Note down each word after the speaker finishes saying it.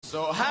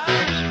So how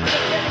getting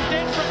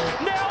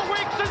desperate. Now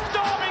Wicks is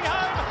storming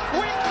home.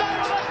 Wicks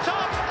over the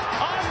top.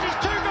 Oh, she's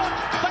too good,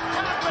 but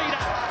can't beat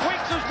it.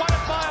 Wicks has won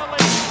it by a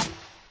lead.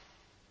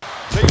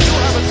 They do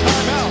have a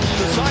timeout.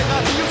 Decide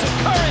not to use it.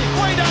 Curry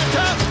way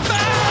downtown.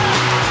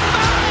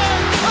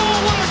 Bang!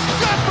 Oh, what a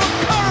shot from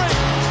Curry!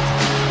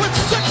 With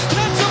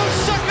 0.6 of a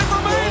second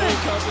remaining.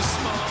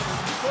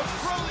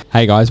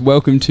 Hey guys,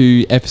 welcome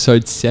to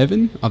episode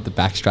 7 of the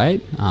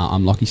BackStraight.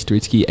 I'm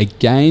Lachys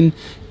again.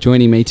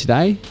 Joining me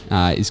today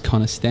is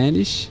Connor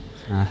Standish.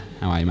 How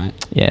are you, mate?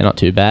 Yeah, not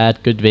too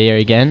bad. Good to be here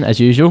again, as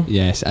usual.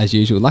 Yes, as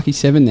usual. Lucky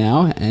 7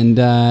 now. And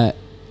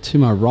to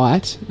my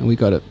right, we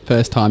got a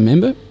first-time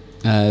member,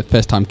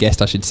 first-time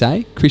guest, I should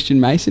say, Christian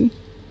Mason.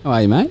 How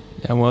are you, mate?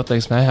 Yeah, I'm well,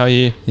 thanks, mate. How are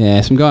you?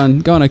 Yes, I'm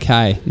going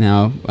okay.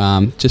 Now,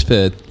 just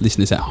for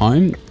listeners at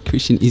home,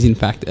 Christian is in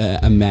fact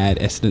a mad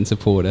Essendon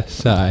supporter.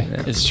 So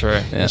yeah, it's true.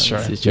 Yeah, it's true.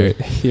 It's true.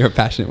 You're a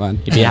passionate one.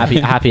 You'd be a happy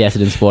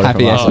Essendon supporter.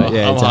 Happy Essendon.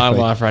 Yeah, I'm high on exactly.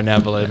 life right now,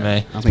 believe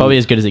me. It's probably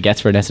as good as it gets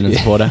for an Essendon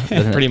supporter.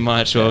 Isn't it? Pretty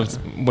much. Well,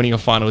 winning a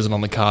final isn't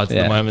on the cards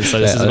at the moment, so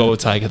this is what we'll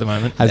take at the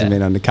moment. Hasn't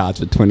been on the cards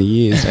for 20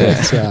 years.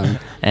 But,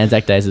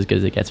 Anzac Day is as good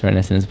as it gets for an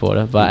Essendon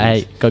supporter. But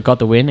hey, got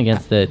the win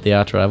against the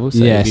arch rivals,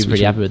 so yes, you'd be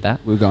pretty happy with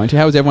that. We're going to.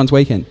 How was everyone's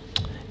weekend?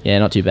 Yeah,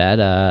 not too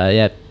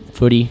bad.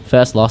 Footy,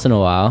 first loss in a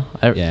while.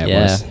 It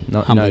was.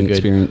 Humbling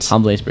experience.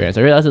 Humbling experience.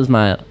 I realised it was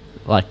my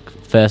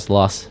first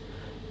loss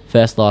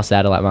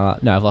out of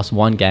I've lost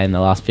one game in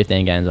the last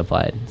 15 games I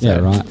played. So Yeah,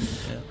 right.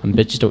 I'm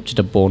just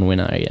a born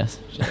winner, I guess.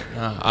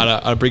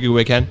 I had a pretty good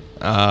weekend.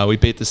 We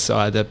beat the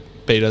side that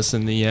beat us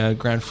in the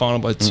grand final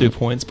by 2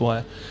 points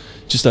by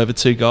just over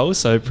 2 goals,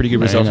 so pretty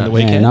good result from the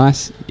weekend. Yeah,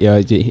 nice. Yeah,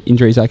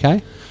 injuries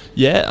okay?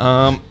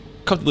 Yeah,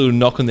 got a little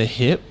knock on the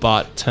hip,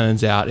 but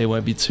turns out it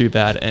won't be too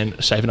bad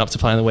and shaping up to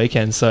play on the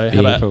weekend. So how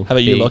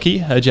about you, Lockie?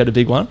 Heard you had a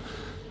big one?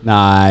 No,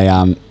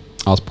 I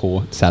was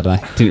poor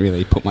Saturday. Didn't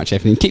really put much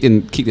effort in.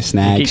 Kicked a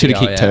snag. Should have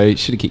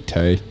kicked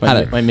two.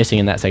 Went missing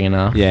in that second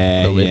half.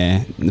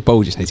 Yeah. The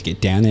ball just needs to get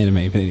down there to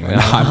me. But anyway,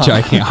 no, I'm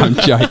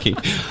joking.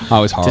 I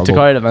was horrible. To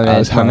quote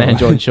my man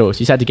Jordan Schultz,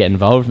 you just had to get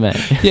involved, mate.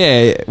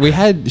 Yeah, we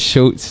had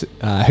Schultz,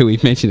 who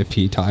we've mentioned a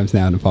few times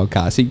now in the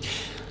podcast.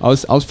 I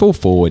was full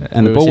forward,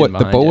 and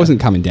the ball wasn't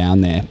coming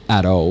down there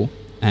at all.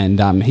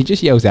 And he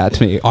just yells out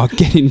to me, "Oh,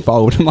 get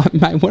involved!" I'm like,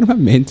 "Mate, what am I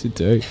meant to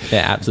do?"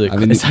 Yeah, absolutely. I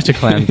mean, it's such a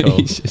clam call.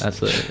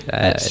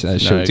 Absolutely.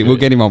 Schultz. We'll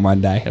get him on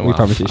Monday. We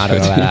promise you. I don't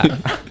know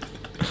about that.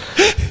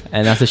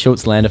 And that's a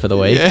Schultz lander for the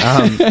week.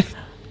 Yeah.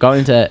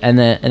 And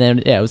then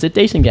it was a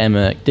decent game,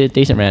 a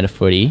decent round of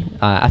footy.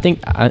 I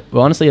think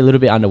we're honestly a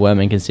little bit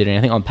underwhelming considering.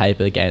 I think on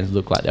paper the games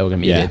looked like they were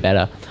going to be a bit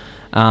better.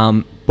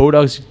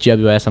 Bulldogs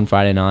GWS on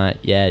Friday night.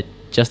 Yeah.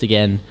 Just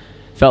again,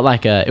 felt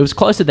like it was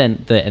closer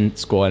than the end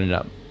score ended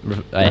up.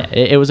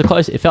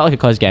 It felt like a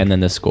close game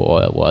than the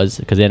score was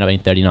because it ended up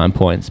being 39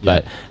 points.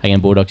 But again,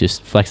 Bulldogs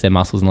just flexed their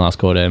muscles in the last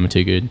quarter and were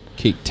too good.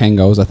 Kicked 10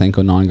 goals, I think,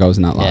 or 9 goals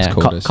in that last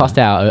quarter. Cost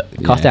our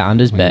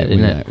unders bet,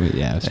 didn't it?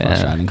 Yeah, it was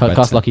frustrating.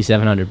 Cost Lockie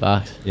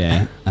 $700.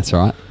 Yeah, that's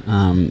right.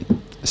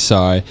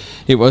 So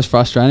it was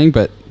frustrating,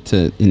 but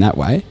in that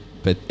way.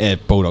 But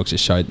Bulldogs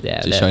just showed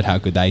how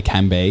good they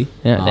can be.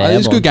 Yeah, it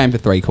was a good game for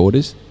 3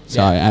 quarters.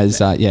 So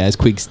as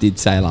Quiggs did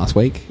say last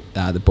week,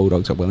 the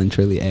Bulldogs are well and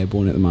truly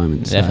airborne at the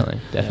moment. So.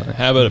 Definitely.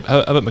 How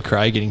about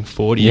McRae getting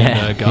 40 in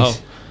a goal?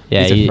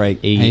 He's a freak.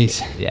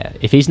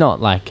 If he's not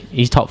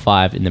he's top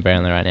 5 in the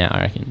Brownlow right now,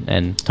 I reckon,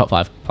 and top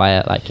 5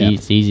 player.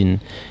 He's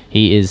in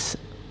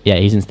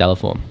stellar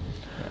form.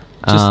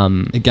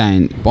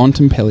 Again,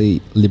 Bontempelli,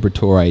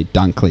 Liberatore,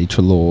 Dunkley,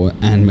 Treloar,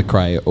 and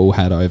McRae all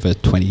had over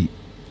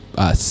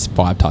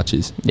 25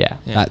 touches. Yeah,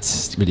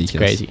 that's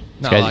ridiculous. It's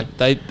crazy.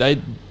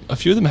 They a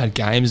few of them had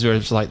games where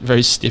it was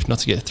very stiff not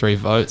to get 3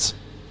 votes.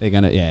 They're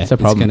gonna, it's a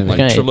problem.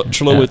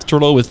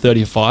 Treloar with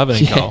 35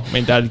 and a goal. I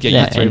mean, that'd get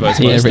you 3 votes.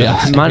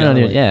 Might not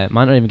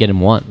even get him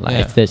 1.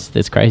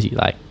 That's crazy.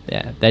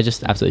 They're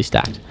just absolutely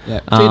stacked. Yeah,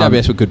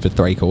 GWS were good for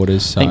 3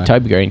 quarters. So. I think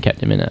Toby Green kept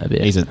him in it a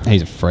bit. He's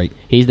a freak.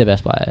 He's their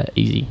best player.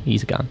 Easy.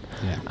 He's a gun.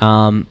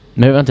 Yeah.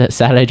 Moving on to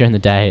Saturday during the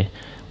day,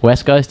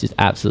 West Coast is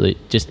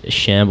absolutely just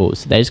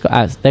shambles. They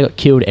got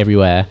killed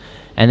everywhere,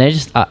 and they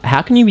just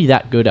how can you be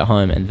that good at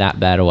home and that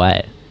bad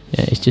away?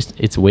 Yeah,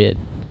 it's weird.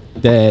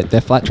 They're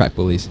flat track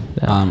bullies.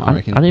 I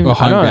reckon. Home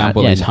ground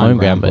bullies. Home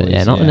ground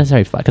bullies. Not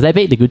necessarily flat because they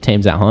beat the good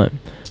teams at home,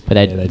 but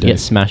they get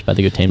smashed by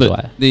the good teams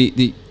away.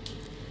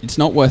 It's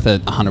not worth a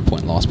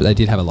 100-point loss, but they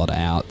did have a lot of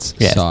outs.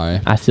 Yes, so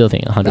I still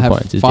think 100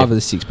 points is 5 of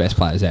the 6 best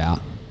players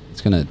out.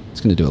 It's gonna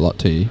do a lot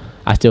to you.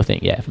 I still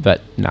think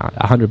but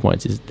 100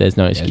 points there's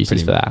no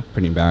excuses for that.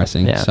 Pretty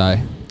embarrassing. Yeah. So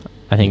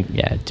I think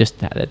just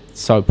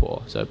so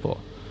poor.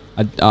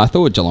 I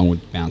thought Geelong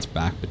would bounce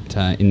back, but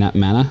in that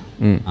manner,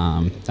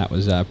 that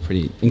was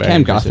pretty. And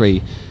Cam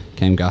Guthrie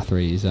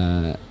is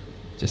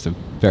just a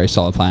very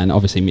solid player, and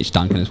obviously Mitch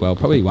Duncan as well.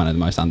 Probably one of the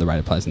most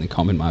underrated players in the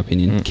comp, in my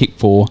opinion. Kicked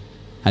 4,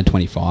 had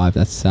 25.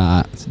 That's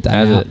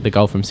the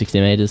goal from 60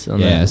 metres.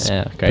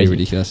 Crazy. Pretty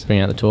ridiculous. Bring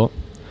out the talk.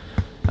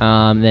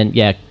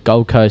 Then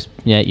Gold Coast.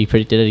 Yeah, you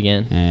predicted it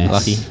again. Yes.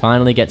 Lucky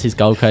finally gets his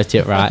Gold Coast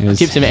tip right.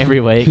 Tips him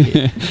every week.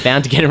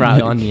 Bound to get it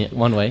right on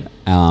 1 week.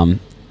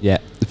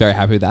 The very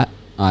happy with that.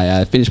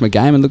 I finished my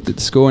game and looked at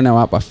the score, and they were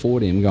up by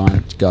 40. I'm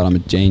going, God, I'm a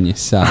genius.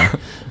 So,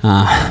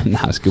 no,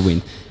 it was a good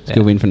win. It's a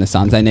good win from the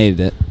Suns. They needed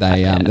it.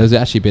 There was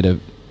actually a bit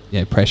of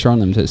pressure on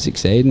them to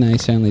succeed, and they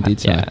certainly did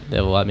so.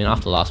 Well, I mean,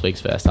 after last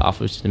week's first half,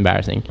 it was just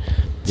embarrassing.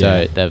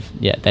 So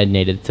they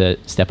needed to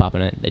step up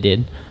in it. They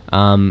did.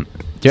 Do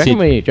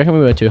you reckon we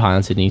were too high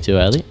on Sydney too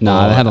early?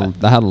 No, they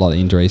had a lot of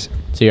injuries.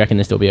 So you reckon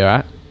they'll still be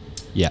alright?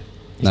 Yeah,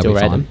 they'll still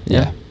rate them.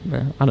 Yeah.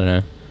 I don't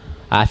know.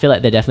 I feel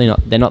like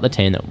they're not the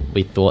team that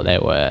we thought they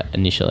were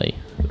initially,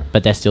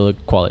 but they're still a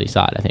quality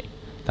side. I think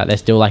like they're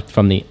still like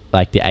from the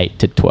 8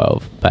 to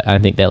 12, but I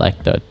don't think they're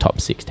like the top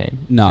 6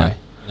 team. No.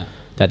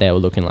 That they were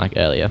looking like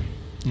earlier.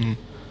 Mm.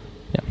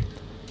 Yeah.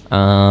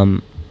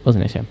 What was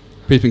the next game?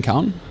 Brisbane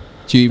Carlton.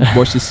 Did you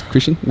watch this,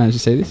 Christian? Managed to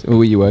see this, or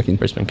were you working?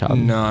 Brisbane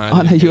Carlton. No.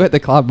 Oh no, you were at the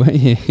club, weren't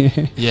you?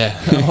 Yeah.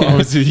 I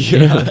was with you.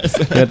 You were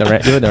at the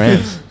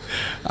Rams.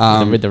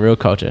 With the real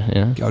culture, you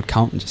know. God,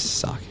 Carlton just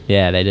suck.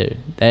 Yeah, they do.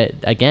 They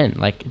again,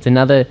 like it's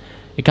another.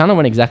 It kind of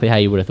went exactly how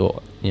you would have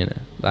thought. You know,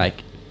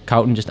 like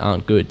Carlton just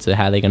aren't good. So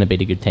how are they going to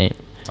beat a good team?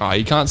 Oh,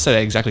 you can't say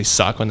they exactly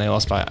suck when they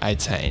lost by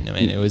 18. I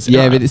mean, it was...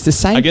 Yeah, but it's the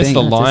same thing. I guess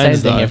the Lions,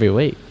 it's the same thing every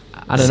week.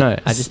 I don't know.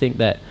 I just think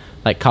that,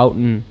 like,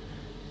 Carlton...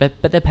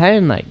 But they're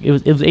paying, like... It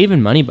was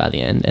even money by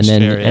the end. And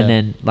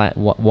then like,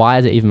 why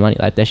is it even money?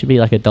 Like, there should be,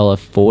 like,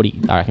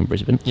 $1.40, I reckon,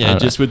 Brisbane. Yeah,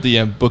 just with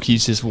the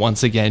bookies just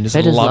once again just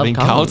love loving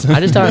Carlton. I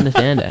just don't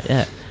understand it,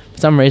 yeah. For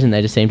some reason,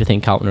 they just seem to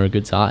think Carlton are a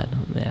good side.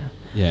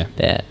 Yeah.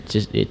 They're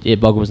just...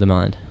 It boggles the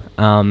mind.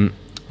 And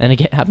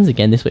it happens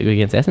again this week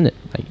against Essendon.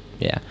 Like,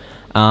 yeah.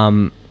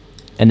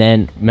 And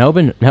then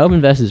Melbourne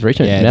versus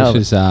Richmond. Yeah,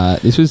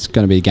 this was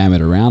going to be a game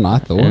at a round, I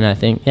thought. And I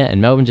think,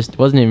 and Melbourne just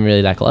wasn't even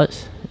really that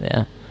close.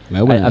 Yeah.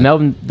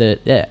 Melbourne,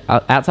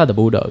 outside the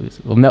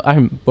Bulldogs. Well,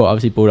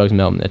 obviously Bulldogs and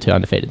Melbourne, they're 2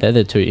 undefeated. They're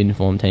the 2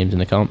 informed teams in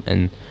the comp,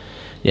 and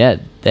yeah,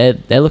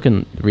 they're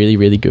looking really,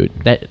 really good.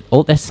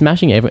 They're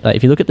smashing every. Like,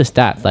 if you look at the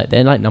stats, like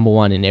they're like number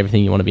 1 in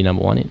everything you want to be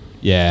number 1 in.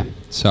 Yeah.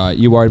 So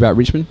you worried about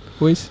Richmond,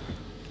 boys?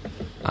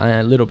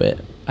 A little bit.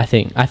 I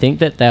think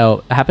that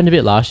it happened a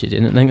bit last year,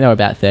 didn't it? I think they were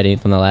about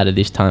 13th on the ladder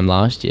this time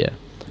last year.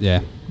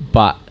 Yeah.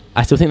 But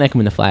I still think they can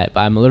win the flag. But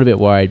I'm a little bit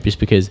worried just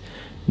because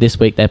this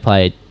week they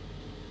play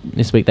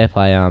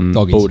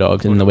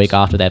Bulldogs, and the week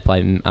after they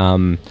play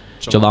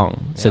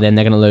Geelong. So then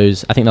they're going to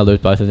lose. I think they'll lose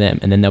both of them,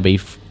 and then they'll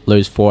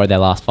lose 4 of their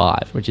last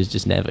 5, which is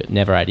just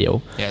never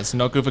ideal. Yeah, it's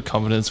not good for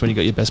confidence when you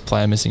got your best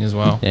player missing as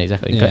well. Yeah,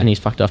 exactly. Yeah. And he's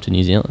fucked off to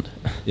New Zealand.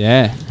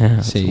 Yeah.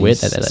 It's weird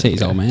that they let him his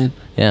go. old man.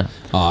 Yeah.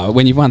 Oh,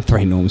 when you've won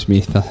 3 Norm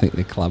Smith, I think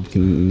the club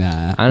can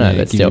I know,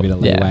 but give you a bit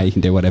of leeway. You can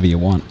do whatever you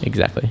want.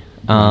 Exactly.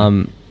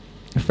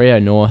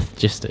 Freo North,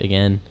 just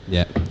again.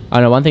 Yeah.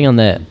 I know one thing on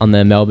the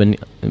Melbourne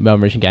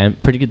Richmond game.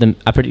 I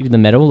predicted the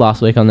medal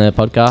last week on the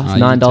podcast.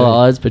 $9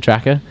 odds per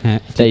tracker. Yeah,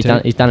 So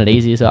he's done it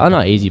easy. So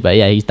not easy, but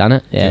yeah, he's done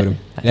it. Yeah, Killed him.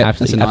 Yep,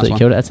 absolutely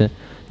killed it. That's a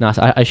nice.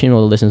 I assume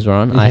all the listeners were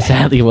on. I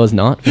sadly was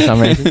not for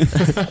some reason.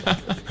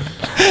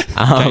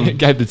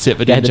 Gave the tip,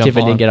 but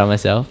didn't get on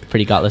myself.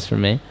 Pretty gutless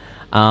from me.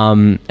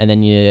 And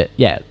then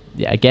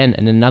again,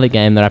 and another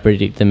game that I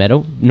predicted the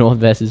medal, North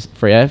versus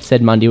Freo.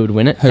 Said Mundy would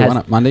win it. Who won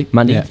it? Mundy?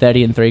 Mundy, Yeah.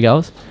 30 and 3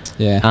 goals.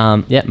 Yeah.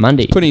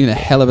 Mundy. He's putting in a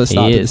hell of a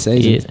start to the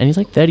season. He is. And he's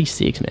like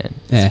 36, man.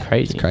 It's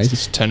crazy. It's crazy.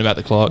 Just turn about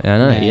the clock. I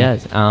know, he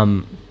has.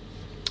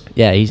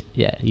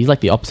 He's like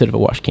the opposite of a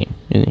wash king,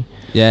 isn't he?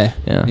 Yeah.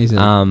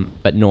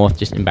 But North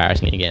just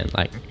embarrassing it again.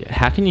 Like,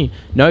 how can you...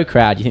 No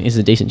crowd, you think this is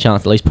a decent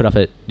chance to at least put up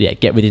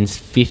get within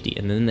 50,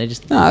 and then they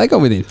just... No, they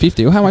got within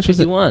 50. Well, how much was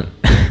it? 51.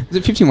 Was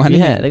it 51?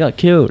 Yeah, they got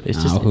killed.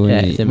 It's just...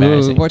 it's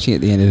embarrassing. We were watching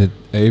at the end of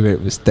the Uber,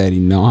 it was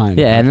 39.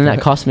 Yeah, and then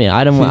that cost me.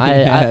 I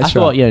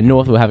thought,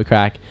 North will have a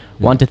crack,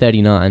 1 to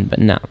 39, but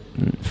no.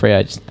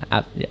 Freo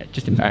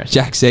just embarrassing.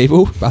 Jack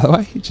Siebel, by the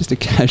way, just a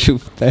casual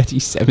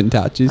 37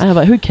 touches. I know,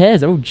 but who cares?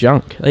 They're all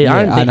junk. Like,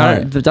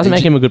 it doesn't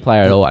make him a good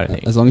player at all, I don't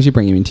think. As long as you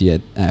bring him into your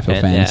AFL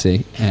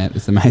fantasy,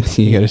 that's the main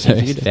thing you got to do.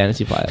 He's a good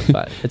fantasy player,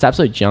 but it's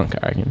absolute junk,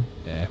 I reckon.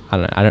 Yeah. I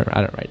don't know.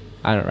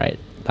 I don't rate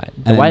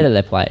like, the way that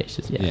they play. It's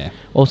just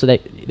Also, the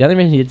only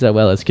reason he did so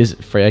well is because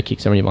Freo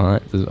kicked so many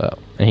behinds as well,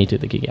 and he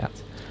took the kick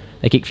outs.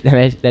 They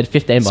had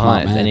 15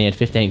 behinds, and he had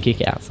 15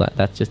 kick outs. Like,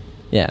 that's just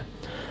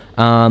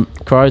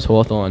Crows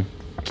Hawthorn.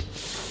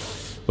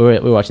 We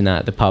were watching that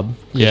at the pub.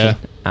 Yeah.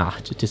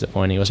 Just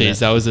disappointing, wasn't it? Jeez,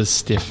 that was a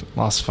stiff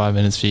last 5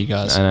 minutes for you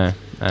guys. I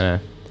know.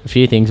 A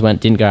few things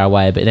didn't go our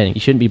way, but then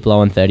you shouldn't be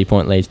blowing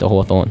 30-point leads to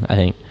Hawthorn, I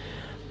think.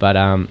 But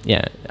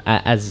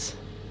as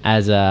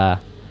a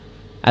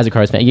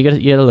Crows fan, you got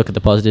to look at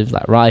the positives.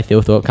 Like Riley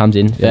Thilthorpe comes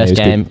in first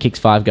game, kicks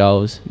 5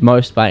 goals,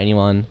 most by any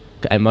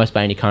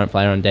current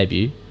player on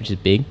debut, which is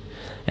big.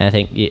 And I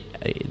think it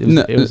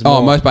was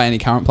most by any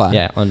current player.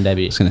 Yeah, on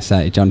debut. I was going to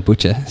say John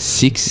Butcher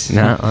 6.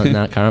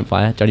 No, current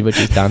player. Johnny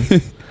Butcher's done.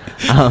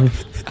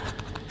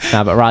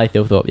 But Riley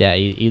Thilthorpe,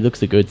 he looks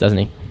the goods, doesn't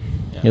he?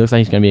 Yeah. He looks like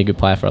he's going to be a good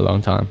player for a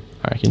long time,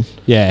 I reckon.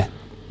 Yeah,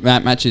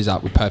 that matches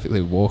up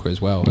perfectly with Walker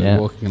as well. Yeah.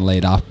 Walker can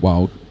lead up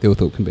while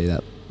Thilthorpe can be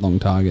that long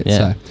targets.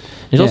 Yeah. So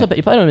He's also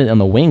he played on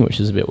the wing, which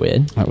is a bit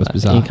weird. that was Like,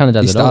 bizarre. He kind of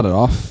does He it all. started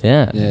off.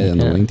 Yeah. on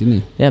the wing, didn't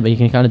he? Yeah, but he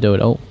can kind of do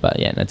it all. But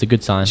yeah, it's a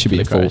good sign. It should for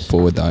be the a Crows.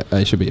 forward though.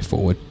 It should be a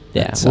forward.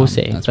 Yeah, That's, we'll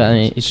see. that's But what I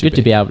mean, it it's should good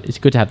to be. be able. It's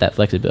good to have that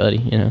flexibility.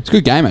 You know. It's a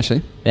good game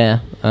actually. Yeah.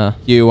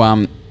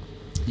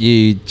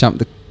 You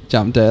jumped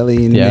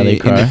early in The early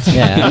crow.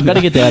 Yeah, I've got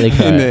to get the early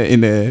crow.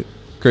 in the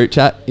group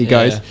chat. He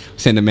goes, Yeah.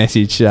 send a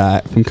message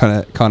from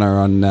Connor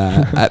on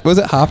was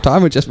it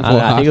halftime or just I before don't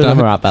know, I think it was when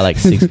we were halftime? up by like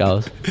 6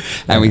 goals.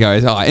 And we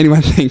goes,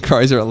 anyone think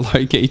Crows are a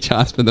low key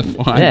chance for the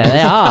final? Yeah,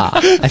 they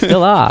are. They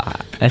still are.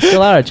 They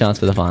still are a chance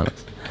for the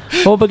finals.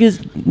 Well, because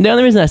the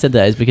only reason I said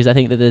that is because I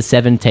think that there's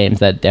 7 teams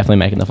that are definitely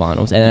making the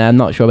finals, and I'm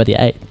not sure about the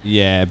 8.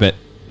 Yeah, but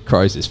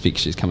Crows'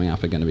 fixtures coming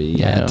up are going to be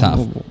tough.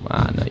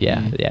 No,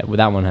 yeah. Well,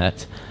 that one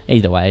hurts.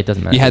 Either way, it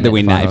doesn't matter. You had who to made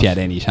win the that if you finals.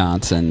 had any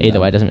chance. And Either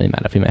way, it doesn't really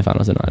matter if you make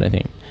finals or not, I don't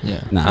think.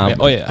 Yeah. No.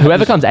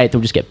 Whoever comes 8th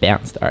will just get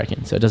bounced, I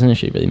reckon. So it doesn't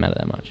actually really matter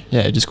that much.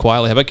 Yeah, just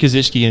quietly. How about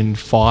Kazishki in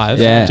 5?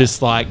 Yeah.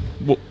 Just like...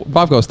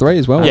 5 goals 3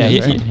 as well. Yeah,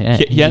 wasn't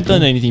it? he hadn't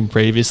done anything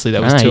previously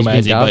that was No, too he's been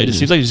amazing, but it garbage. just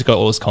seems like he just got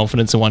all his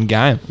confidence in one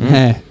game.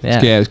 Yeah,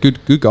 Yeah. it was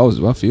good goals as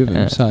well, a few of them.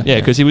 Yeah. So Yeah,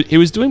 because he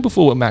was doing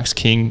before what Max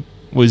King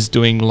was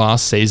doing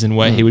last season,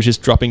 where he was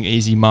just dropping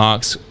easy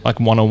marks, like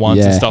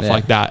one-on-ones and Yeah. stuff Yeah.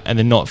 like that, and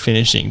then not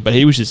finishing. But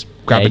he was just He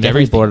grabbing definitely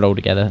everything. brought it all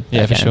together.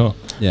 Yeah, that for game. sure.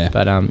 yeah,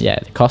 But the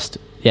cost.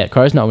 Yeah,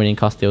 Crows not winning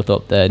cost still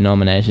thought the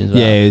nominations.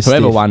 Yeah, it was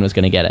whoever stiff. won was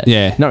going to get it.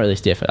 Yeah. Not really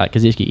stiff. Like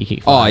Kaczynski, you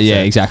kick 5. Oh yeah,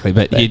 so- exactly.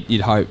 But but-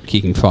 you'd hope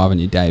kicking 5 on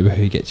your debut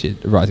who gets you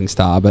a rising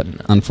star. But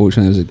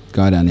unfortunately, there was a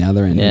guy down the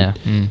other end. Yeah.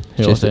 and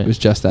Who Just, also- it was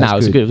just that. No, it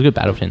was a good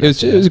battle between It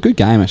was those it was a good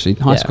game actually.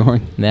 High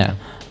scoring. Yeah.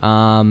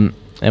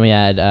 Then we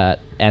had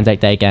Anzac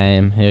Day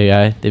game. Here we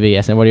go. The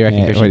BS. What do you reckon,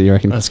 Yeah, Christian? what do you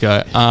reckon? Let's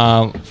go.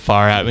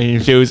 Far out. I mean,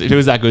 if it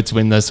was that good to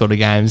win those sort of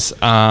games,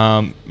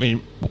 how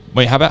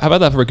about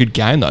that for a good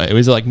game though? It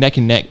was like neck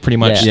and neck, pretty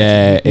much.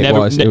 Yeah, it never,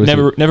 was. ne- It was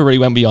never really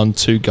went beyond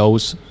 2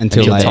 goals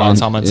Until time late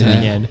on. until the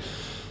Yeah.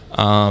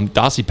 end.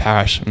 Darcy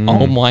Parish.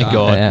 Oh my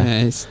god, Yeah.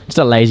 it's- Just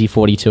a lazy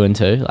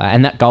 42-2.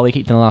 And that goal he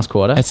kicked in the last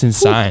quarter. that's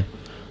insane.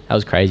 That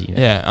was crazy.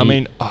 Yeah, I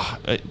mean,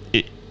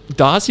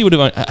 Darcy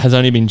has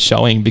only been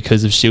showing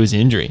because of Shield's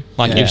injury.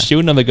 Like, Yeah. if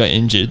Shield never got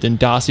injured, then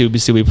Darcy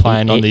would still be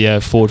playing on the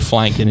forward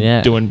flank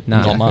and doing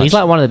not much. He's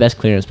like one of the best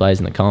clearance players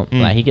in the comp.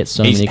 Like he gets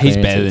so many he's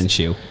clearances. better than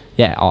Shield.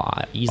 Yeah.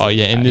 Oh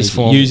yeah, in this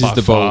form, Uses by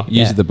the ball. far.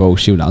 Uses the ball.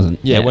 Shield doesn't.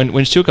 Yeah, Yeah.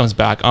 when Shield comes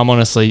back, I'm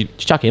honestly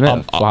Just chuck him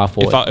at half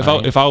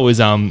forward. if I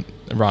was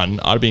run,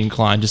 I'd be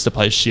inclined just to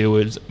play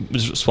Shield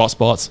with swap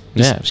spots.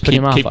 Yeah, just keep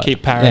him up, like-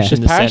 keep Parrish Yeah.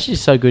 in the Parrish centre.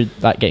 is so good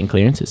like getting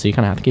clearances, so you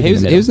kind of have to keep He him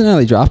was, in the he middle. was an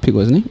early draft pick,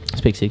 wasn't he? It's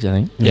pick 6, I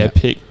think. Yeah,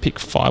 pick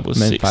 5 or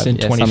 6 in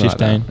something like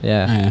 2015. that.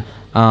 Yeah. Yeah.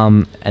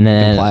 And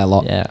then Can play a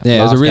lot. Yeah, it was a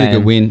last really game-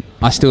 good win.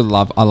 I still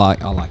love. I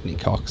like Nick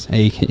Cox.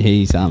 He's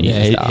he's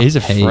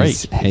a freak.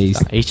 He's just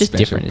special.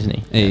 different, isn't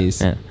he? He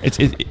is. Yeah.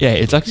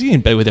 It's like he's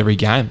getting better with every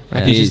game.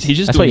 Like Yeah. he's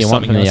just That's what doing you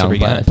want something from a else young every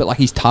player. game. But like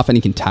he's tough and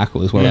he can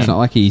tackle as well. Yeah. It's not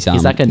like he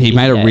he-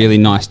 made a yeah. really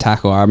nice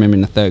tackle. I remember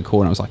in the third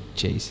quarter, I was like,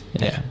 "Jeez."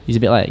 Yeah. He's a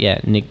bit like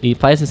Nick. He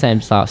plays the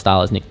same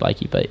style as Nick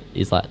Blakey, but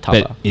he's like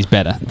tougher. But he's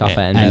better. Tougher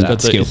and he's better.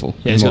 got skillful.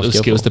 Yeah, he's More got the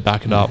skills skillful. to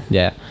back it up.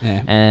 Yeah.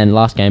 Yeah. And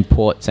last game,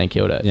 Port St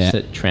Kilda. Yeah. Just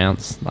a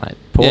trounce. Like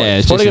Port. Yeah,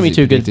 it's Port are just gonna be as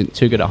too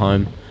predicted. good at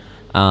home.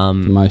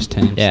 Most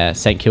teams. Yeah,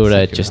 St Kilda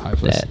St Kilda just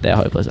hopeless. they're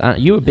hopeless.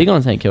 You were big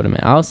on St Kilda, man.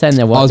 I was saying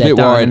I was a bit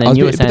worried. and then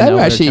you were saying but they were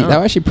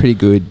a actually pretty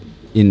good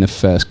in the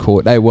first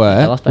quarter. They were.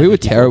 They lost by We were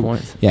 54 terrible.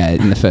 points. Yeah,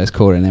 in the first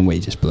quarter, and then we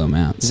just blew them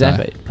out.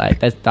 Exactly. Like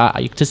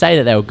to say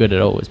that they were good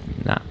at all was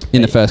nah. So,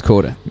 in the first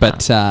quarter,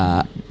 but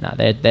Nah,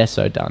 they're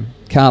so done.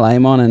 Carl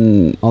Amon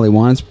and Ollie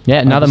Wines. Yeah,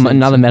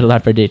 another medal I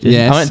predicted.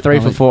 Yes, I went 3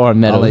 for Ollie- 4 on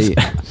medals. Ollie-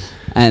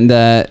 And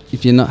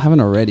if you're not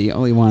haven't already,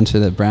 Ollie won to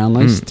the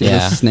Brownlow. Still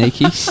yeah.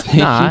 sneaky.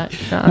 Nah.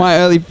 My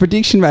early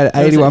prediction made it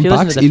If you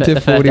 $81 listen to the into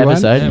first 41.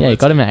 episode, Yeah, you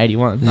got him at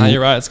 81. No,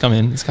 you're right. It's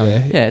coming. It's coming.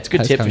 Yeah, it's a good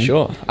Has tip come for in.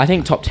 sure. I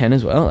think top 10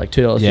 as well, like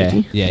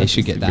 $2.50. Yeah, you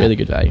should get that. Really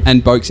good value.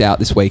 And Boak's out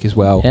this week as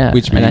well, Yeah,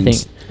 which and I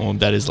means think- Oh,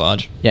 that is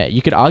large. Yeah,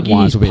 you could argue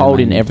Wines he's will be the polled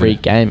main in every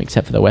midfielder. game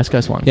except for the West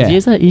Coast one. 'Cause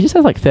Yeah. He just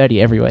has like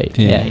 30 every week.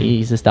 Yeah. Yeah,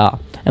 he's a star.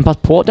 And plus,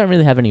 Port don't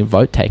really have any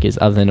vote takers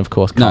other than, of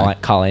course, No.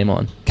 Carl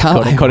Amon.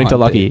 Carl According to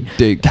Amon, Lachys.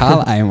 dude,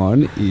 Carl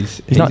Amon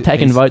is... He's not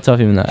taking votes off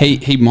him, though.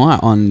 He might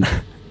on...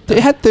 He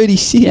had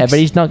 36. Yeah, but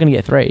he's not going to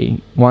get 3.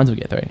 Wines will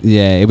get 3.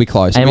 Yeah, it'll be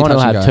close. It'll be Amon will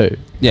touch and have go. 2.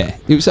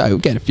 Yeah, so he'll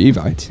get a few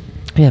votes.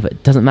 Yeah, but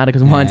it doesn't matter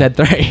because Wines Yeah. had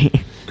 3.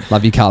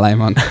 Love you, Carl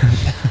Amon.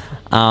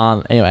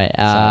 Anyway,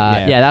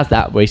 yeah. that's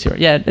that week.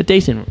 Yeah, a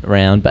decent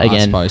round, but I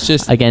again, suppose.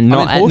 Just-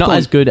 not Hawthorn-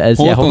 as good as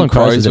Hawthorn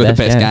Crows Crows were were the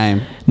best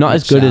game. Not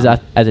as Which, good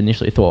as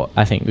initially thought.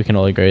 I think we can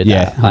all agree with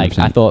Yeah, that. Like 100%.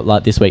 I thought,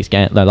 like this week's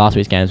game, like last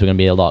week's games were going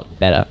to be a lot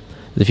better.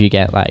 There's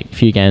a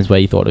few games where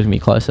you thought it was going to be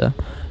closer.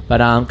 But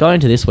going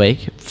to this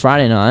week,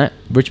 Friday night,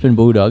 Richmond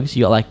Bulldogs.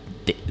 You got like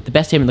the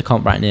best team in the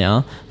comp right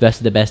now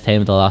versus the best team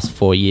of the last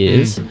 4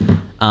 years.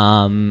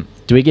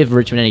 Do we give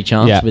Richmond any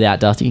chance Yeah. without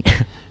Dusty?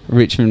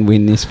 Richmond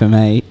win this for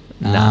me.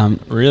 Nah.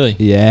 Really?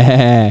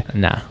 Yeah.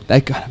 Nah. They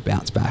got to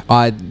bounce back. No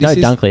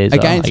Dunkley as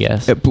well, I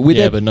guess. But with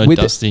Yeah, their, but no with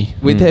Dusty.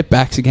 with their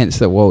backs against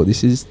the wall,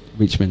 this is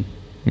Richmond.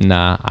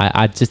 Nah,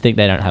 I just think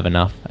they don't have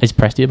enough. Is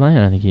Prestia playing?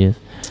 I don't think he is.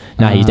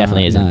 No, he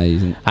definitely isn't. No, he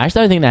isn't. I just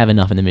don't think they have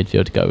enough in the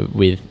midfield to go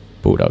with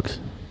Bulldogs.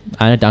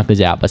 I know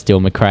Dunkley's out, but still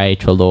McRae,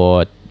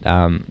 Treloar,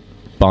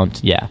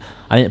 Bont. Yeah,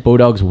 I think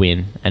Bulldogs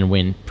win and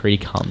win pretty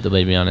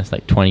comfortably. To be honest,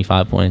 like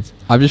 25 points.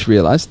 I've just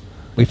realised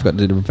we forgot to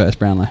do the reverse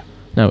Brownlow.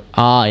 No.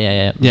 Oh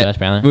yeah. Reverse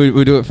Brownlow.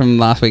 We'll do it from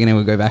last week and then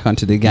we'll go back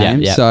onto the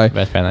game. Yeah. So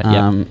reverse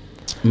Brownlow.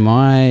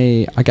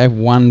 I gave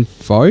one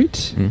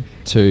vote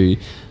to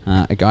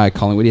a guy at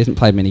Collingwood. He hasn't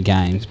played many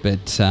games,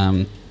 but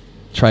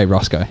Trey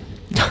Roscoe.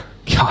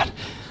 God.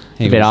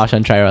 A bit harsh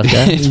on Trey Roscoe.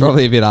 It's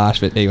probably a bit harsh,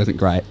 but he wasn't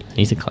great.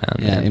 He's a clown.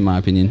 Yeah, in my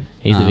opinion.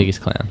 He's the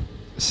biggest clown.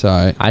 So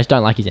I just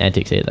don't like his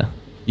antics either.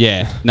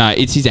 Yeah. No,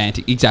 it's his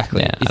antic.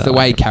 Exactly. Yeah, it's the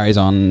way he carries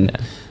on.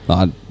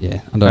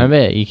 Yeah. I don't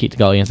remember you kicked a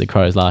goal against the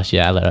Crows last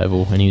year at Adelaide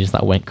Oval and he just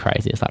like went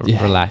crazy. It's like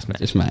relax, mate.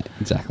 Just mate,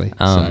 exactly.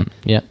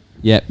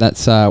 Yeah,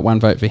 that's one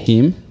vote for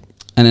him.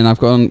 And then I've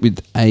gone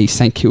with a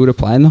St Kilda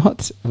player in the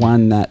Hots,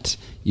 one that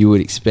you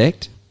would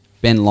expect,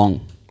 Ben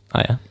Long.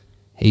 Oh yeah,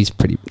 he's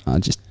pretty. I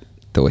just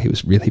thought he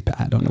was really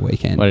bad on the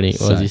weekend. What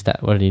was his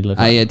stat? What did he look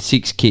like? He had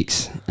 6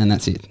 kicks and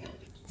that's it.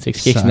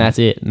 6 kicks and that's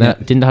it. No,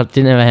 didn't have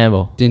a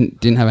handball.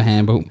 Didn't have a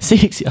handball.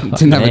 6.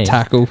 Didn't have a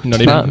tackle.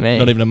 Not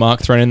even a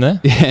mark thrown in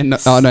there. Yeah. No,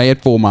 he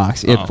had 4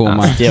 marks. He had 4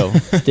 marks. Still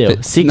 6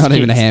 not kicks.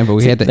 even a handball.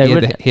 He had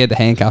the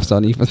handcuffs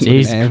on. He wasn't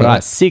Jeez, a handball.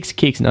 Christ, 6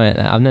 kicks. No,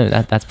 I've known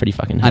that's pretty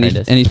fucking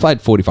horrendous. And he's played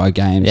 45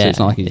 games. So it's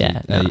not like he's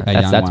a young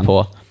that's one.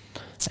 poor.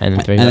 And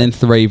then 3 and votes.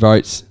 then 3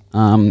 votes.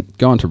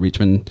 Go on to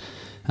Richmond.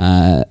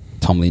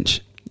 Tom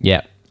Lynch.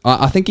 Yeah.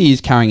 I think he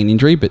is carrying an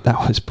injury, but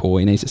that was poor.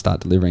 He needs to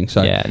start delivering.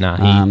 So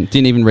didn't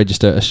even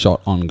register a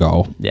shot on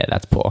goal. Yeah,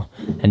 that's poor.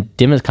 And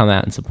Dimmer's come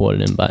out and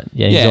supported him, but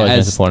he's always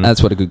been supporting him.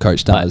 That's what a good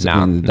coach does at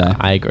the end of the day.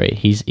 I agree.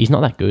 He's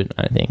not that good,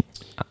 I don't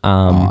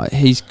think.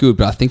 He's good,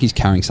 but I think he's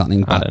carrying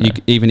something.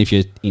 But even if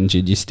you're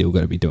injured, you still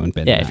got to be doing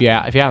better. Yeah,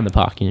 if you're out in the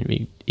park,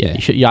 you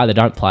either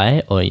don't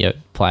play or you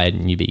play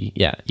and you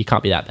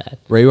can't be that bad.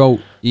 Rewell,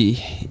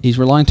 he's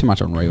relying too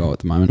much on Rewell at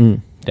the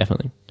moment.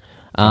 Definitely.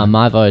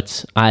 My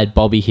votes, I had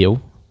Bobby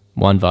Hill.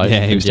 1 vote.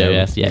 Yeah, he was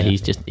terrible. Yeah,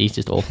 he's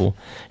just awful.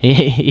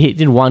 He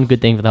did one good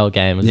thing for the whole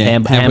game. It was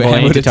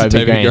handballing to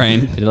Toby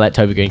Green. He let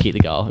Toby Green kick the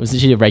goal. It was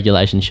literally a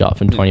regulation shot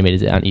from 20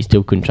 metres out and he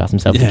still couldn't trust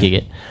himself to kick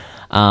it.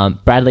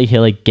 Bradley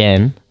Hill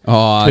again.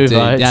 Oh, 2 dude,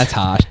 votes. that's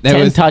harsh.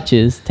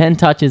 10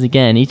 touches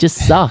again. He just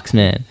sucks,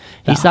 man.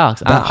 He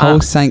sucks. That whole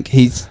Sank,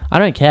 I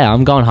don't care.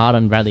 I'm going hard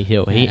on Bradley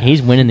Hill.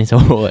 He's winning this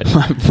award.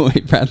 My boy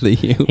Bradley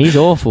Hill. He's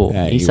awful.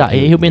 Yeah,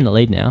 He'll be in the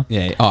lead now.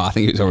 Yeah. Oh, I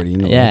think he was already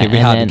in the lead. Yeah, He'd be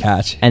hard to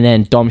catch. And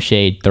then Dom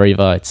Sheed, 3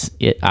 votes.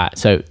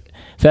 So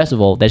first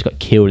of all, they just got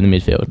killed in the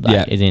midfield.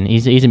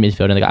 He's a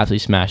midfielder and they got absolutely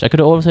smashed. I could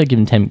have also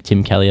given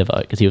Tim Kelly a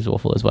vote because he was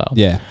awful as well.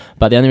 Yeah.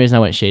 But the only reason I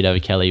went Sheed over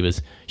Kelly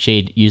was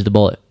Sheed used the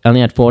ball,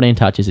 only had 14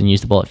 touches and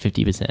used the ball at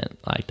 50%.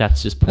 Like,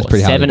 that's just poor.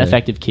 That's 7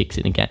 effective kicks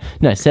in a game.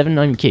 No, 7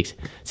 not even kicks.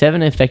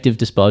 7 effective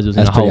disposals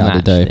in a whole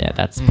match. Yeah,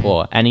 that's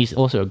poor. And he's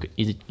also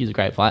he's a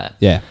great player.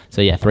 Yeah.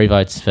 So 3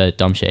 votes for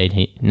Dom Sheed.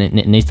 He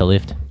needs to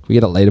lift. We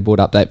get a leaderboard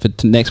update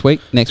for next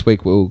week. Next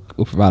week we'll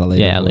provide a leaderboard.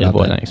 Yeah,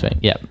 leaderboard next week.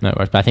 Yeah, no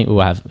worries. But I think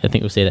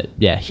we'll see that.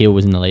 Yeah, Hill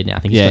was in the lead now. I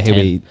think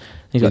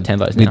he's got 10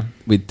 votes now.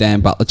 With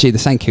Dan Butler. Gee, the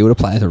St Kilda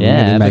players are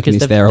really making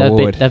this their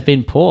award. They've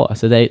been poor,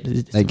 so they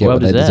get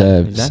what they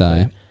deserve.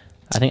 Exactly. So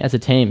I think as a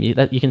team,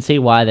 you can see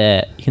why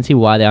they're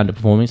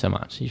underperforming so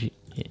much.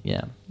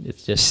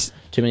 It's just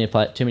too many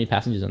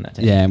passengers on that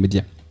team. Yeah, I'm with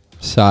you.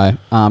 So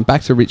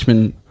back to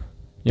Richmond.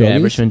 Yeah,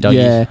 Richmond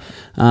Doggies.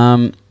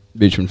 Yeah,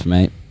 Richmond for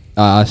me.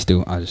 I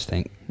just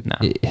think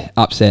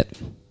upset.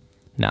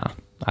 Nah,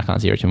 I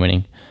can't see Richmond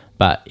winning.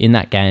 But in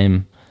that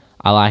game,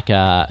 I like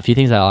a few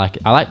things. I like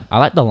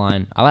the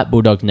line. I like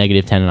Bulldogs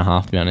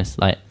 -10.5. To be honest,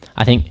 like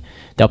I think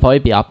they'll probably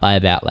be up by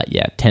about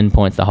 10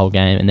 points the whole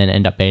game, and then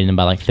end up beating them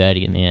by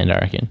 30 in the end. I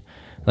reckon.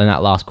 In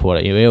that last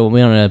quarter, we all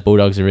know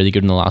Bulldogs are really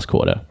good in the last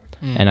quarter,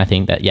 and I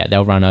think that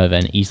they'll run over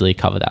and easily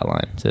cover that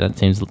line. So that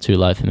seems too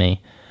low for me.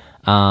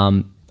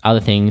 Other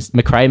things,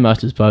 McRae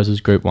most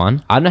disposals Group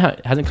 1. I don't know how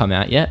it hasn't come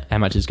out yet how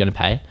much it's going to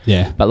pay.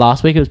 Yeah. But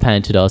last week it was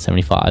paying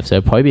 $2.75, so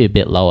it'll probably be a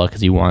bit lower because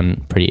he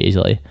won pretty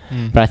easily.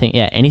 But I think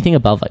anything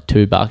above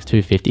 $2,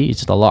 $2.50 is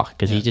just a lock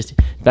because he just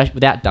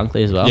without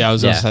Dunkley as well. Yeah, I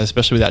was going to say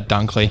especially without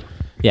Dunkley.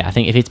 Yeah, I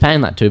think if it's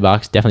paying $2,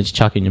 definitely just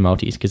chuck in your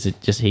multis because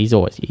he's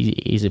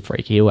a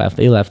freak. He'll have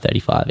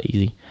 35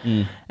 easy.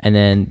 And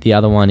then the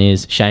other one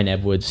is Shane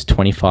Edwards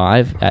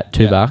 25 at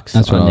 $2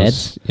 that's on what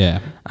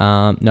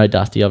Neds. No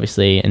Dusty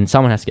obviously, and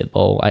someone has to get the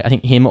ball. I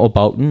think him or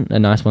Bolton are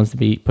nice ones to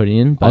be put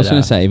in. But I was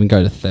going to say even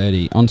go to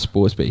 30 on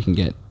sports, but you can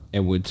get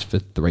Edwards for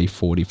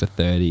 $3.40 for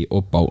 30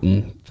 or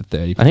Bolton for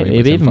 30. I think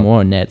it'd be even more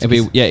on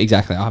Neds. Yeah,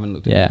 exactly. I haven't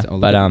looked at Neds.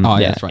 But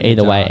that's right.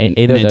 Either way,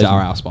 either of Neds those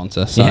are our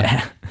sponsor. So.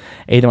 Yeah,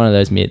 either one of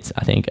those mids,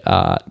 I think.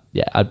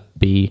 I'd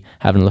be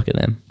having a look at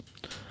them.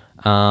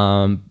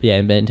 But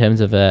in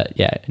terms of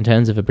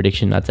a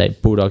prediction, I'd say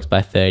Bulldogs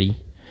by 30.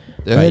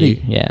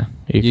 30? Yeah.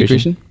 You,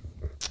 Christian?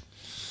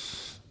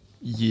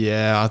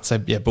 Yeah, I'd say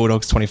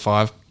Bulldogs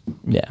 25.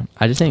 Yeah,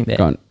 I just think they're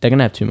going to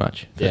have too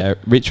much. Yeah,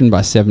 Richmond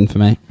by 7 for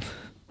me.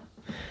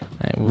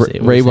 We'll see.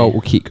 Rewalt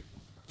will kick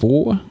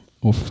 4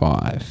 or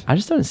 5. I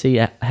just don't see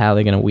how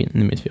they're going to win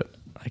in the midfield.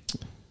 Like,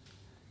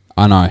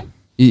 I know.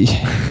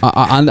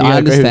 I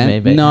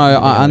understand.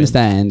 I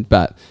understand,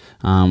 but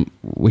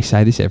we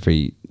say this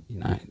every.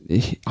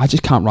 I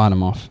just can't write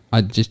them off.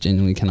 I just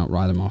genuinely cannot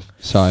write them off.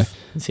 So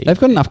they've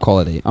got enough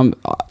quality.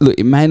 Look,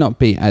 it may not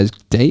be as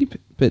deep,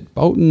 but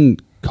Bolton,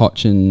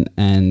 Cochin,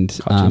 and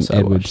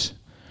Edwards.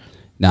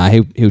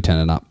 No, he'll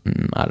turn it up.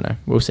 I don't know.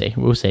 We'll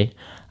see.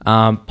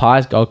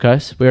 Pies, Gold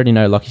Coast. We already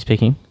know Lachys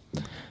picking,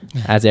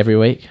 as every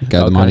week.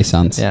 Go the mighty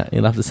Suns. Yeah,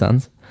 you love the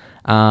Suns.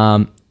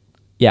 I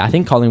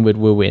think Collingwood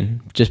will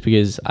win, just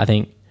because I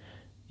think,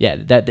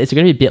 that it's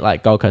going to be a bit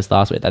like Gold Coast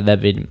last week, that they've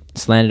been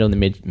slandered in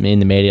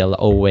the media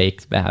all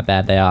week about how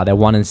bad they are. They're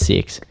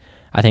 1-6.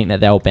 I think that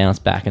they'll bounce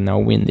back and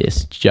they'll win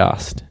this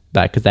just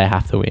because they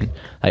have to win.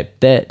 Like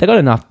they've got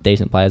enough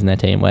decent players in their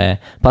team where,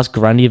 plus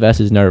Grundy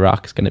versus no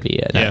ruck is going to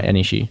be an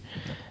issue.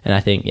 And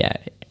I think,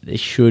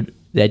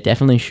 they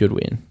definitely should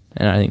win.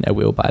 And I think they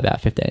will by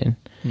about 15.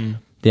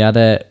 The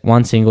other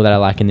one single that I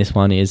like in this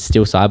one is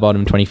still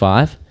Sidebottom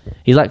 25.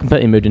 He's like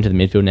completely moved into the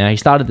midfield now. He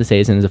started the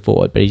season as a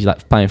forward, but he's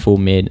like playing full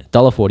mid,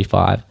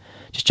 $1.45.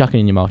 Just chucking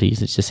in your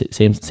multis.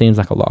 It seems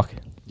like a lock.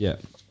 Yeah.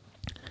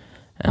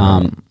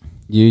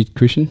 You,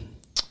 Christian?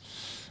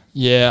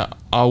 Yeah,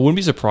 I wouldn't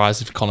be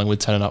surprised if Collingwood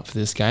turn it up for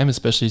this game,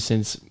 especially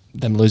since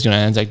them losing on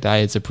Anzac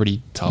Day. It's a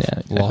pretty tough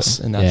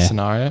loss in that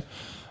scenario.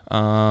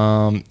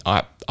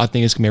 I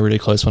think it's gonna be a really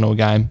close one-all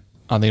game.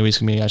 I think it's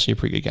gonna be actually a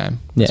pretty good game.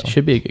 Yeah, it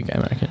should be a good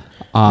game, I reckon.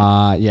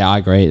 I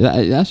agree.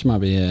 That actually might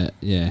be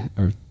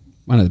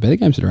one of the better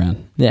games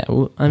around. Yeah,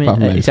 well, I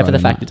mean, except for the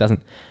fact it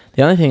doesn't.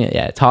 The only thing,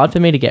 it's hard for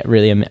me to get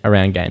really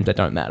around games that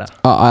don't matter.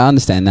 I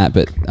understand that,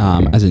 but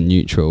as a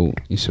neutral,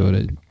 you sort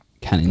of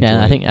can enjoy.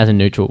 Yeah, I think as a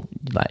neutral,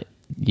 like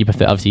you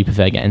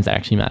prefer games that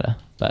actually matter.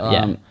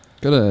 But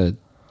got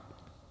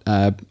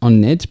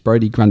on Ned's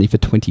Brody Grundy for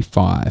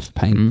 25,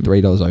 paying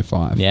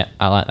 $3.05. Yeah,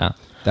 I like that.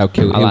 He'll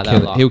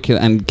kill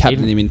it, and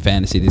captain him in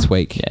fantasy this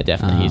week. Yeah,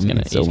 definitely.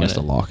 It's almost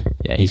a lock.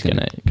 Yeah, he's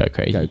gonna go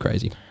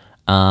crazy.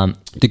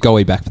 The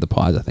goalie back for the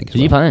Pies, I think. Is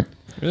he playing?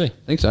 Really?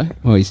 I think so.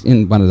 Well, he's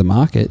in one of the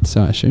markets,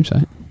 so I assume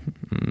so.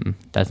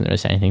 Doesn't really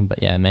say anything,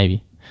 but yeah,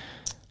 maybe.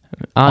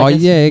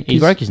 He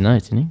broke his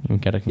nose, didn't he?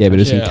 But it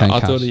was in I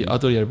thought he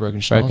had a broken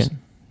schnoz.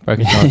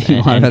 Broken schnoz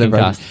and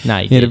concussed. No,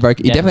 he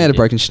definitely had a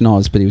broken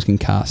schnoz, but he was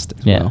concussed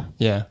as well.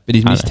 Yeah. But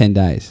he's missed 10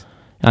 days.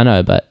 I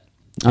know, but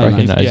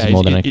broken nose is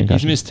more than a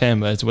concussion. He's missed 10,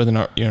 but it's whether or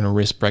not you're going to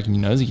risk breaking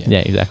your nose again. Yeah,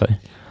 exactly.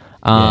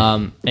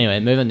 Anyway, moving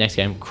on to the next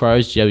game.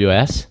 Crows,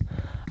 GWS.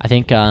 I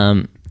think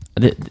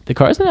the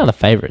Crows are now the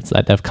favourites.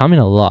 Like, they've come in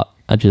a lot,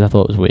 which I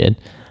thought was weird.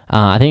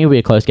 I think it'll be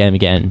a close game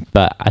again,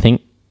 but I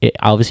think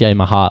obviously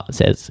my heart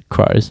says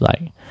Crows.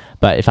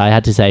 But if I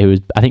had to say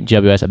I think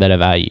GWS are better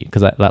value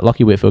because like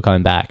Lachie Whitfield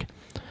coming back.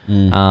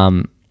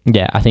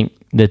 I think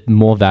there's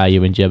more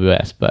value in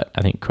GWS, but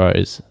I think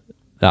Crows.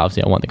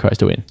 Obviously, I want the Crows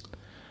to win.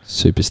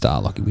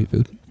 Superstar Lachie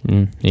Whitfield.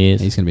 He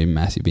is. He's going to be a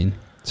massive in.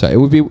 So it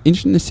would be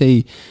interesting to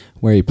see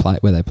where they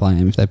play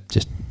him. If they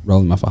just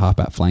roll him off a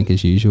halfback flank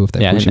as usual, if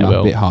they push him up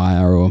a bit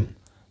higher, or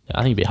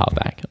I think it'd be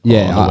halfback.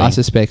 Yeah, I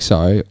suspect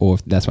so. Or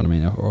that's what I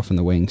mean, or off in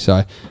the wing.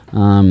 So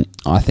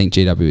I think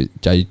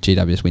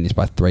GWS win this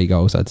by 3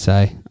 goals. I'd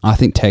say. I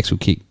think Tex will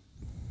kick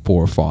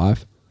 4 or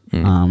 5,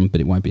 but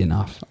it won't be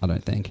enough. I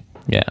don't think.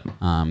 Yeah.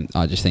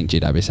 I just think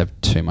GWS have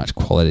too much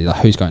quality.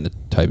 Like, who's going to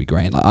Toby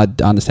Green? Like,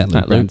 I understand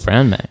Luke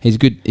Brown, mate. He's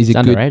good. He's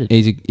underrated.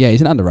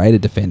 He's an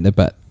underrated defender,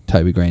 but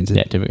Toby Green's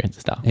Toby Green's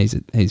a star. He's.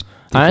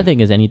 I don't think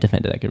there's any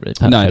defender that could really.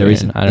 No, there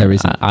isn't.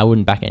 I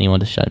wouldn't back anyone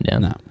to shut him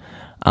down.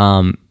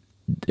 No.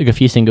 A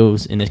few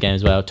singles in this game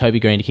as well. Toby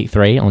Green to kick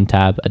 3 on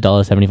tab,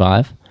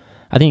 $1.75.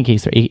 I think he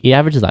kicks 3. He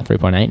averages like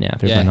 3.8 now,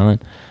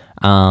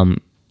 3.9.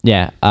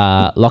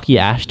 Lachie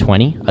Ash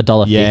 20,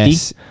 $1.50.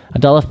 Yes.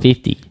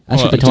 $1.50.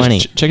 Ash for 20.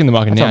 Checking the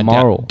market That's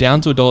now.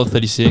 Down to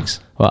 $1.36.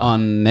 What?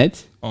 On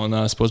Neds? On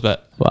Sportsbet.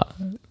 What?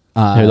 Who,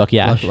 Lachie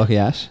Ash? Lachie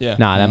Ash? Yeah.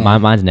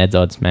 Mine's Neds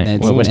odds,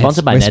 mate. We're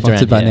sponsored by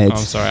Neds around here. I'm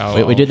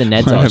sorry. We do the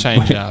Neds odds.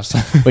 Change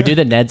it. We do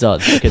the Neds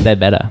odds because they're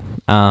better.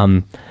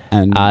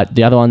 And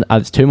the other one,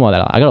 there's 2 more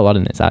that I got a lot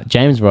in this.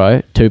 James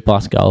Rowe,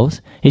 2+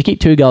 goals. He's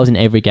kicked 2 goals in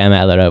every game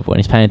at Adelaide Oval, and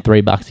he's paying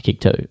 $3 to kick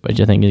 2, which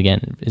I think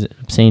is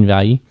obscene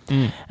value.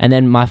 And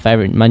then my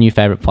new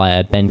favourite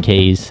player, Ben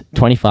Keys,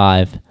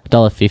 25,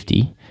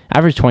 $1.50.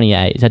 Average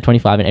 28. He's had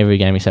 25 in every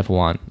game except for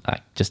 1.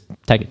 Just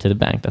take it to the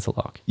bank. That's a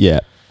lock.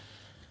 Yeah.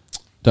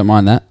 Don't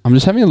mind that. I'm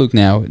just having a look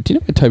now. Do you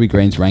know where Toby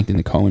Green's ranked in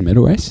the Coleman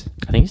medal race?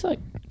 I think he's like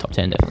top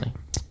 10, definitely.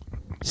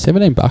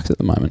 $17 at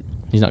the moment.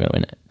 He's not going to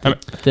win it.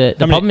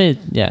 The problem is,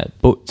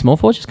 but small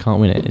forwards just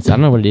can't win it. I don't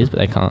know what it is, but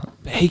they can't.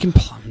 He can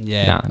play.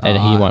 Yeah.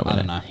 He won't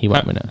win it. He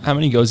won't win it. How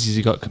many goals has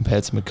he got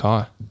compared to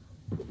Mackay?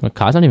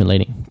 Mackay's not even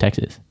leading.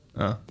 Texas.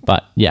 Oh.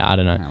 But I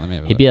don't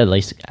know. He'd be at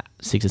least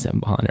 6 or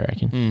 7 behind, I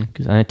reckon.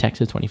 Because I know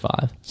Texas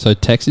 25. So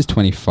Texas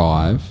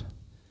 25.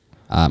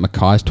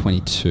 Mackay's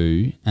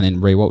 22, and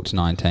then Rewalt's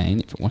 19.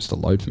 If it wants to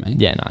load for me.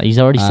 Yeah, no, he's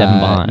already 7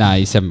 behind. No,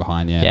 he's 7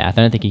 behind. Yeah. Yeah, I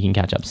don't think he can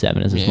catch up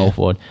 7 as a small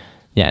forward.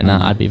 Yeah,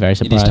 I'd be very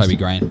surprised. It is Toby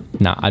Green.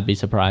 No, I'd be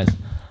surprised.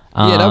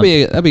 that'll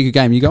be a good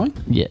game. You going?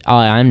 Yeah,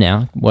 I am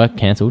now. Work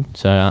cancelled,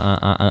 so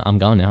I'm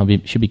going now.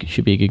 Should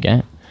be a good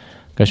game.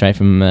 Go straight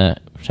from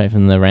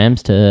the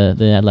Rams to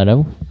the Adelaide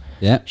Oval.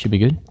 Yeah, should be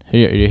good.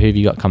 Who have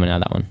you got coming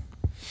out of that one?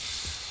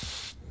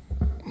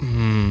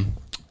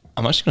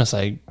 I'm actually going to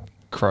say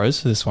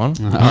Crows for this one.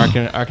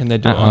 I reckon they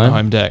do it on the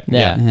home deck.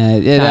 Yeah.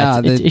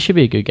 It should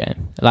be a good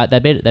game. Like they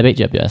beat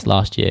GWS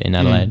last year in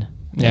Adelaide.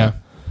 Yeah.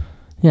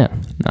 No,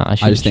 I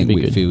just think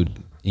Whitfield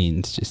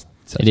in's just.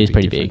 It is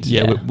pretty big.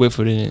 Yeah,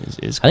 Whitfield in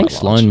is. I think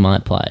Sloan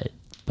might play,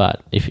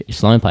 but if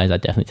Sloan plays,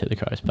 I'd definitely take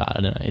the Crows. But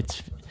I don't know.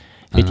 It's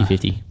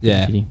 50-50.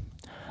 Yeah.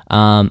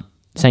 50-50.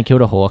 St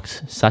Kilda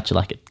Hawks, such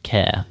like a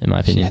care in my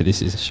opinion. Yeah,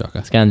 this is a shocker.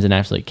 This game's an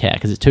absolute care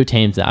because it's two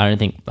teams that I don't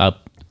think,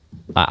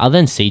 other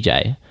than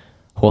CJ,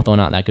 Hawthorn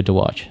aren't that good to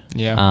watch.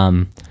 Yeah.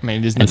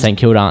 And St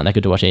Kilda aren't that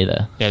good to watch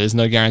either. Yeah, there's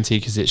no guarantee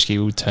Kazicki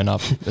will turn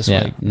up this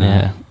week.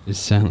 No, it's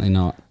certainly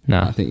not. No,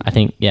 I think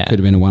could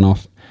have been a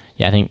one-off.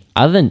 Yeah, I think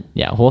other than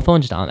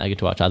Hawthorn just aren't that good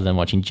to watch other than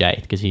watching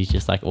Jake because he's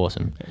just like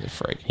awesome. He's a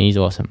freak. He's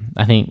awesome.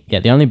 I think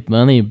the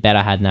only bet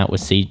I had in that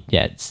was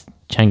it's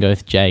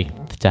Changoth Jake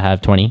to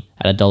have 20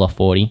 at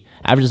 $1.40.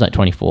 Average is like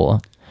 24,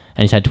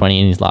 and he's had 20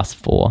 in his last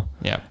 4.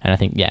 Yeah, and I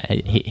think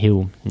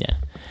he'll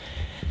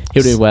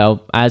do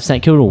well.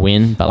 St Kilda will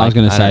win, but I was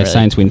going to say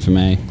Saints win for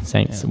me.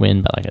 Saints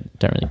win, but like I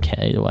don't really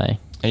care either way.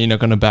 And you're not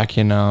going to back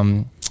in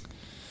oh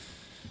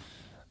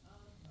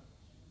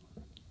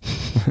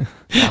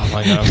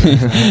my god!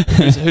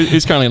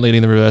 Who's currently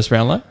leading the reverse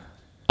Brownlow?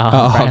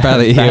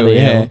 Bradley Hill.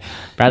 Yeah,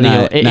 Bradley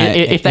Hill.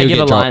 If they give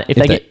a line,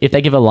 if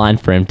they give a line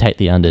for him, take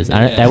the unders.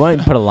 They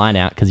won't put a line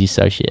out because he's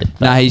so shit.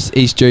 No,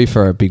 he's due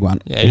for a big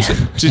one. Yeah,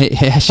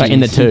 like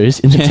in the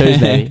twos,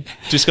 maybe.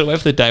 Just gotta wait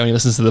for the day when he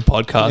listens to the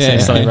podcast and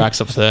suddenly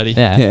racks up 30.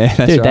 Yeah, that's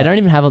dude, right. they don't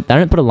even they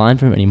don't put a line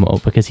for him anymore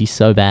because he's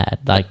so bad.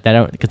 Like they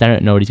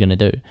don't know what he's gonna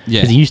do.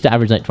 Yeah, because he used to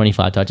average like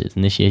 25 touches,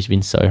 and this year he's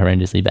been so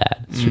horrendously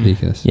bad. It's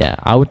ridiculous. Yeah,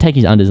 I would take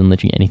his unders on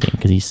literally anything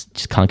because he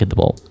just can't get the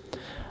ball.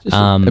 Just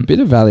a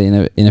bit of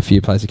value in a few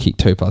players to kick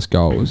 2+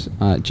 goals.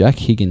 Jack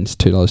Higgins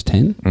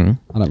 $2.10.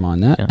 I don't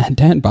mind that. Yeah. And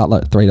Dan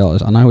Butler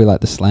 $3. I know we like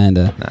to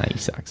slander. Nah, he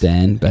sucks.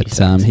 Dan, but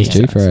he's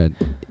due for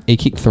he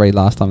kicked 3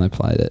 last time they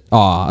played it. Oh,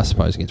 I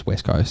suppose against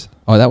West Coast.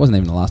 Oh, that wasn't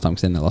even the last time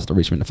because then they lost to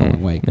Richmond the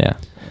following week. Yeah,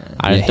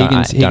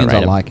 Higgins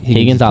I like.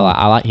 Higgins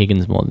I like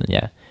Higgins more than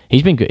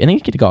He's been good. I think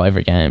he kicked a goal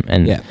every game,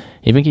 and he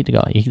even kicked a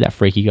goal. He kicked that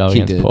freaky goal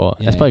against Port.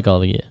 That's probably goal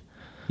of the year.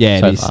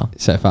 Yeah,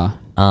 so far.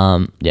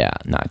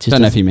 It's just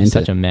don't know if he meant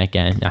such a mad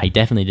game. No, he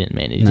definitely didn't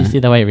mean it. Did you see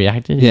the way he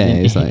reacted? Yeah,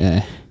 it's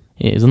like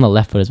it was on the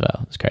left foot as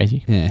well. It's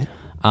crazy. Yeah.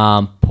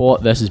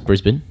 Port versus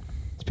Brisbane.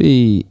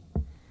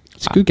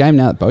 It's a good game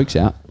now that Boak's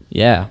out.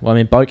 Yeah, well, I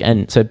mean Boak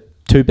and so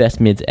 2 best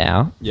mids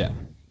out. Yeah,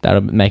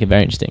 that'll make it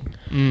very interesting.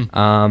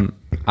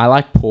 I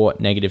like Port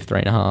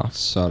 -3.5.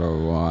 So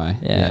do I.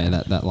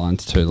 Yeah, that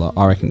line's too low.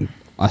 I reckon.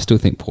 I still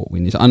think Port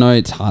win this. I know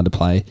it's hard to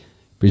play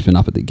Brisbane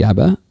up at the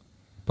Gabba.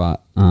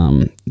 But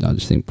I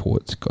just think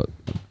Port's got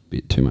a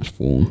bit too much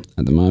form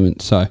at the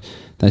moment. So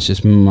that's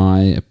just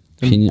my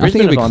opinion. I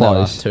think it'll be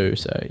close too.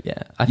 So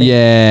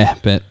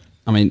but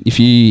I mean, if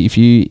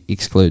you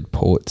exclude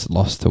Port's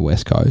loss to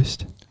West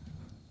Coast,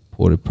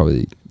 Port are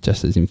probably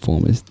just as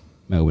informed as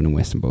Melbourne and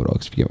Western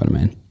Bulldogs. If you get what I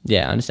mean.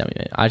 Yeah, I understand what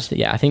you mean.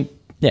 I think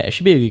it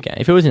should be a good game.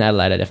 If it was in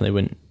Adelaide, I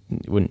definitely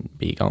wouldn't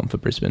be going for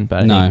Brisbane.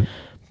 But I think,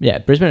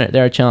 Brisbane,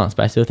 they're a chance,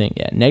 but I still think,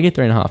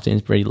 -3.5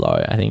 seems pretty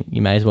low. I think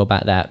you may as well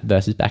back that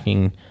versus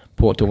backing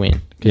Port to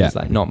win because there's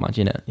like not much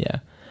in it. Yeah.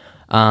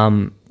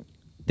 The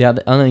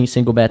only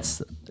single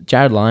bets,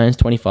 Jared Lyons,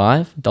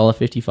 $25,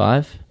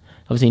 $1.55.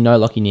 Obviously, no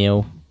Lachie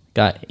Neale.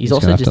 He's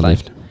also just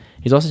like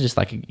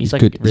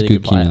a really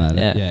good player.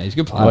 Yeah, he's a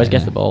good player. Always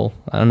gets the ball.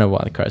 I don't know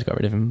why the Crows got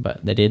rid of him,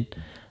 but they did.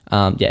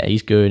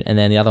 He's good. And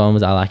then the other one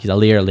was he's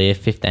Aliir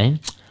 15.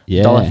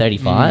 Yeah.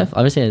 $1.35.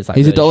 Obviously, it's like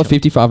he's really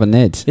 $1.55 on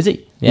Neds. Is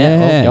he?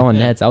 Yeah. Go on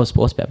Neds. That was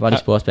sports bet. Bloody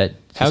sports bet.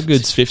 How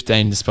good's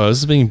 15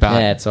 disposals being bad?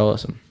 Yeah, it's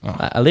awesome.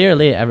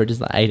 Aliir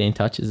averages like 18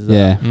 touches as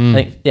well. I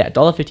think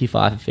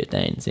 $1.55 for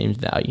 15 seems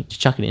value.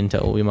 Just chuck it into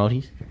all your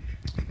multis.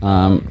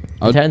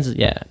 In terms of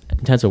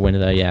winner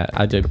though,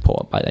 I do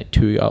Port by like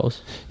 2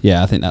 goals.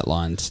 Yeah, I think that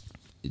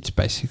it's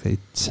basically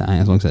saying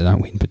as long as they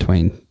don't win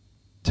between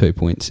 2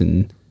 points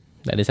and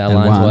that is how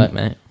lines work,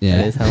 mate. Yeah,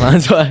 that is how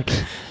lines work.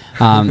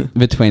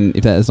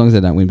 As long as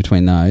they don't win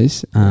between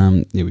those,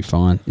 you'll be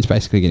fine. It's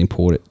basically getting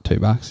Port at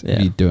 $2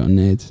 if you do it on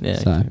Neds. Yeah.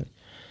 So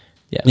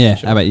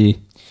Sure. How about you?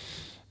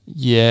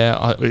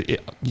 Yeah,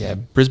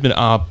 Brisbane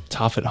are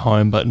tough at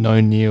home, but no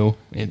Neale.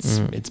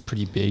 It's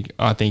pretty big.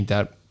 I think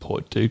that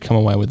Port do come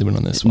away with the win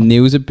on this one.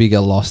 Neale's a bigger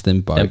loss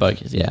than Boak.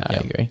 I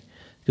agree.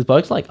 Because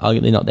Boak's like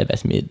arguably not their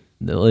best mid,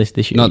 at least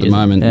this year. Not at the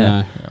moment, no.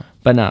 Yeah.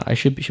 But no, it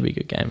should be a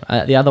good game.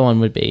 The other one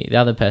would be the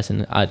other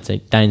person. I'd say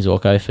Dane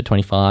Zorko for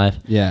 25.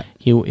 Yeah,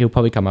 he'll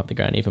probably come up the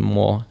ground even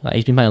more. Like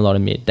he's been playing a lot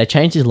of mid. They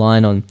changed his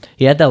line on.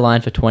 He had that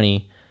line for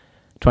 20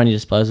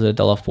 disposals at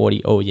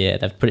 $1.40. Oh yeah,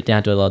 they've put it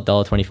down to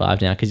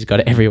 $1.25 now because he's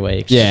got it every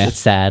week. Yeah, it's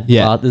sad.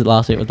 Yeah,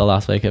 last week was the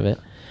last week of it.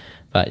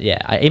 But yeah,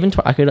 I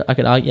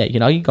could argue. Yeah, you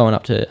can argue going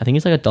up to. I think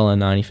it's like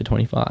 $1.90 for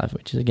 25,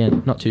 which is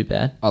again not too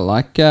bad. I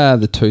like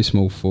the two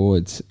small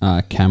forwards,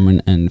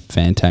 Cameron and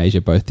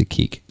Fantasia, both to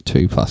kick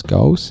 2+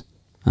 goals.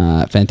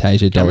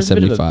 Fantasia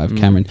 $1.75.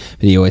 Cameron,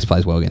 but he always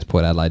plays well against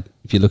Port Adelaide.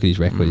 If you look at his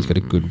record, he's got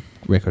a good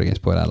record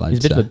against Port Adelaide.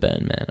 He's a bit of a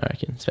burn man, I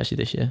reckon, especially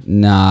this year.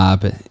 Nah,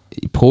 but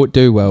Port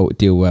deal well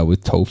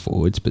with tall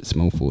forwards, but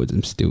small forwards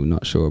I'm still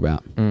not sure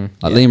about.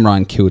 Liam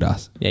Ryan killed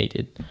us. Yeah, he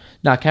did.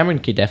 No, Cameron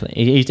could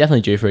he's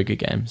definitely due for a good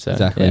game. So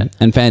exactly. Yeah.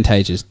 And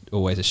Fantasia's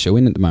always a shoe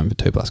in at the moment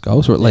for 2+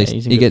 goals, or at least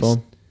he gets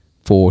form.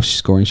 4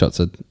 scoring shots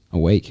a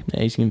week.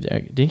 Yeah,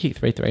 didn't he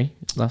kick 3-3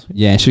 last week?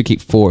 Yeah, should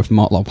kick 4 if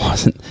Motlop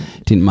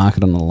didn't mark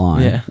it on the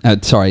line. Yeah.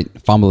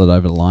 Fumble it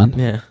over the line.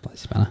 Yeah. Bloody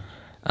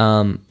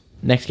spanner.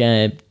 Next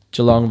game,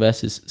 Geelong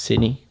versus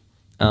Sydney.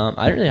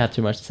 I don't really have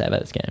too much to say about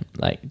this game.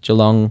 Like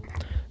Geelong,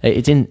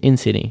 it's in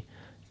Sydney.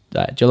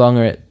 Like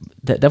Geelong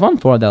they've won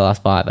 4 of their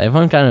last 5.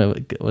 Everyone kind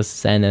of was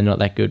saying they're not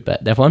that good,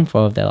 but they've won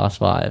 4 of their last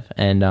 5.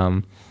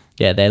 And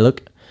they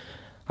look.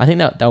 I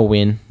think they'll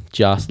win.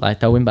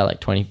 They'll win by like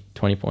 20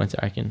 points.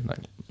 I reckon.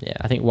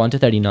 I think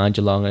 1-39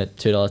 Geelong at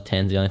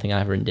 $2.10 is the only thing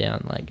I've written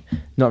down. Like,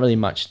 not really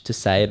much to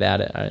say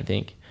about it. I don't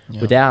think.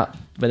 Yeah.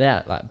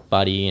 Without like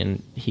Buddy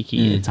and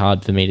Hickey, it's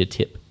hard for me to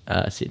tip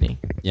Sydney.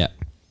 Yeah.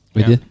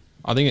 With you?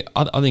 I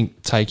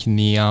think taking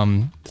the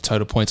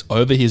total points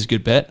over here is a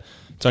good bet.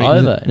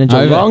 Over in a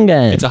Geelong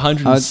game. It's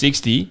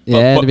 160.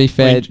 To be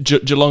fair,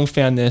 Geelong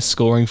found their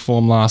scoring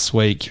form last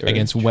week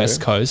against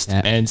West Coast,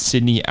 and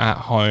Sydney at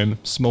home,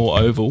 small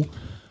oval.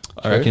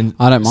 I reckon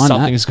I don't mind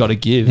something's got to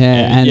give.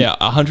 Yeah, and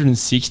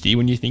 160.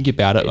 When you think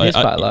about it, is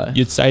quite low.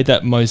 You'd say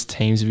that most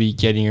teams would be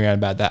getting around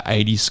about that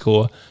 80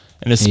 score,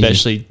 and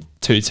especially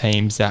two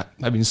teams that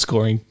have been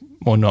scoring.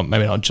 Well,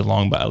 maybe not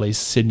Geelong, but at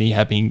least Sydney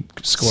have been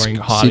scoring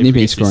high. Sydney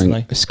been scoring.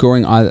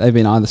 They've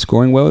been either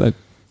scoring well, they're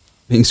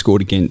being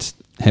scored against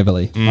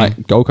heavily.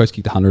 Like Gold Coast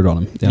kicked 100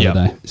 on them the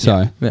other day.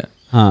 So I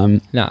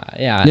don't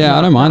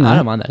mind that. I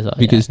don't mind that as well.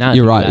 Because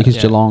you're right. Because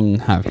Geelong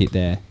have hit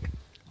there.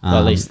 Well,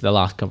 at least the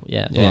last couple.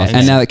 Yeah.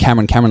 And now that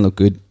Cameron looked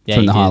good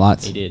from the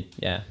highlights. He did.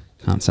 Yeah.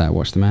 Can't say I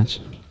watched the match,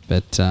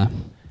 but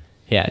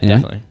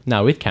definitely.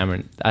 No, with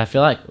Cameron, I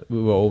feel like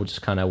we were all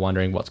just kind of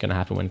wondering what's going to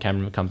happen when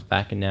Cameron comes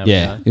back, and now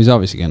he was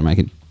obviously going to make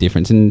a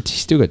difference, and he's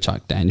still got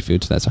Chuck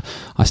Dangerfield to that. So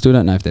I still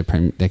don't know if they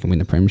can win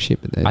the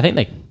premiership. But I think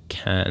they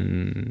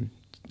can.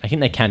 I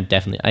think they can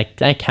definitely.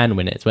 They can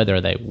win it. It's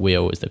whether they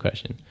will is the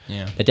question.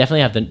 Yeah, they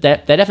definitely have they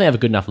definitely have a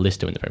good enough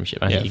list to win the premiership.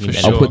 I think you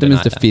can I'll put them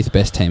as the 5th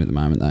best team at the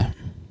moment, though.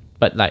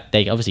 But like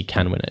they obviously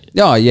can win it.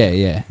 Oh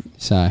yeah.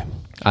 So I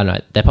don't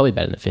know. They're probably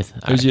better than the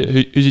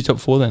 5th. Who's your top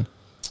 4 then?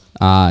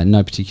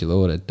 No particular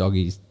order.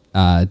 Doggies,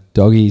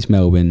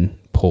 Melbourne,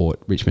 Port,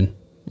 Richmond.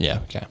 Yeah.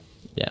 Okay.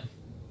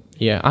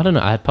 Yeah. I don't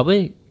know. I'd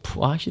probably.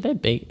 Well, actually, they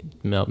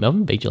beat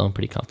Melbourne beat Geelong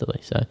pretty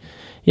comfortably. So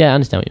yeah, I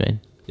understand what you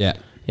mean. Yeah.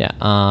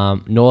 Yeah.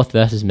 North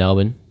versus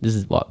Melbourne. This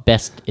is what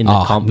best in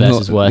the comp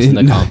versus worst in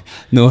the comp.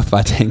 North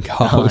by 10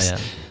 goals.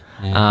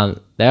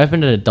 They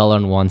opened at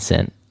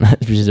 $1.01,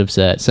 which is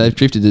absurd. So they've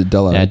drifted to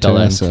 $1. Yeah,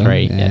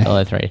 $1.03. Yeah,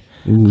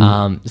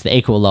 $1.03. It's the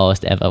equal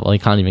lowest ever. Well, you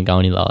can't even go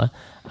any lower.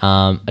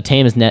 A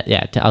team is there's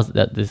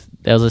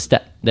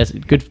a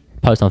good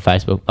post on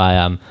Facebook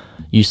by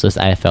useless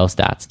AFL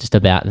stats just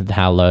about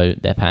how low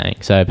they're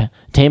paying. So a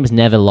team has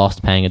never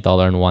lost paying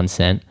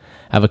 $1.01.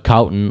 However,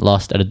 Carlton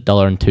lost at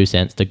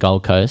 $1.02 to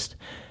Gold Coast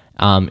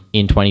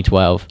in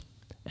 2012,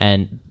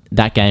 and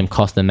that game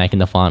cost them making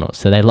the finals.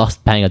 So they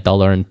lost paying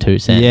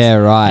 $1.02. Yeah,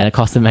 right. And it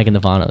cost them making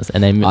the finals.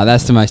 And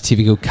that's the most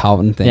typical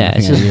Carlton thing. Yeah,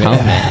 it's just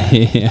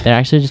Carlton. They're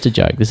actually just a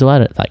joke. This is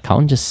why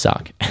Carlton just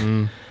suck.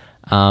 In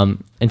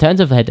terms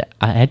of head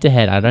to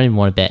head, I don't even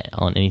want to bet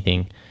on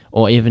anything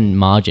or even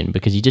margin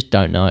because you just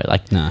don't know.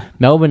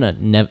 Melbourne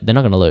they're not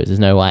going to lose. There's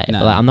no way.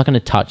 No. But, I'm not going to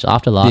touch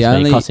after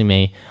last week costing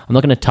me. I'm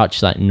not going to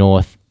touch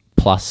North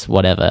plus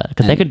whatever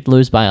because they could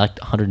lose by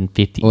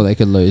 150 or they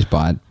could lose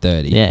by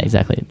 30. Yeah,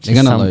 exactly. They're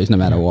going to lose no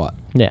matter what.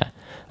 Yeah,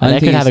 they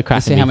could have a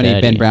crack. See how many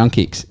 30. Ben Brown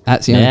kicks.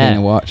 That's the only thing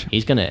to watch.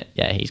 He's gonna.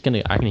 I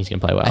reckon he's gonna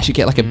play well. I should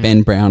get a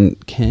Ben Brown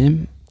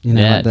cam.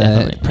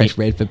 The press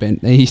red for Ben.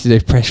 They used to do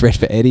press red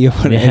for Eddie or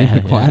whatever.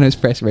 Eddie McQuarrie was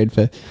press red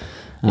for.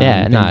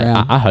 Ben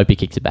Brown. I hope he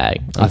kicks a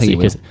bag. I think he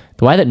will.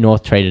 The way that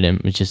North treated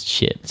him was just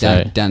shit.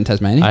 So down in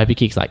Tasmania. I hope he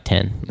kicks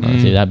 10.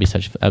 Honestly,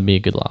 that'd be a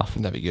good laugh.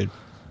 That'd be good.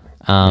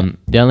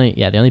 The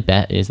only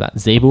bet is that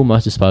Zeeble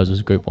most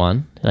disposals Group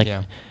 1.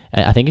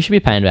 I think it should be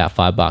paying about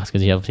 $5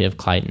 because you obviously have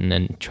Clayton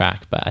and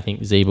Track, but I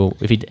think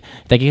Zeeble if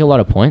they kick a lot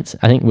of points,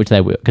 I think which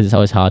they will because it's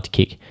always hard to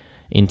kick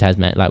in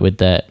Tasmania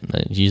with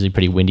it's usually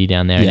pretty windy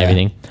down there and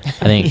everything.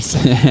 I think so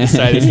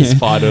this is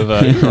fight of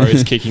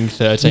Crows kicking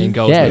 13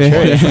 goals. Yeah, true.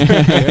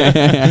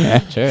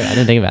 True. I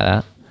didn't think about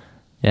that.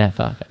 Yeah,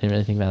 fuck. I didn't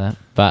really think about that.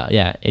 But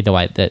yeah, either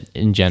way, that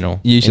in general,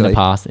 in the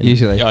past,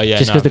 just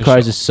because the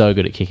Crows are so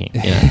good at kicking,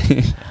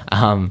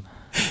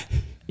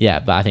 Yeah,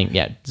 but I think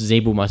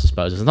Zeeble most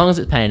disposals. As long as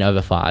it's paying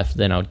over 5,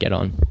 then I would get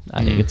on.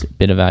 I think it's a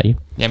bit of value.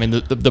 Yeah, I mean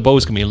the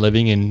ball's gonna be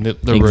living in the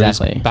Roos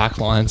back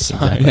line. So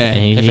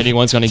exactly. if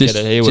anyone's gonna get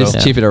it, he will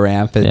just chip it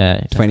around for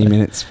 20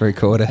 minutes for a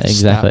quarter.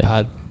 Exactly.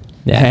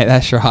 Yeah,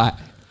 that's right.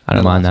 I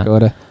don't mind that.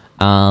 Quarter.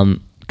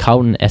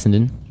 Carlton,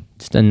 Essendon.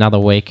 Just another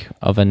week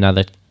of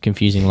another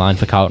confusing line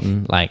for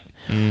Carlton. Like,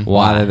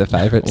 why they're the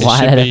favourites?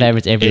 Why are they the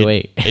favourites every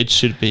week? It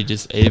should be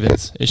just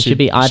evens. It should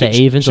be either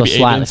evens or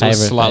slightly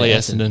favourites. Slightly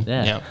Essendon.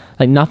 Yeah.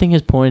 Like, nothing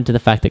has pointed to the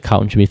fact that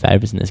Carlton should be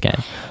favourites in this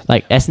game.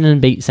 Like, Essendon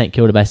beat St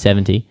Kilda by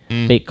 70,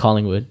 beat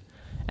Collingwood,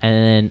 and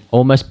then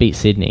almost beat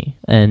Sydney.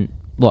 And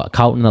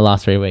Carlton in the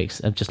last 3 weeks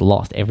have just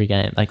lost every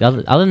game. Like,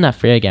 other than that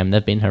Freo game,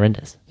 they've been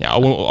horrendous. Yeah, I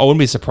wouldn't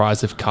be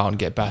surprised if Carlton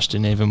get bashed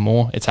in even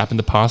more. It's happened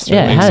the past 3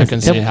 weeks. I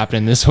can see it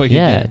happening this week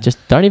again. Just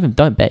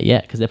don't bet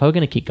yet, because they're probably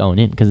going to keep going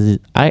in. Because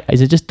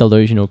is it just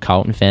delusional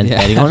Carlton fans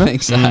betting on it? I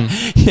think so.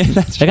 Yeah,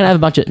 that's they're going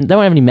to have they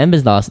won't have any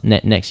members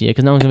next year,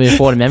 because no one's going to be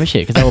affording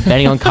membership because they were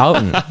betting on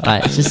Carlton.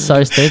 Like, it's just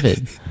so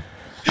stupid.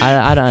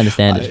 I don't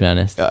understand it, to be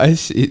honest.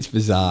 It's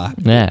bizarre.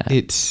 Yeah,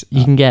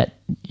 you can get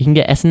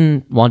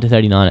Essendon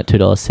 1-39 at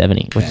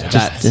 $2.70, which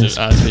is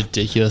that's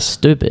ridiculous.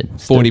 Stupid.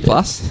 40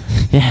 plus.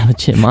 Yeah,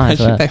 legit. Might as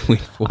well.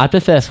 I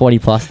prefer 40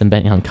 plus than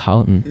betting on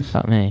Carlton.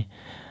 Fuck me.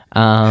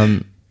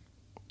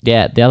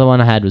 Yeah, the other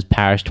one I had was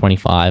Parrish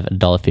 25 at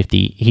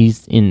 $1.50.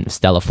 He's in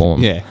stellar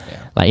form. Yeah.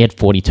 Like, he had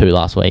 42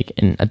 last week,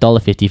 and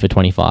 $1.50 for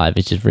 25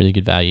 is just really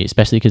good value,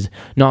 especially because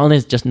not only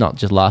is not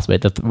just last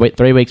week, the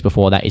 3 weeks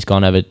before that he's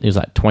gone over. It was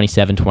like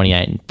 27,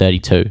 28, and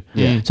 32.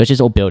 Yeah. So it's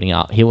just all building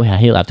up. He'll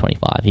have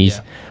 25.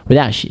 He's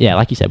without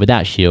like you said,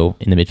 without Shield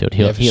in the midfield,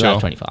 he'll have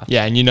 25.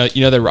 Yeah, and you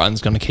know the run's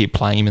going to keep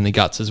playing him in the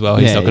guts as well.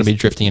 He's not going to be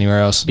drifting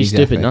anywhere else. It'd be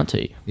stupid not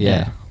to.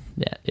 Yeah.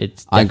 Yeah,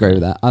 I agree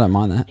with that. I don't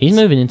mind that. He's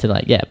moving into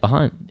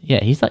behind.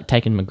 Yeah, he's like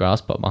taking McGrath's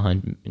spot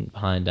behind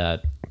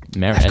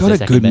Merritt. They've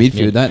got a good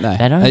midfield, don't they?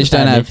 They don't just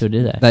don't have midfield,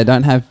 do they? They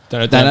don't have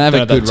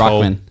a good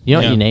ruckman. You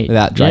know what you need?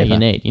 Without Draper. You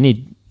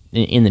need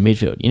in the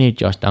midfield. You need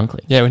Josh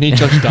Dunkley. Yeah, we need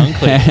Josh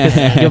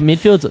Dunkley. Your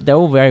midfields, they're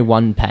all very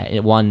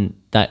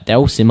they're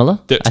all similar.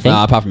 I think.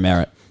 Apart from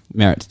Merritt.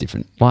 Merritt's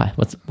different. Why?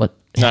 What?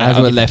 Has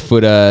a left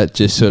footer,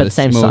 just sort of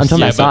same. I'm talking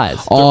about size.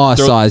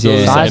 Size,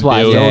 yeah.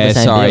 Size-wise, they're all the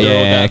same. Sorry, build.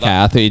 yeah,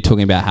 okay. I thought you were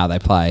talking about how they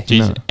play.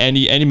 Jeez,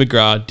 Andy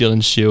McGrath,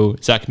 Dylan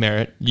Shield, Zach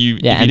Merritt. If you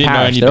and didn't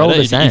Parrish, know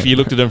any they're better, if you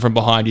looked at them from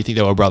behind, you think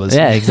they were brothers.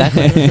 Yeah,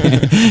 exactly.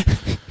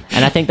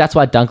 And I think that's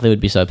why Dunkley would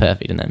be so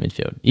perfect in that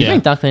midfield. You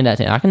bring Dunkley in that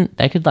team,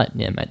 they could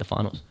make the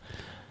finals.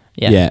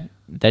 Yeah.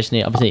 They just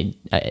need, obviously,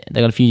 they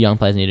got a few young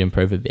players need to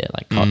improve a bit,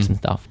 like Cox and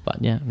stuff. But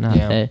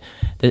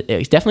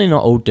it's definitely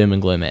not all doom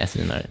and gloom at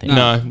Essendon, I don't think.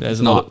 No,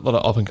 there's a lot of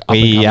up and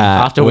coming.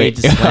 After we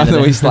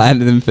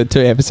slandered them for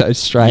 2 episodes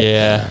straight.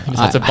 Yeah, I just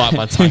had to bite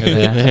my tongue a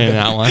bit in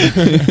that one.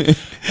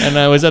 And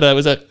was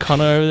that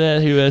Connor over there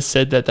who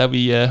said that there'd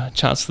be a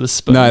chance for the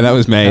Spurs? No, that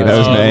was me.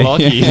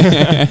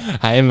 Lachys.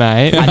 Hey,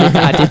 mate.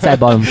 I did say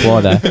bottom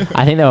 4 though.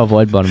 I think they'll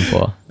avoid bottom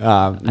 4.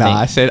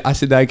 I said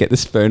they'd get the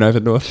spoon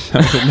over North.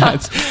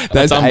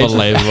 That's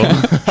unbelievable.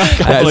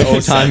 That's an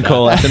all-time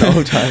call. That's an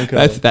all-time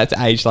call. That's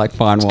aged like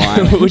fine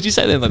wine. Would you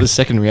say they're like the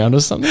second round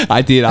or something?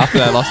 I did. After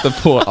they lost the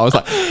Port, I was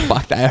like,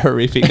 fuck, they're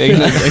horrific. They're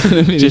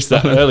gonna just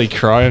that early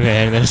cry,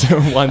 man. There's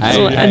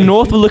and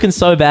North were looking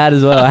so bad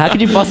as well. How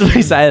could you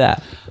possibly say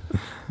that?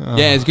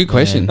 Yeah, it's a good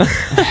question.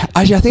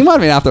 Actually, I think it might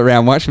have been after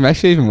round 1, which was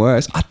actually even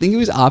worse. I think it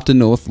was after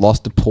North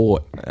lost to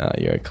Port. Oh,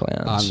 you're a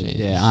clown.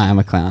 I am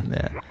a clown.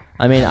 Yeah.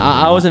 I mean,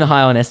 I wasn't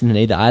high on Essendon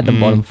either. I had them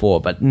bottom 4,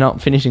 but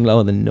not finishing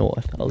lower than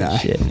North. Holy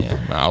shit.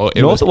 Yeah.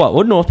 North, what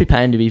would North be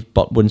paying to be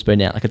wooden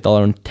spoon out? Like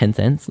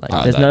 $1.10?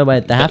 Like, there's no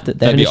way they have to.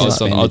 They'd be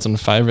odds on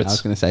favourites. I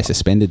was going to say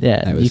suspended.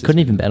 Yeah, you couldn't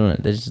even bet on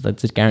it. There's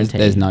just guaranteed.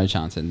 There's no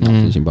chance of not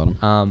finishing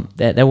bottom.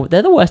 They're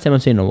the worst team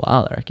I've seen in a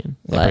while, I reckon.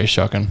 They're pretty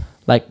shocking.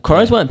 Like,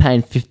 Crows weren't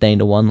paying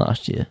 15-1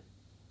 last year.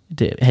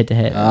 Head to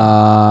head.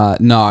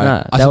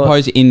 No. I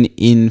suppose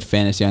in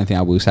fairness, the only thing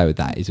I will say with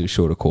that is it was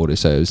shorter quarters,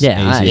 so it was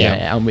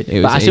easier. I'm with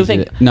you. But I still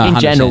think in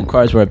general,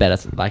 Crows were a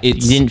better. Like, you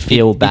didn't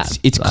feel bad.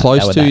 It's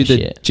close to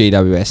the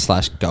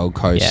GWS/Gold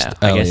Coast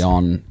early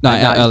on.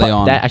 Early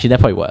on. Actually, they're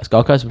probably worse.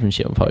 Gold Coast and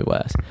shit were probably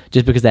worse,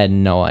 just because they had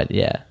no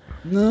idea.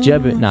 No,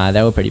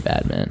 they were pretty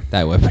bad, man.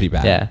 They were pretty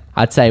bad. Yeah,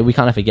 I'd say we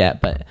kind of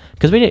forget, but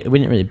because we didn't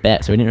really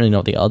bet, so we didn't really know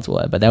what the odds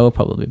were. But they were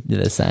probably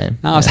the same.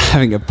 No, I was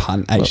having a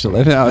punt age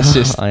 11. I was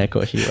just. Oh, yeah, of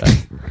course you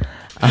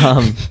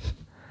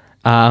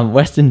were.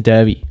 Western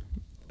Derby,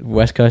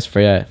 West Coast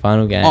Freo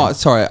final game. Oh,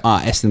 sorry,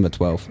 Essendon were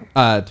 12.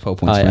 12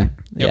 points. Oh, yeah.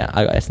 Yep. Yeah,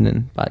 I got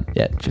Essendon, but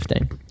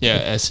 15.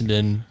 Yeah,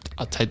 Essendon.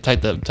 I'll take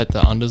the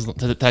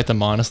unders, take the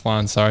minus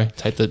line. Sorry,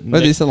 take the.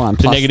 What is the line?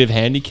 The negative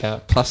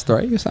handicap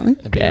 +3 or something.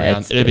 It'd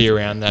be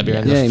around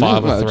the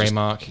 5 or 3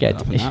 mark.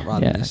 Rather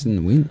than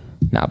Essendon win.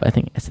 No, but I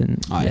think Essendon.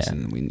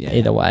 Essendon win. Yeah.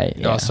 Either way.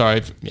 Oh,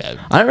 sorry.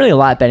 Yeah. I don't really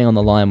like betting on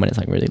the line when it's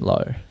like really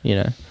low. You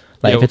know.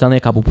 Like if it's only a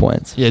couple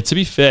points. Yeah, to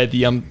be fair,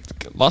 the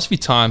last few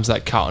times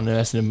that Carlton and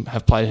Essendon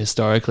have played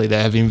historically,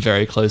 they have been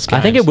very close games.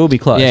 I think it will be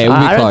close. Yeah, it will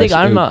be close.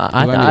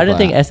 I don't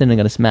think Essendon are going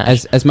to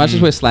smash. As much as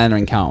we're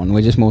slandering Carlton,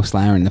 we're just more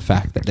slandering the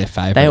fact that they're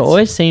favourites. They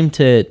always seem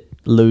to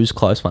lose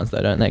close ones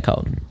though, don't they,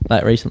 Carlton?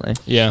 Like recently.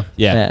 Yeah.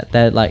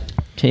 They're like,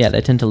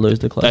 they tend to lose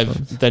the close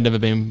ones. They've never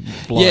been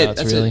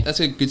blowouts, really. That's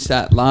a good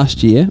stat.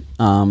 Last year,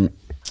 I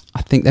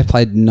think they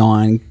played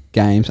 9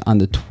 games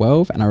under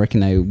 12, and I reckon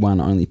they won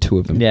only 2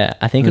 of them. Yeah,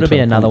 I think Only it'll be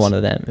 12 another points. one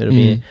of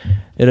them.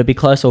 It'll be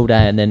close all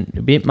day, and then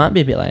it might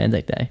be a bit like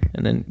Anzac Day,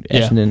 and then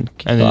Essendon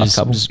kick and the then last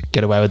couple. just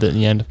get away with it in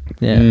the end.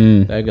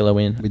 Yeah, regular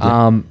win. We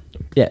do.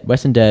 Yeah,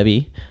 Western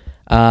Derby.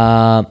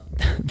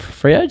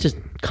 Freo just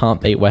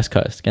can't beat West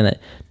Coast, can they?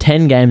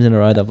 10 games in a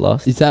row they've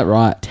lost. Is that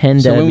right?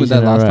 10 So when was derbies that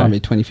in a last row. time?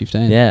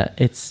 2015. Yeah,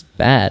 it's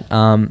bad.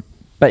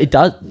 But it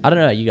does. I don't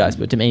know about you guys,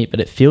 but to me,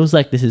 it feels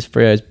like this is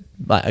Freo's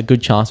like a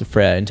good chance of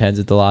Freo in terms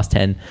of the last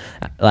 10.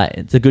 Like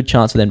it's a good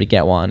chance for them to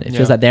get one. It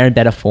feels like they're in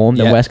better form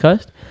than West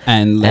Coast.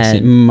 And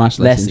much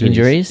less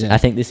injuries. Yeah. I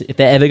think this, if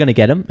they're ever going to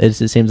get them, it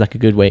seems like a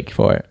good week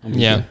for it.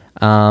 Yeah.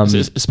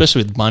 Especially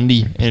Especially with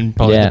Mundy in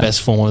probably Yeah. the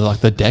best form of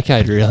like the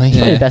decade, really.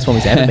 probably the best one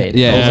he's ever been.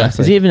 Yeah,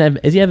 Also. exactly.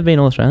 Has he ever been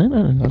All Australian? I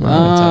don't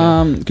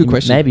know. Good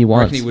question. Maybe I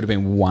once. reckon he would have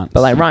been once. But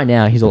like right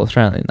now, he's All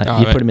Australian. Like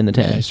you put him in the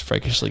 10. Yeah, he's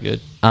freakishly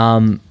good.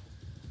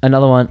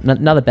 Another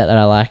bet that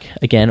I like.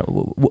 Again,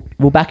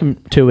 we'll back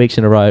him 2 weeks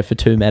in a row for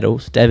 2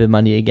 medals. David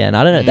Mundy again.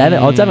 I don't know. David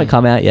odds haven't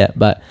come out yet,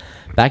 but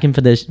back him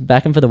for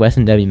the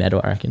Western Derby medal.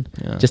 I reckon.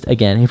 Yeah. Just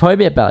again, he'll probably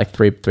be at about like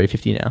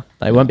 350 now.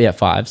 Like, he won't be at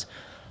 5s,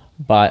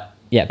 but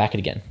yeah, back it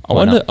again. I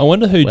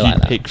wonder who'd you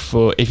pick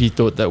for if you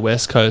thought that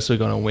West Coast were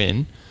going to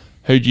win.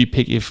 Who'd you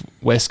pick if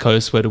West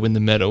Coast were to win the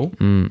medal?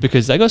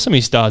 Because they got so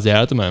many stars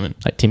out at the moment.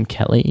 Like Tim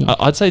Kelly.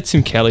 I'd say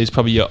Tim Kelly is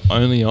probably your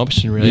only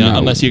option, really, No.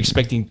 unless you're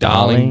expecting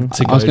Darling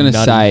to go I was going to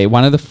nutty. say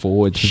one of the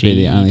forwards would be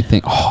the She- only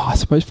thing. Oh, I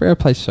suppose Freo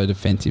plays so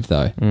defensive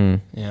though. Yeah.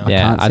 Yeah,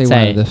 can't I'd see one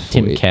say of the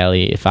Tim forward-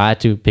 Kelly. If I had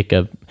to pick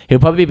he'll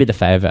probably be the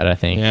favourite, I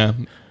think. Yeah.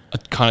 I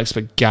can't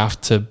expect Gaff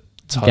to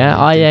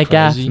totally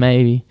Gaff crazy.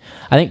 maybe.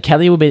 I think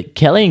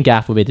Kelly and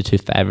Gaff will be the 2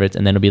 favourites,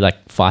 and then it'll be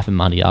like Fife and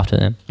Mundy after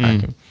them. I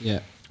reckon. Yeah.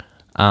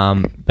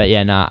 But yeah,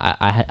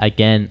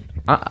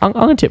 I'm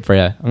gonna tip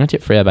Freo. I'm gonna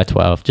tip Freo by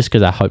 12, just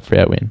because I hope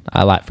Freo win.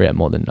 I like Freo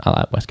more than I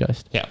like West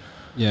Coast. Yeah.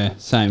 Yeah,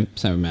 same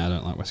with me. I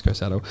don't like West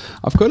Coast at all.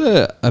 I've got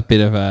a bit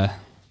of a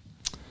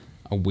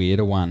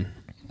weirder one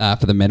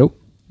for the medal.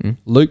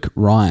 Luke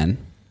Ryan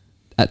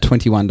at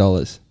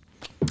 $21.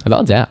 The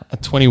odds out.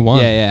 At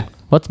 21. Yeah.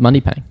 What's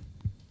Mundy paying?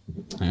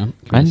 Hang on.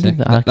 I didn't think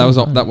that- That was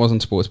on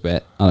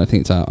Sportsbet. I don't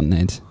think it's on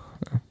Neds.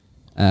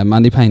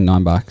 Monday paying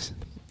 $9.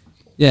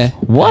 Yeah.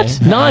 What?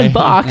 Hey. $9?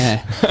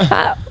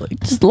 Yeah.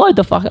 Just load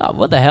the fuck up.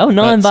 What the hell?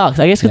 $9?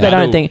 I guess because they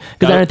don't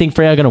think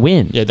Freo are gonna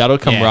win. Yeah, that'll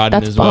come right in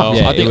That's as well.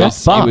 bucks. Yeah, I think it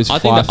was I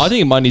think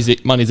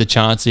five. money's a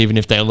chance even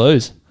if they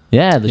lose.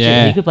 Yeah, legit.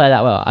 Yeah. He could play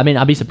that well. I mean,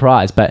 I'd be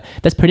surprised, but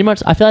that's pretty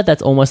much. I feel like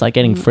that's almost like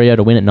getting Freo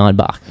to win at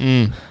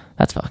 $9.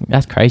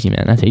 That's crazy,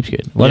 man. That's heaps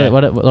good. What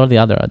are the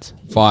other odds?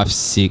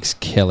 5-6,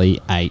 Kelly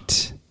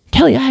 8.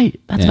 Kelly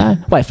 8. That's Yeah.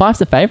 bad. Wait, 5's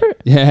the favourite?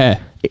 Yeah.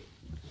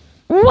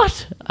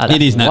 What?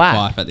 It is not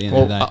wow. 5 at the end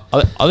of the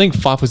day. I think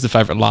Fife was the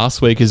favourite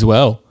last week as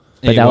well.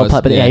 But He they were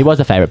was, yeah, he was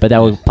the favourite, but they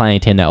were playing a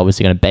team they're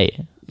obviously going to beat.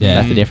 Yeah.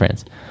 That's the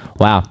difference.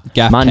 Wow.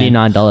 Gaff Monday 10.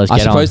 $9. I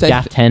Get on. suppose they-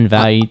 Gaff 10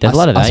 value. There's a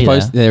lot of I value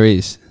suppose there. there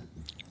is.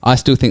 I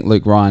still think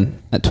Luke Ryan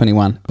at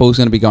 21. Ball's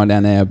going to be going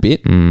down there a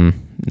bit.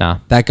 Nah.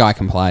 That guy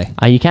can play.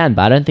 You can,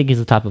 but I don't think he's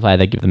the type of player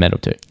they give the medal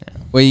to.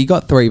 Well, you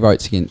got 3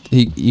 votes against.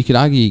 You could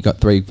argue you got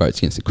 3 votes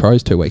against the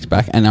Crows 2 weeks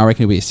back, and I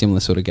reckon it'll be a similar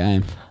sort of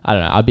game. I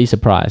don't know. I'd be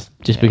surprised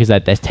just because they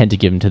tend to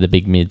give him to the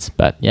big mids.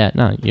 But yeah,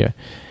 no,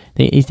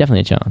 he's definitely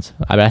a chance.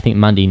 But I think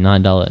Mundy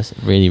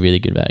 $9, really, really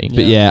good value.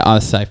 But yeah,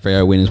 I'd say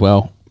Freo win as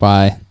well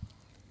by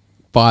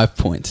 5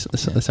 points.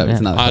 Let's hope it's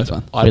another close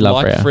one. I'd We love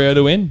like Freo. Freo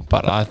to win,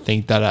 but I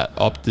think that at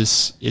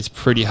Optus, it's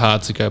pretty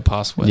hard to go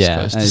past West Yeah,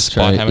 Coast that is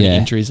despite true, how many yeah.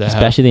 injuries they have.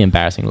 Especially the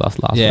embarrassing loss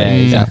last Yeah,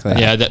 week. exactly.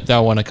 Yeah,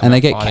 they'll want to come And they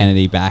out get fighting.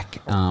 Kennedy back.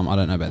 I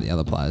don't know about the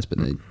other players, but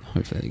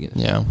hopefully they get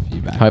Yeah. a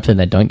few back. Hopefully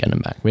they don't get him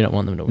back. We don't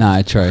want them to win.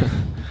 No, true.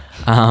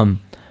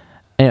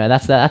 Anyway,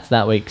 that's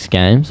that week's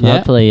games. Yeah.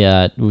 Hopefully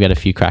we'll get a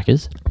few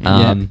crackers.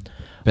 Yeah.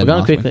 We're Better going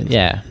last quickly. week.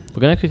 Yeah, we're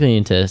going quickly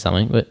into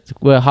something.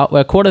 We're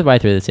a quarter of the way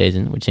through the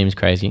season, which seems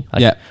crazy.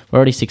 Yeah. We're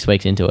already 6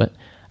 weeks into it.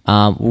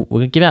 We're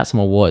going to give out some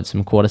awards,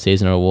 some quarter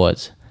season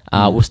awards.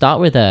 We'll start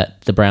with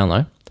the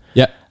Brownlow.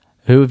 Yep.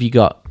 Who have you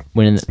got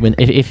winning?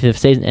 If the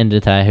season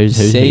ended today, who's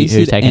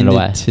taking it ended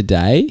away?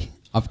 today?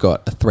 I've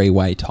got a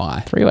 3-way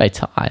tie. 3-way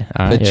tie.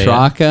 All right, here we go.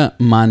 Petrarca,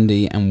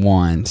 Mundy, and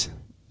Wines.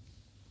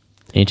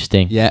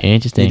 Interesting. Yeah,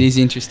 Interesting. It is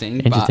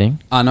interesting. Interesting.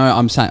 But I know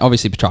I'm saying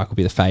obviously Petrarca will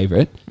be the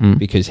favourite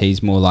because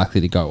he's more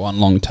likely to go on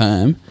long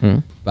term.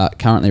 But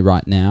currently,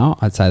 right now,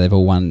 I'd say they've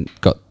all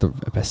got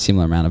a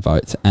similar amount of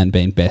votes and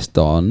been best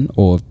on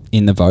or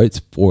in the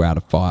votes 5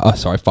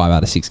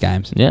 out of 6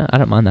 games. Yeah, I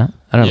don't mind that.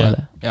 I don't mind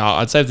that. Yeah,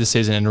 I'd say if the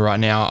season ended right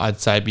now, I'd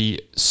say it'd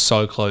be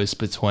so close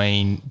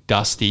between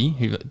Dusty,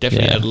 who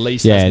definitely Yeah. at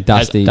least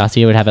Dusty.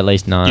 Dusty would have at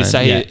least 9. You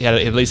say he'd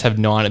at least have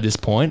 9 at this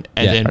point,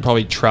 and Yeah. then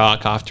probably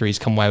Trark after he's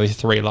come away with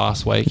 3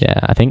 last week. Yeah,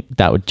 I think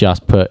that would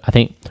just put. I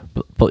think,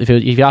 but if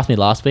you asked me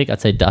last week,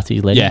 I'd say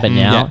Dusty's leading. Yeah. But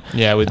now,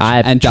 Yeah, with I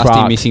have And Dusty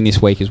Trark- missing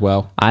this week as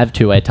well. I have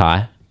 2-way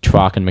tie,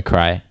 Trark and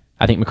McRae.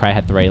 I think McRae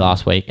had 3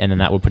 last week, and then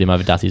that would put him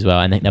over Dusty as well.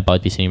 I think they'll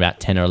both be sitting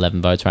about 10 or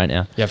 11 votes right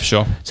now. Yeah, for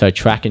sure. So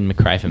Track and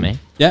McRae for me.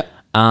 Yep.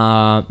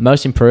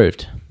 Most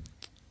improved.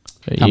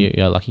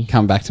 You're lucky.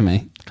 Come back to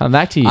me. Come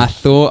back to you. I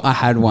thought I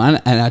had one,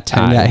 and it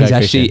turned out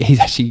he's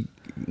actually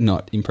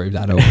not improved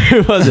at all.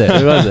 Who was it?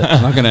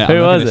 I'm not gonna.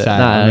 Who was it?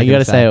 No, you got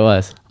to say it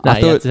was.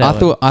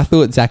 No, I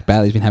thought Zach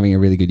Bailey's been having a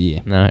really good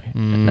year. No,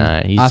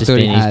 he's just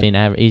been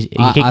average. He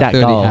kicked that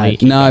goal.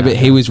 But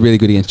he was really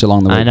good against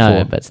Geelong the week before. I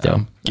know, but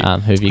still. Who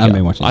have you got?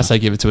 Been watching. I say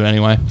give it to it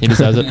anyway. He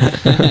deserves it.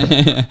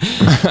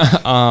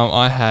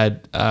 I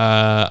had,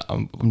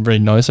 I'm really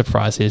no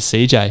surprise here,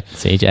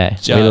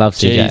 CJ. We love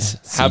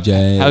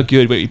CJ. How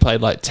good. We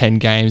played like 10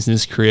 games in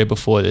his career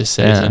before this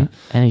season.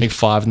 And I think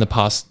 5 in the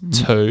past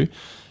 2.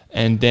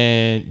 And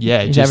then,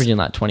 he's averaging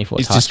like 24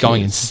 touches. He's just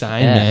going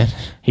insane, man.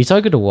 He's so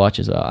good to watch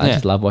as well. I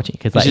just love watching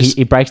because like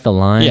he breaks the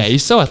line. Yeah,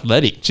 he's so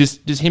athletic.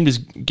 Just him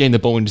just getting the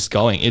ball and just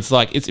going. It's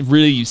like it's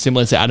really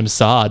similar to Adam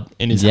Sard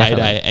in his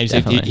heyday, and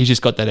he's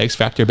just got that X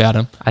factor about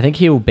him. I think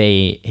he will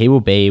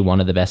be one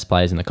of the best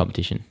players in the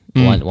competition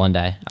one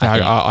day.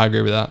 I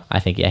agree with that. I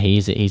think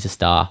he's a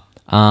star.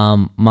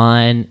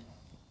 Mine,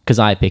 because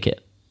I pick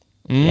it.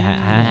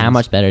 How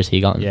much better has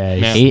he gotten? Yeah,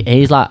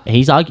 he's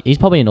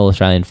probably an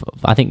All-Australian.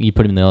 I think you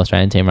put him in the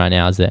All-Australian team right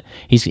now. Is that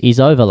he's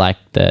over like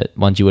the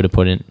ones you would have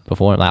put in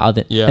before. Like I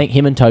think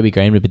him and Toby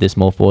Green would be the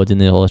small forwards in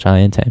the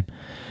All-Australian team.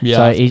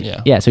 So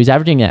he's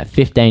averaging at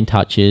 15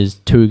 touches,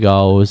 2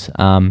 goals,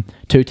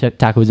 2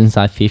 tackles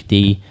inside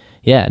 50.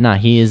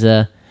 He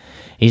is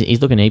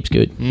he's looking heaps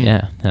good.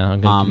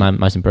 I'm going to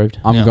most improved.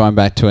 I'm going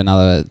back to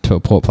a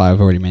Port player.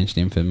 I've already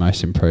mentioned him for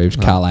most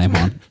improved. Carl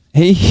Amon.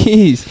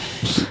 He is.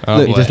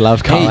 Look, you just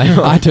love Carl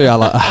Amon. I do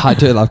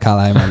love Carl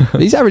Amon.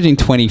 He's averaging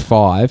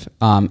 25,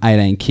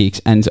 18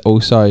 kicks, and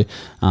also.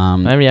 How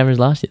many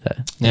averaged last year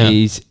though? Yeah.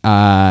 His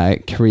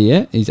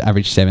career, he's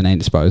averaged 17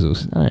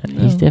 disposals. Oh,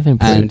 he's definitely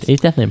improved. He's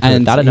definitely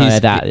improved. I don't know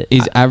that.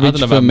 His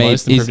average for me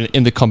is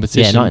in the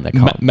competition. Yeah, not in the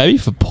comp. Maybe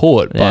for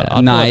Port, but I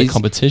don't know the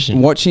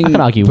competition. Watching, I could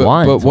argue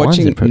Wines.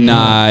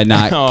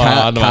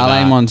 Carl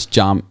Amon's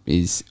jump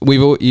is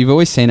you've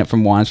always seen it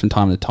from Wines from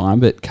time to time,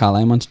 but Carl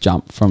Amon's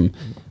jump from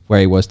where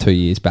he was 2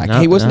 years back.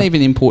 He wasn't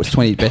even in Port's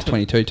best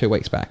 22 2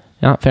 weeks back.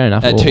 No, fair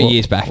enough. 2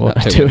 years back,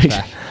 not 2 weeks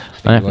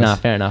back. No,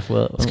 fair enough.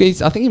 I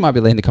think he might be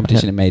leading the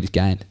competition in metres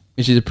gained,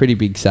 which is a pretty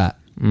big stat.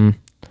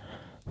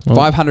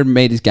 500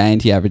 metres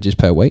gained he averages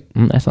per week.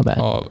 That's not bad.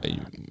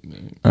 In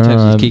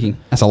terms of his kicking,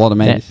 that's a lot of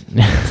metres.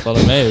 That's a lot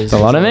of metres. It's a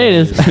lot of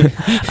metres.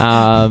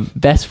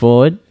 Best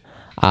forward.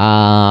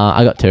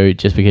 I got 2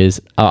 just because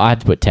I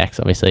had to put Tex.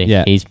 Obviously,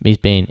 he's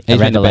been a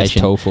revelation. The best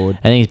tall forward.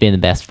 I think he's been the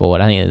best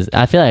forward.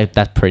 I feel like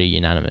that's pretty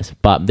unanimous.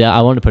 But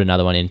I wanted to put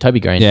another one in. Toby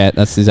Green. Yeah,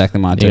 that's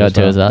exactly my two. You got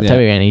 2 as well. Yeah.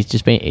 Toby Green.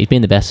 He's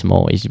been the best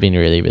small. He's been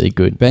really really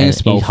good. Being a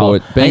small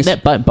forward.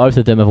 But both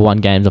of them have won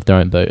games off their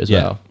own boot as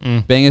well.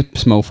 Being a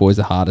small forward is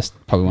the hardest,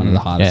 probably one of the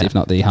hardest, if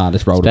not the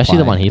hardest role to play. Especially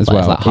the one he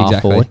plays, like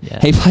half forward. Yeah.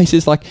 He plays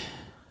as like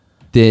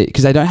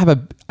because they don't have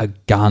a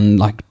gun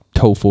like.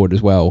 Tall forward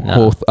as well.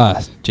 No.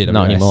 Not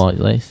anymore, at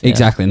least.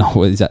 Exactly.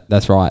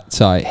 That's right.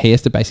 So he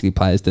has to basically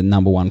play as the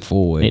number 1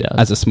 forward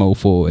as a small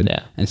forward,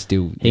 and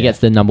still he gets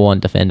the number 1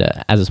 defender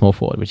as a small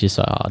forward, which is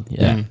so hard.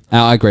 Yeah,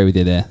 I agree with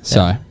you there.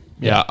 So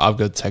I've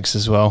got Tex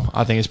as well.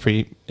 I think it's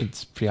pretty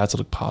hard to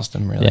look past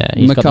him, really. Yeah,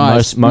 he's got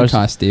the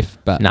most stiff,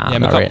 but not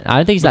really. I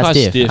don't think he's that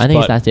stiff. I think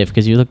he's that stiff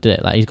because you looked at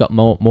it like he's got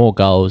more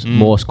goals,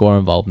 more score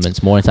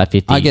involvements, more inside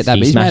 50s. I get that,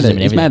 but he's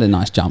made a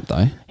nice jump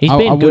though. He's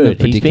been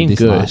good. He's been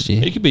good last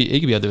year. He could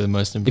be out there the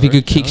most improved. If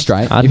he could kick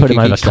straight, I'd put him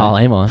over Carl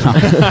Amon.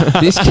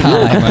 This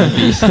Carl Amon,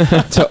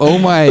 to all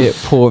my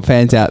Port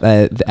fans out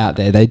there,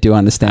 they do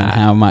understand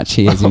how much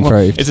he has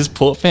improved. Is this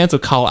Port fans or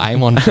Carl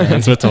Amon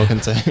fans we're talking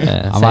to?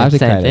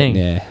 Same thing.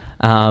 Yeah.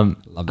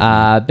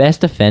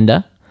 Best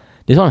defender.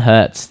 This one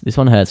hurts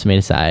for me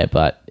to say,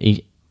 but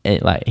he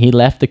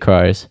left the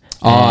Crows.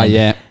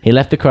 He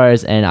left the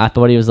Crows, and I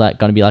thought he was like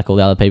going to be like all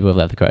the other people who've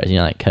left the Crows,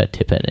 like Kurt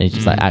Tippett, and he's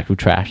just like actual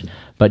trash.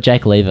 But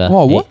Jake Lever,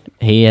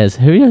 he is.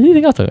 Who do you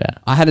think I was talking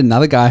about? I had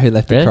another guy who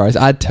left the Crows.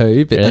 I had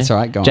 2, but that's all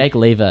right. Go on. Jake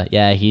Lever,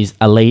 he's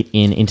elite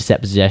in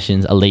intercept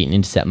possessions, elite in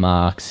intercept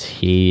marks.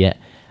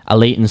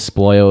 Elite in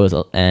spoils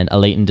and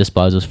elite in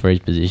disposals for his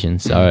position.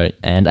 So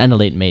and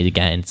elite in meter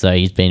gain. So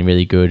he's been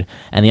really good.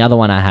 And the other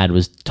one I had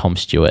was Tom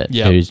Stewart,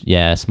 who's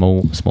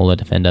smaller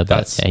defender,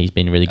 but he's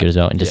been really good as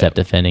well. Intercept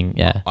defending.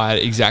 Yeah, I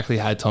exactly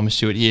had Tom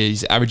Stewart here.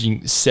 He's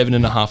averaging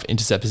 7.5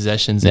 intercept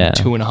possessions and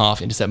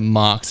 2.5 intercept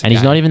marks. And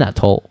he's not even that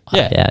tall.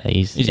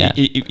 He's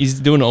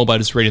doing it all by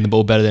just reading the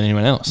ball better than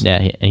anyone else. Yeah,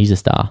 and he's a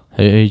star.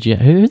 Who's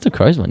the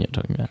Crows one you're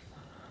talking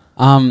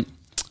about?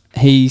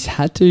 He's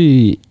had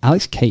to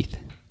Alex Keith.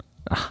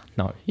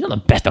 No, you're not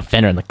the best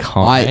defender in the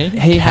comp.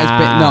 He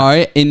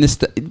has been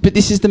but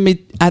this is the mid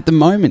at the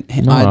moment.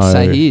 I'd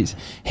say he is.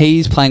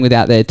 He's playing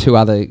without their 2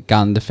 other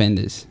gun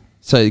defenders.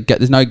 So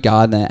there's no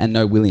Gardner and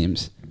no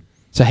Williams.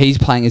 So he's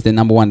playing as their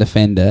number 1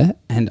 defender,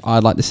 and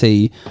I'd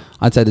say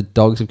the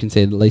Dogs have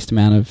conceded the least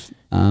amount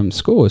of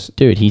scores.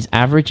 Dude, he's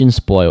average in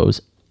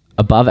spoils,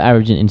 above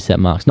average in intercept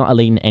marks, not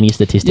elite in any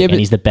statistic, and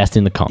he's the best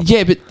in the comp.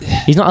 Yeah, but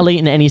he's not elite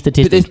in any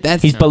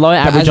statistic. He's below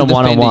average on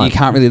one-on-one. You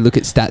can't really look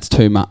at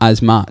stats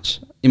as much.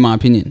 in my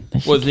opinion.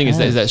 Well, the thing is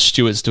that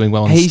Stewart's doing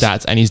well in the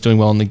stats and he's doing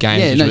well in the game.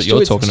 Yeah, which is what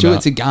you're talking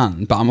Stewart's about. a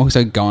gun, but I'm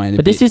also going.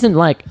 But this isn't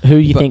like who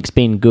you think's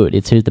been good.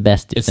 It's who's the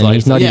best. It's And like-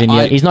 he's not yeah,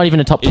 even. He's not even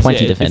a top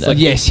 20 defender. like-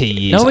 yes,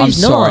 he is. No,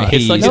 he's I'm sorry. not. He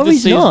It's like is. No, this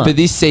he's season- not. But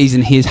this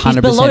season, he's 100%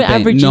 He's below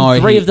average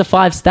in 3 of the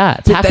 5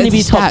 stats. How can he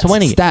be top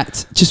 20?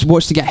 Stats. Just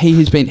watch the game.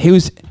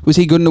 Was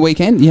he good in the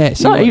weekend?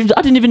 Yes. No, I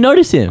didn't even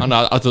notice him. I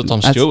know. I thought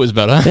Tom Stewart was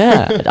better.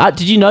 Yeah.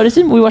 Did you notice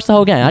him? We watched the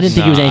whole game. I didn't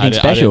think he was Nah, anything I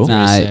didn't special. think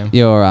Nah, Sam.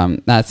 you're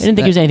that's. I didn't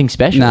think he was anything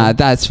special. Nah,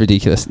 that's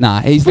ridiculous.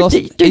 Nah, he's lost.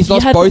 Dude, He's you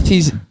lost had-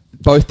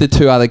 both the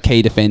 2 other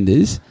key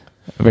defenders.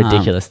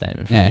 Ridiculous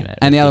statement from you, Yeah, mate.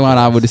 and the other one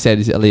I would have said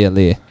is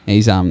Lear.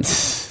 He's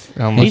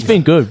He's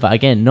been good, but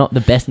again, not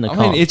the best in the I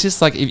comp. mean, it's just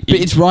like if, But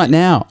it's right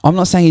now. I'm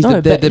not saying he's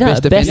the best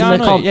best defender. in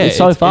the comp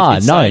so far. No,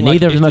 saying,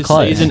 neither of them are If the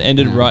close. season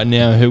ended right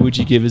now, who would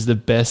you give as the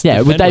best? Yeah,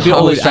 would they be defender?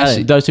 all would Australian?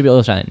 actually- Those two be all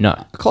Australian? No.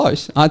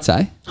 Close, I'd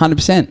say.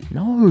 100%.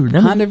 No,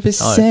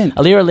 100%.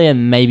 Alira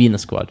maybe in the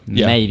squad.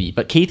 Yeah. Maybe.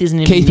 But Keith isn't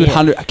even Keith would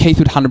near.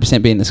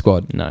 100% be in the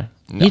squad. No.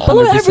 No, He's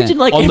below 100%. average in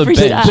like On the every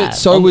bench.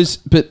 stat.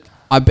 But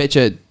I bet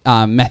you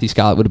Matthew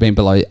Scarlett would have been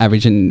below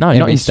average in No, not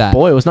every in stat.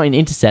 spoils, not in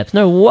intercepts.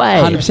 No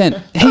way. 100%.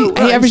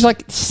 He averaged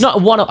like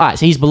Not one. Alright,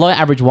 so he's below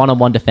average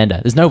one-on-one defender.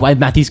 There's no way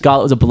Matthew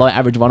Scarlett was a below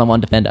average one-on-one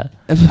defender.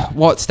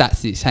 what stats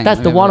is this? Hang That's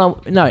on, the let me one.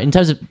 look. No, in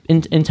terms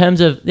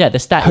of the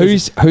stat.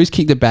 Who's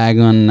kicked the bag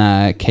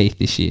on Keith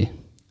this year?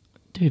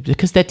 Dude,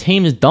 because their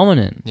team is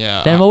dominant.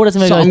 Yeah. Their ball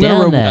doesn't So go I'm gonna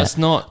down there. That's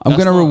not. I'm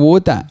that's going to not-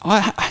 reward that.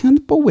 Hang on,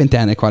 the ball went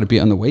down there quite a bit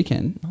on the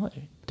weekend. No,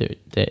 dude,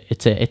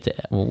 it's a.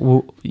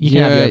 Well, you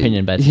can have your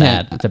opinion, but it's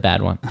bad. It's a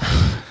bad one.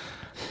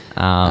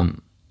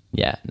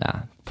 Yeah,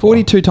 nah.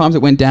 42 times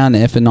it went down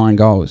there for 9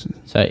 goals.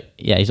 So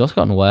yeah, he's also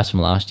gotten worse from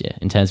last year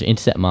in terms of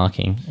intercept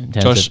marking. In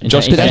terms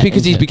Josh- But that's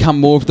because he's become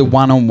more of the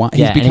one-on-one.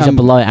 Yeah, and he's a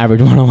below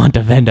average one-on-one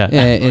defender.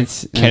 Yeah,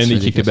 it's Kennedy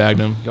it's kicked the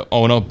ridiculous. bag.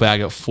 Oh, not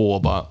bag at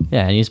 4, but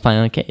Yeah, and he's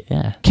playing on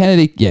yeah.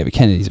 Kennedy, yeah, but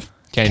Kennedy's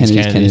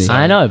Kennedy. So-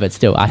 I know, but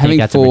still, I Having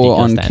think that's a 4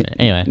 ridiculous on statement. Ke-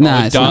 Anyway,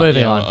 Nah, it's not.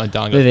 moving Yeah, on. I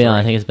don't Moving go on, for I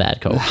it. think it's bad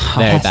call. Oh,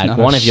 Very that's bad. not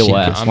One a of your shit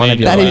worst. call. One of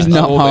your That is worst.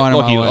 not one of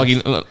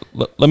my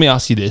worst. Let me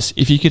ask you this: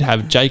 if you could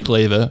have Jake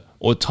Lever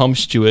or Tom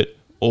Stewart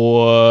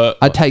or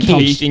I'd take Tom-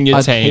 Keith in your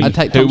I'd- team, I'd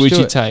take who Tom would you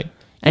Stewart. take?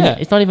 And Yeah.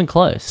 it's not even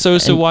close. So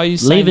And why are you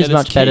saying Lever's that it's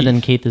much better Keith?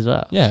 than Keith as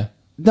well. Yeah.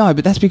 No,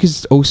 but that's because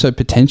it's also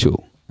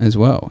potential as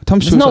well. Tom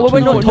It's Stewart's not what we're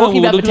not 20. talking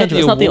about we're looking at potential. the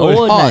It's not the award.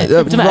 award. Oh, mate. We're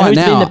talking about right who's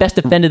been now- the best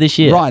defender this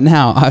year. Right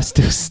now, I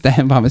still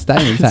stand by my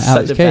statement. That Such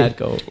Alex a bad Keith.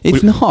 goal.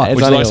 It's Would- not. It's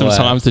Would not you like even some worse.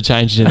 times to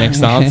change your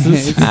next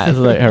answers?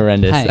 Absolutely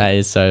horrendous. Hey. That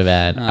is so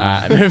bad. All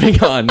right,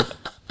 moving on.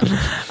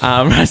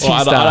 Rising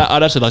Well, Star.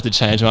 I'd actually like to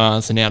change my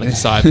answer now to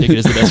decide Pickett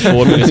is the best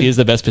forward because he has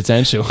the best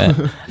potential.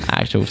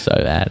 Actual so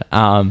bad.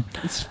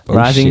 Bullshit.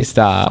 Rising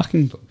Star.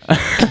 Fucking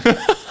bullshit.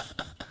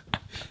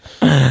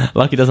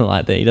 Lucky doesn't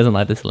like that. He doesn't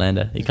like the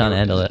slander. He can't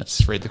handle it.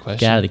 Just read the question.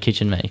 Get out of the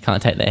kitchen, mate. You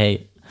can't take the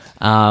heat.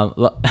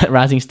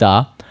 Rising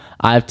Star.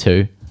 I have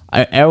 2.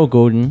 Errol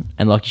Gordon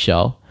and Lachys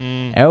Shoal.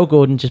 Errol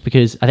Gordon, just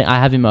because I think I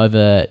have him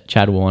over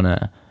Chad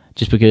Warner,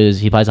 just because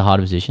he plays a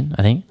harder position.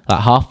 I think like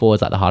half forward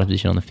is like the harder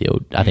position on the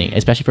field. I think,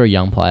 especially for a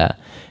young player.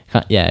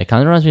 It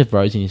kind of reminds me of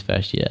Rose in his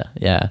first year.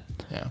 Yeah.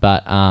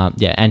 But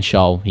and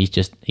Shoal, he's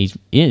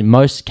in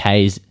most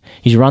Ks.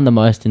 He's run the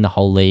most in the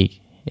whole league.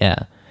 Yeah.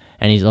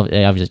 And he's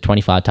obviously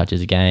 25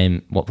 touches a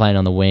game. Playing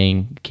on the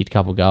wing, kicked a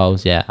couple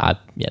goals.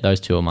 Those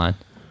 2 are mine.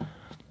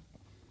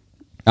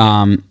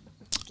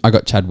 I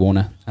got Chad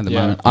Warner at the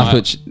Yeah, moment. I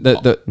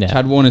thought Yeah.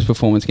 Chad Warner's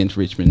performance against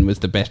Richmond was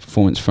the best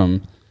performance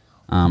from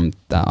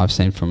that I've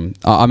seen from.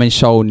 I mean,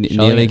 Shoal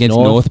nearly against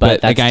North,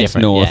 but that's against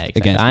different. North. Yeah,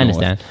 exactly. Against I North.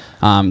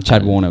 understand.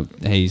 Chad Warner,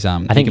 he's I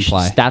he think can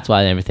play. stats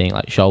wise and everything,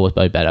 like Shoal was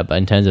both better, but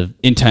in terms of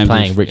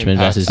playing of Richmond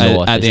impact versus at,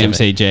 North at it's the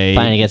different. MCG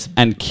playing against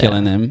and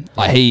killing them,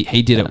 like he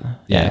did it.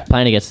 Yeah.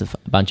 playing against a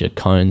bunch of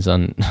cones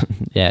on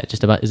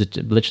just about is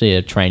literally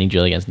a training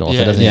drill against North.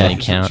 Yeah, It doesn't yeah. even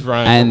count. Just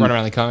run And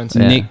around the cones.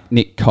 Yeah.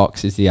 Nick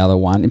Cox is the other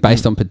one.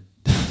 Based on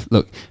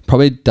look,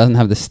 probably doesn't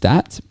have the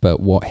stats,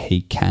 but what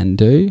he can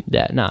do.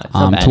 Yeah, no, it's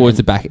not bad. Towards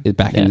the back end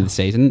Yeah. of the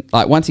season,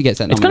 like once he gets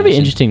that, It's going to be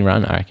an nomination- interesting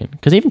run, I reckon,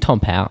 because even Tom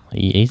Powell,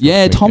 he's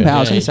Yeah, pretty Tom good. Powell. I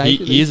was Yeah, going to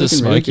say he is a he's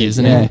looking really smoky, good.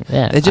 isn't he? Yeah,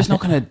 Yeah, they're just I not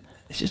going to.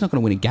 It's just not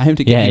going to win a game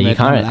to get Yeah, him you a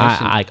can't.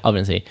 nomination. I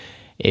obviously,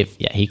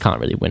 he can't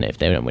really win it if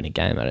they don't win a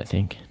game. I don't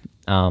think.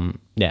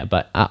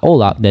 But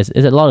all up, there's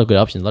a lot of good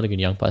options, a lot of good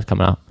young players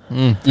coming up.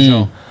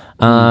 Sure.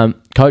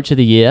 Coach of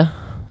the year,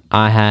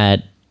 I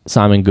had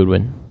Simon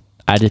Goodwin.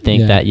 I did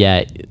think that,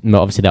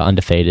 obviously they're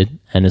undefeated,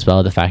 and as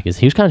well the fact is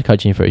he was kind of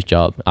coaching for his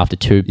job after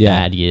 2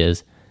 bad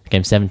years.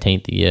 Came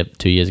 17th a year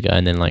 2 years ago,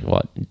 and then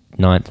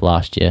 9th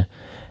last year.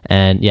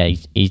 And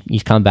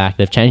he's come back.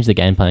 They've changed the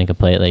game plan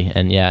completely,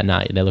 and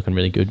they're looking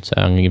really good. So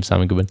I'm gonna give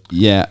Simon Goodwin.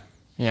 Yeah,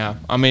 Yeah,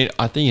 I mean,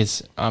 I think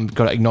it's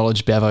got to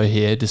acknowledge Bevo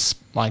here.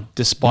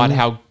 Despite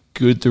how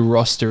good the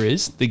roster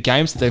is, the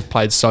games that they've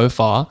played so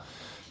far,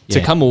 to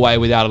come away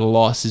without a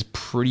loss is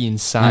pretty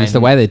insane. and it's the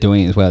way they're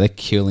doing it as well. They're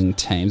killing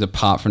teams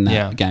apart from that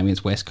Yeah. game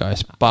against West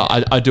Coast.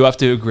 But I do have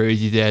to agree with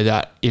you there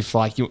that if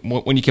when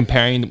you're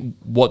comparing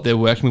what they're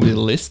working with the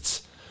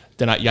lists,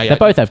 then They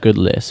both have good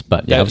lists,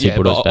 but obviously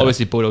Bulldogs. but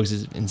obviously Bulldogs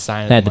is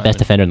insane. They had the best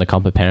defender in the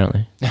comp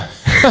apparently.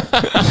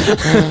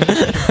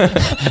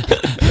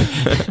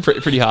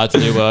 Pretty hard to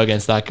do well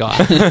against that guy.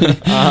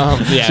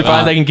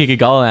 Surprised they can kick a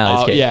goal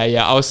out.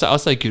 Yeah. I'll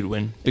say good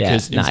win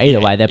because either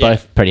way, they're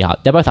both pretty hard.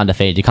 They're both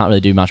undefeated. You can't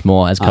really do much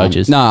more as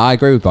coaches. No, I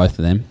agree with both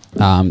of them.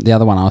 The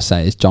other one I'll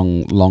say is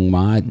John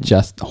Longmire,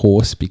 just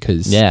horse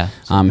because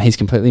he's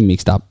completely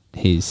mixed up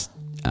his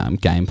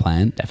game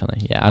plan.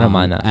 Definitely, I don't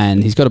mind that.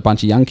 And he's got a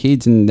bunch of young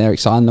kids, and they're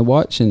exciting to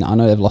watch. And I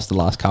know they've lost the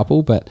last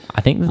couple, but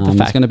I think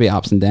it's going to be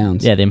ups and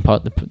downs. Yeah, the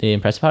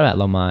impressive part about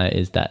Longmire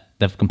is that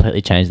they've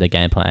completely changed their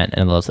game plan,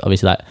 and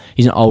obviously, like,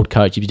 he's an old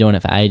coach. He's been doing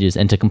it for ages,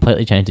 and to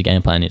completely change the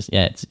game plan is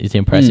it's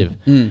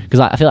impressive. Because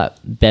I feel like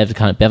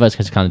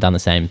Bevo's kind of done the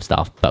same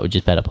stuff, but with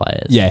just better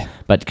players. Yeah,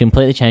 but to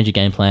completely change your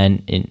game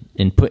plan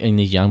in putting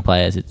these young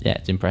players,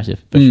 it's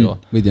impressive for sure.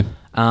 With you.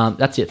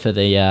 That's it for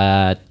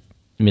the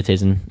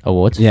mid-season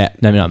awards. Yeah.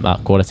 No,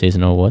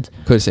 quarter-season awards.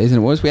 Quarter-season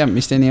awards. We haven't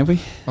missed any, have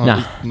we?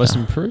 No. Most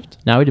improved?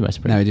 No, we did most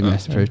improved. No, we did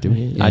most improved, did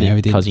we? Yeah,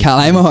 we did. Carl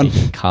Amon,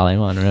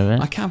 remember?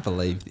 I can't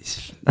believe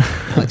this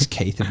Alex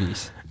Keith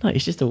abuse. No,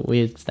 it's just a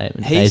weird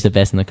statement. He's the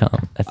best in the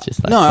comp. That's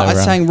just like no, I'm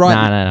saying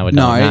right. No, we're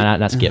done.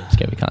 No, skip.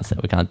 We can't say.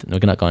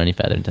 We're not going any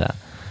further into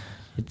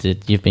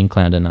that. You've been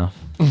clowned enough.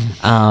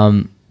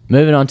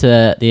 Moving on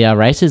to the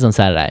races on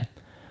Saturday.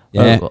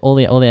 Yeah,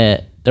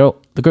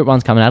 the Group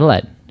 1's coming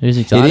Adelaide. Who's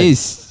excited? It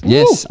is.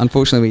 Yes.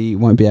 Unfortunately, we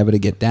won't be able to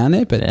get down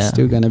there, but it's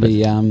still going to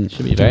be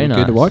should be very nice.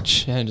 Good to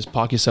watch. Yeah, and just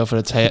park yourself at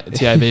a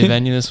TAB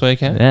venue this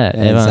weekend. Yeah,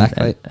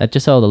 exactly.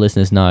 Just so all the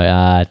listeners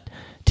know,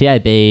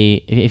 TAB,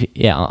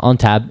 on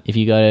tab, if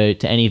you go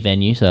to any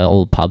venue, so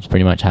all pubs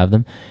pretty much have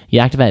them,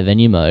 you activate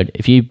venue mode.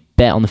 If you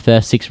bet on the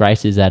first 6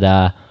 races at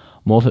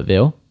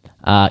Morphetville,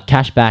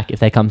 cash back if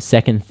they come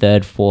 2nd, 3rd,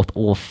 4th,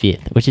 or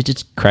 5th, which is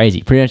just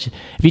crazy. Pretty much,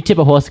 if you tip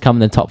a horse to come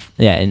in the top,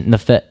 in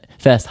the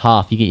first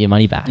half, you get your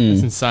money back.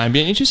 It's insane. It'd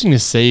be interesting to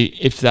see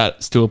if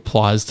that still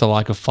applies to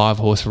like a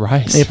 5-horse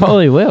race. It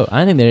probably will. I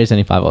don't think there is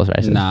any 5-horse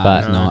races. No,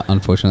 it's not,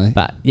 unfortunately.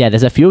 But yeah,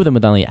 there's a few of them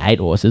with only 8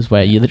 horses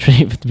where you literally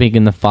have to pick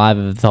in the 5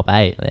 of the top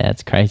 8. Yeah,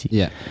 it's crazy.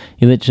 Yeah.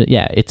 You literally,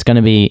 it's going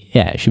to be,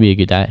 it should be a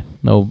good day.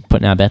 We're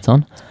putting our bets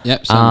on.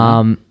 Yep.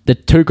 The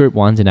 2 Group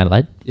 1s in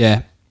Adelaide.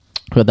 Yeah.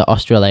 We've got the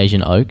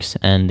Australasian Oaks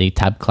and the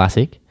Tab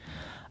Classic.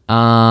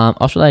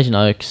 Australasian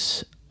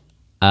Oaks,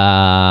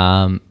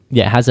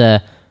 has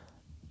a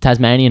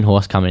Tasmanian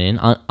horse coming in,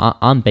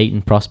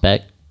 unbeaten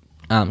prospect,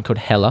 called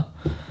Hella.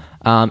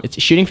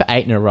 It's shooting for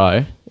 8 in a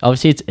row.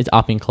 Obviously, it's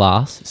up in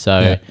class,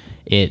 so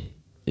it's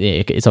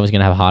obviously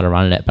going to have a harder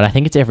run at it. But I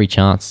think it's every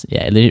chance.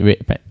 Yeah,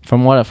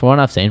 from what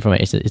I've seen from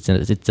it,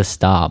 it's a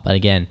star. But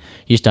again,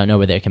 you just don't know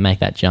whether it can make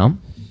that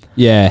jump.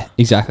 Yeah,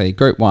 exactly.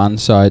 Group 1,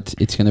 so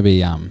it's going to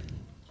be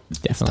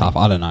definitely tough.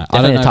 I don't know.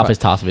 Definitely the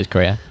toughest task of his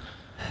career.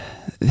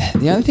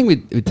 The only thing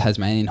with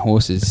Tasmanian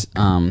horses,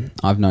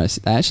 I've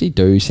noticed they actually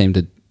do seem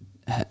to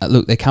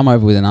look. They come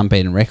over with an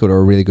unbeaten record or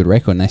a really good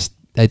record, and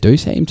they do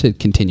seem to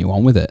continue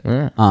on with it.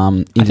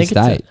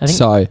 Interstate.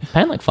 So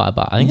paying like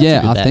 $5. I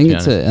think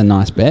it's a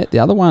nice bet. The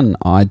other one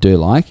I do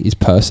like is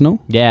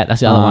Personal. Yeah,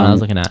 that's the other one I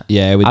was looking at.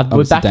 Yeah,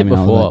 we've backed it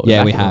before.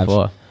 Yeah, we have.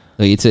 Look,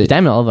 it's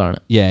Damon Oliver on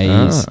it. Yeah, he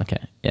is.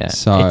 Okay. Yeah.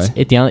 So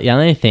the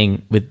only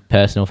thing with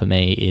Personal for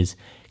me is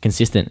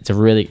consistent.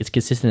 It's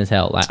consistent as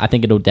hell. Like, I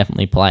think it'll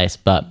definitely place,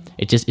 but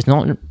it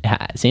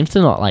seems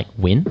to not like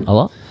win a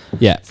lot.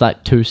 Yeah, it's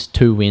like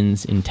two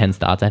wins in 10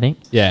 starts, I think.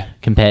 Yeah,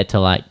 compared to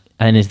like,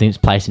 and it's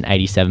placed in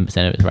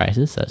 87% of its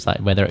races, so it's like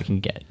whether it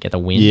can get the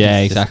win. Yeah,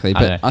 exactly.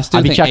 But I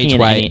still think each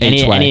way,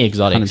 any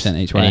exotics, 100%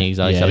 each way. Any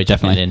exotics, yeah, I'll be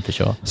definitely in for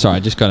sure. Sorry, I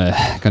just got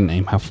an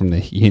email from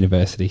the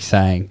university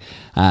saying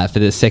for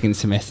the second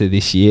semester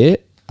this year,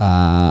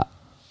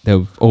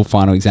 all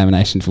final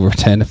examinations will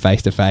return to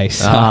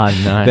face-to-face.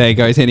 Oh, no. There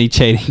goes any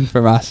cheating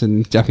from us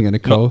and jumping on a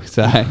call.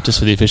 So just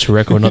for the official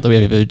record, not that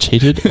we have ever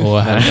cheated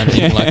or have done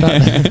anything like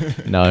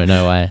that.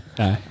 No way.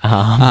 No.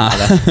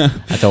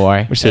 That's a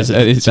worry. Which is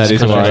that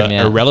is a worry.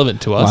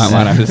 Irrelevant to us.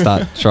 Might have to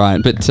start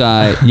trying. But so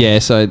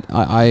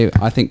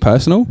I think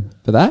Personal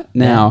for that.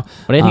 Now,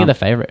 what do you think of the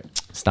favourite,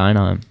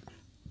 Steinheim?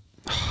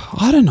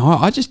 I don't know.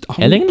 I think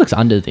it looks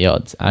under the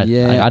odds.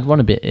 I'd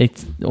want a bit.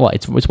 It's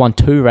won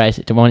 2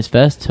 races. It won its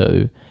first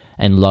 2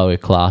 and lower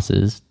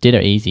classes. Did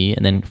it easy,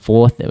 and then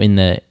 4th in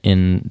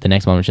the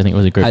next one, which I think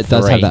was a group 3. It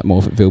does have that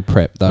Morphetville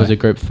prep though. It was a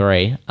group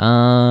 3.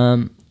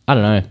 I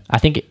don't know. I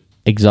think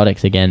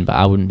exotics again, but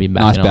I wouldn't be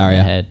backing on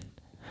the head.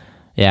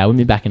 Yeah, I wouldn't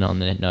be backing on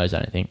the nose. I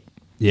don't think.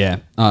 Yeah,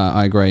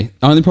 I agree.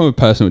 The only problem with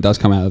Personal, it does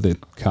come out of the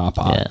car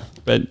park. Yeah.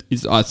 But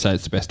I'd say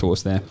it's the best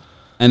horse there.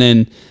 And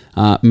then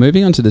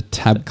moving on to the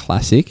Tab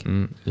Classic.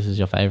 This is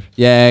your favourite.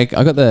 Yeah,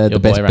 I got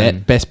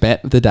the best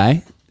bet of the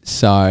day.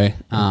 So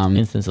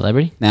instant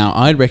celebrity. Now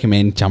I'd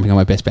recommend jumping on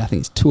my best bet. I think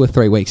it's 2 or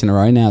 3 weeks in a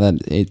row now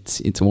that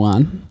it's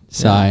won.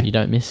 So yeah, you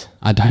don't miss.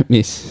 I don't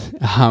miss.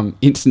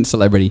 Instant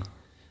celebrity.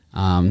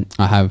 I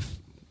have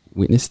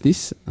witnessed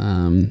this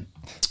a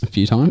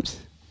few times.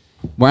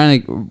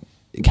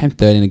 It came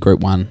 3rd in a Group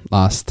 1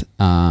 late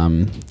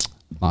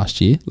last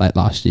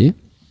year.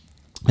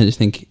 I just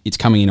think it's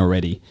coming in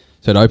already.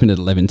 So it opened at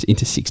 $11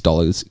 into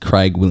 $6.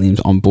 Craig Williams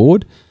on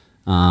board.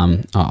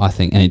 I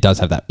think, and it does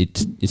have that.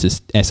 It's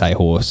a SA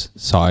horse,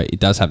 so it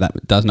does have that.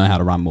 It does know how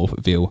to run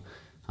Morphetville.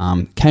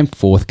 Came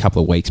fourth a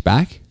couple of weeks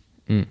back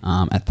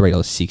at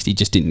 $3.60.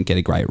 Just didn't get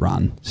a great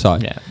run. So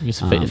yeah,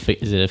 is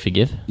it a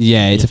forgive?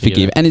 Yeah, it's a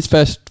forgive, and it's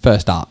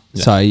first up.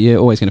 Yeah. So you're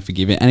always going to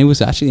forgive it. And it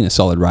was actually in a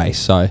solid race.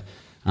 So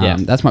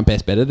that's my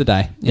best bet of the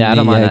day. Yeah, I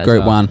don't mind that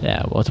Group 1.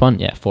 Yeah, well, it's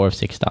 4 of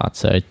 6 starts.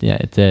 So yeah,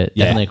 it's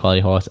definitely a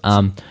quality horse.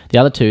 The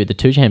other two, the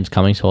two James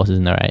Cummings horses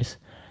in the race,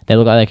 they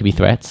look like they could be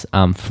threats.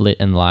 Flit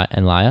and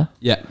Liar.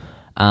 Yeah.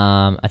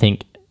 I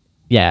think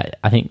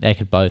they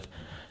could both.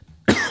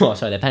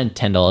 They're paying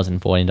 $10 and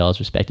 $14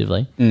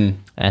 respectively.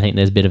 And I think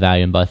there's a bit of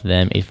value in both of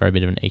them, for a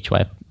bit of an each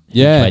way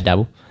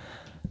dabble.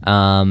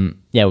 I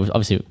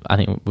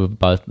think we've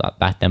both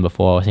backed them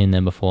before, seen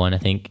them before, and I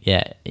think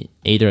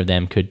either of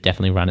them could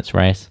definitely run its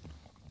race.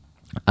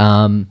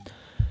 The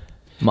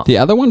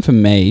other one for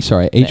me,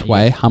 each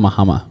way,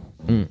 Hummer.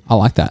 I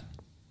like that.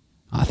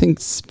 I think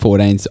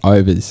 14's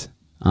overs,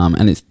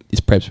 and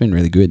its prep's been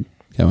really good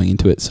going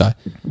into it, so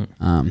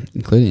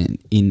including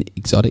in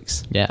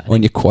exotics, or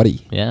in your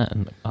quaddie. Yeah,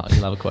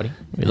 you love a quaddie.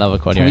 We love a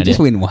quaddie. Can we just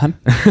win one?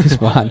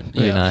 Just one.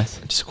 Really nice.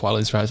 Just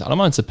quality this race. I don't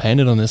mind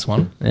Sepandit on this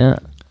one. Yeah.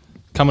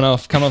 Coming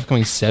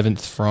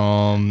 7th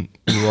from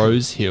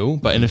Rose Hill,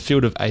 but in a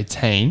field of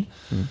 18.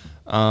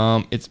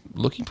 It's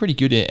looking pretty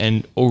good,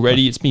 and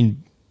already it's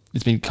been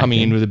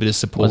coming in with a bit of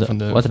support from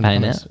the. What's it paying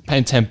now?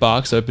 Paying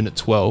 $10, opened at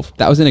 12.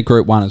 That was in a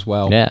Group 1 as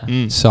well. Yeah.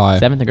 So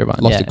 7th in Group 1.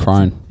 Lost to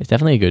Crone. It's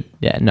definitely a good.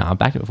 Yeah. No, I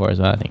backed it before as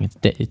well. I think it's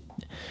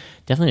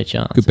definitely a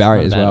chance. Good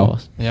barrier as well.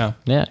 Horse. Yeah.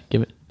 Yeah.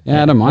 Give it.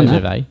 Yeah, I don't mind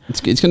that. Value. It's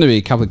going to be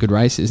a couple of good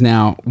races.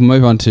 Now we'll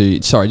move on to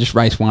just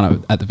race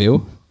 1 at the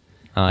Ville.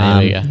 Oh,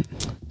 here we go.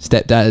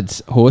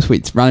 Stepdad's horse,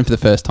 it's running for the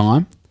first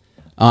time.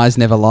 Eyes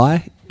Never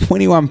Lie.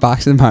 $21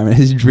 at the moment.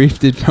 Has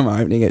drifted from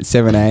opening at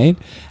 17.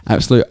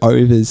 Absolute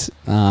overs.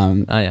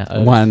 Overs.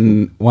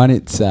 Won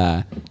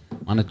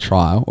a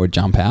trial or a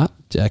jump out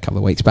a couple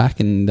of weeks back,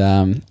 and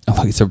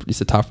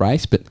it's a tough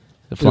race, but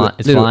it's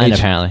flying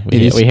apparently.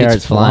 We hear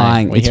it's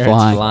flying. We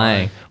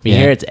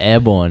hear it's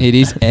airborne. It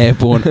is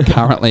airborne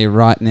currently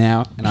right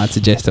now, and I'd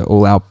suggest to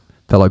all our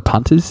fellow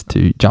punters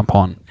to jump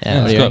on.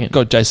 Yeah, it's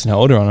got Jason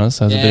Holder on us,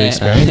 so it's a big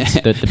experience.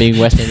 The big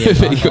West Indian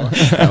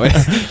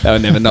that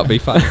would never not be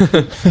fun.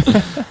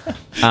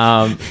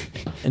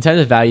 In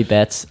terms of value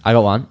bets, I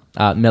got one.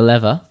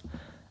 Mileva,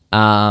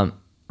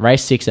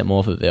 race 6 at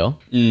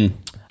Morphetville.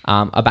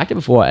 I backed it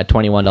before at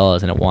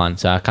 $21 and it won,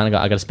 so it's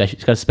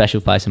got a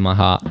special place in my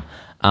heart.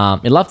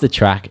 It loved the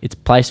track. It's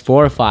placed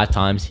 4 or 5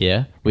 times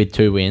here with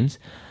 2 wins.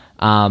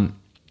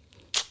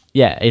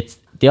 It's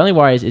the only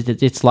worry is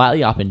that it's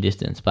slightly up in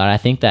distance, but I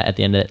think that at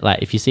the end of it,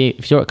 if you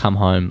saw it come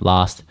home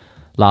last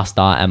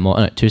start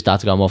and 2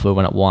 starts ago, Morphetville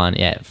when it won,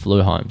 it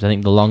flew home. So I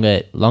think the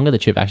longer the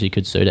trip actually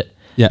could suit it.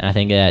 Yeah, and I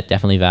think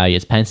definitely value.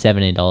 It's paying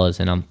 $17,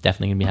 and I'm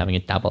definitely gonna be having a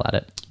double at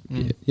it.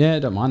 Yeah,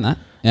 don't mind that.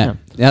 Yeah.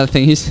 The other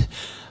thing is,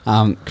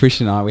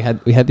 Christian and I,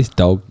 we had this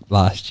dog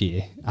last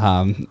year.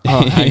 Hang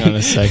on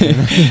a second.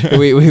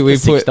 we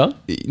put dog?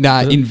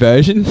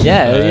 Inversion.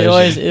 Yeah, it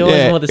always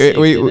more the 6.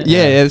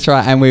 That's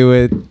right. And we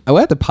were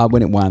at the pub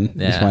when it won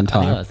this one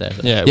time. I was there.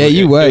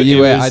 You were.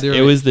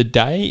 It was the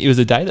day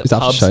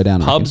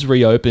that pubs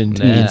reopened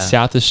in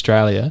South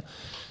Australia.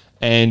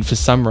 And for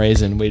some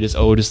reason, we just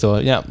all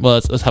thought,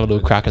 let's have a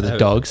little crack at the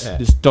dogs. Yeah.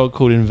 This dog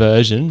called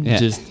Inversion.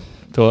 Just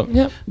thought,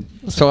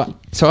 So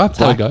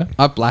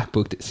I've black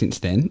booked it since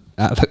then.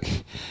 Look,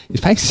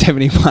 it's paying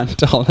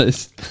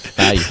 $71.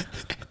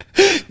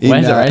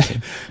 When's it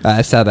racing?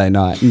 Saturday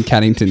night in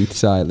Caddington.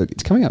 So look,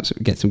 it's coming up. So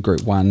we get some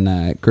Group 1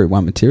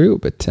 material,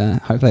 but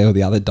hopefully all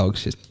the other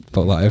dogs just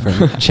fall over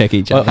and check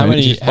each other. How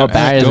many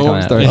barriers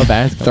are coming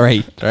out?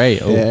 3. 3.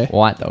 Oh,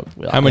 white dog.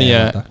 How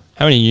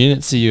many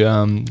units are you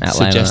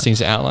suggesting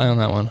to outlay on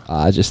that one?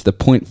 Just the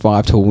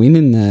 0.5 to win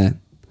and the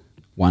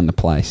 1 to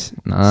place.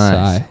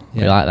 Nice. So,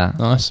 we like that.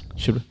 Nice.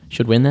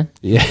 Should win then?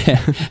 Yeah.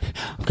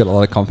 I've got a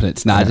lot of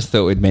confidence. I just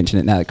thought we'd mention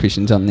it now that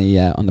Christian's on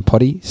the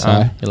potty.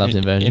 So he loves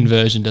Inversion.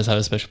 Inversion does have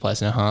a special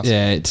place in our hearts.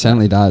 Yeah, it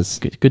certainly does.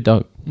 Good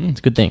dog. It's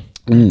a good thing.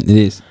 It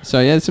is.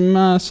 So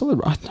some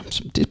solid. I'm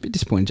a bit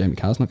disappointed Jamie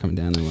Carr's not coming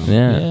down there well.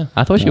 Yeah.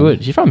 I thought she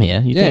would. She's from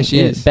here. She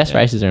is. Best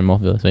races are in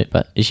Morphetville this week,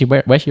 but is she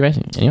where's she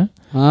racing anyway?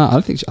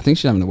 I think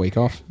she's having a week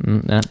off.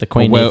 The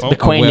Queen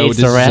needs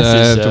to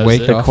rest.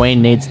 The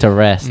Queen needs to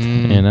rest.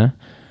 You know.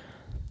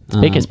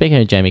 Speaking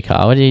of Jamie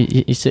Carr,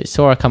 you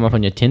saw her come up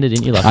on your Tinder,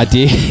 didn't you? I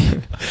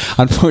did.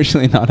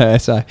 Unfortunately, not her.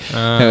 So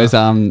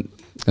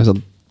it was a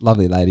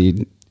lovely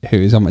lady who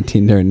was on my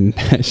Tinder, and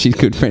she's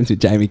good friends with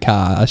Jamie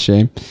Carr, I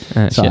assume.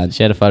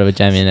 She had a photo with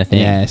Jamie and I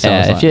think. Yeah,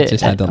 so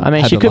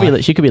she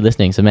could be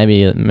listening, so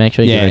maybe make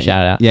sure you give her a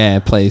shout out. Yeah,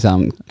 please. I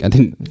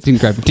didn't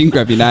grab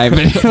your name,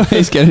 but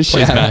please get a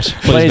shout out.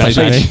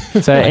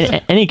 Please. So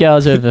any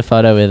girls who have a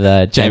photo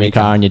with Jamie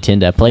Carr on your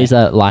Tinder, please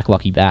like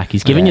Lachie back.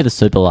 He's giving you the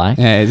super like.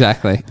 Yeah,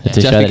 exactly.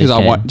 Just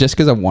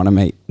because I want to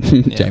meet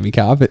Jamie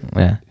Carr, but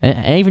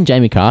and even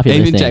Jamie Carr, if you're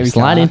Even listening, Jamie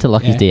slide Carr, into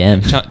Lachys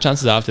DM.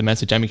 Chances are, if they're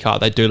mates with Jamie Carr,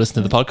 they do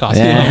listen to the podcast.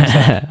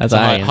 Yeah. That's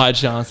a high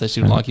chance that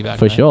she would like you back.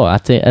 For sure.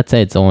 I'd say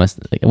it's almost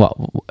like,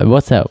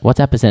 what's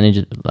that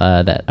percentage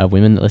that of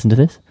women that listen to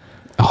this?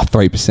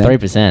 3%.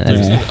 3%.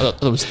 I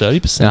thought it was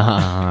 30%.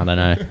 I don't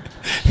know.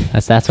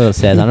 That's what it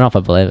says. I don't know if I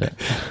believe it.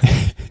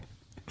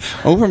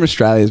 All from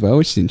Australia as well,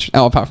 which is interesting.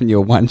 Apart from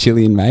your one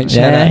Chilean mate.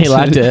 Yeah, he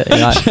liked it.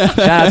 Shout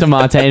out to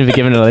Martin for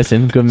giving it a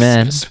listen. Good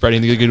man.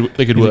 Spreading the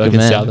good work in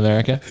South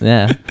America.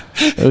 Yeah.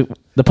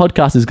 The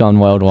podcast has gone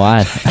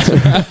worldwide.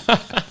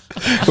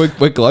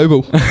 We're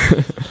global.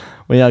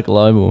 We are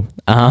global.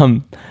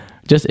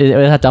 Just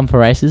without done for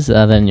races,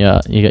 then you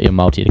got your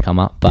multi to come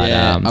up.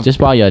 But just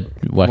while you're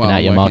working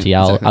out your multi,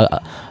 I'll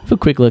have a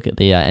quick look at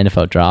the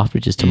NFL draft,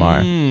 which is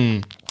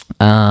tomorrow.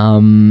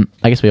 I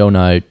guess we all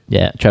know,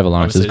 Trevor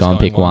Lawrence has gone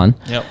pick 1,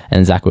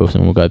 and Zach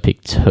Wilson will go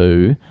pick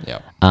 2.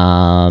 Yep.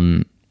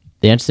 The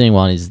interesting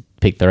one is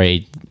pick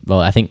 3. Well,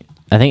 I think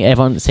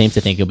everyone seems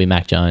to think it'll be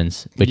Mac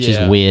Jones, which is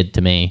weird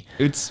to me.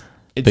 It's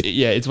one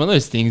of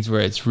those things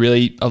where it's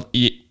really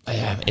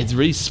it's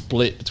really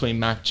split between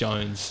Mac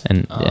Jones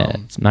and I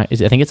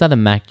think it's either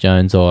Mac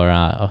Jones or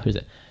who's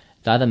it?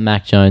 It's either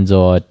Mac Jones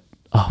or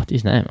what's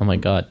his name? Oh my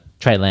god.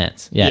 Trey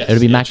Lance. It'll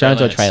be Mac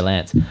Jones or Trey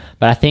Lance.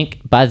 But I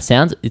think by the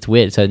sounds, it's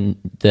weird. So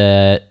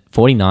the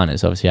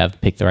 49ers obviously have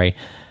pick 3.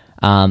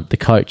 The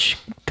coach,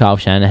 Kyle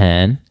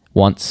Shanahan,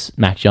 wants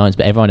Mac Jones,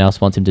 but everyone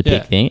else wants him to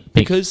wants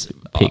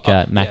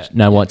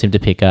him to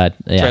pick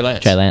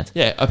Trey Lance.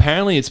 Yeah,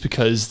 apparently it's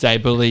because they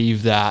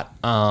believe that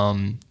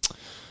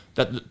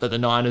that the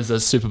Niners are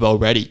Super Bowl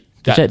ready.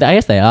 I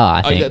guess they are,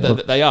 I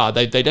think. They are.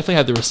 They definitely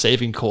have the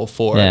receiving core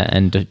for it. Yeah,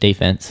 and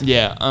defense.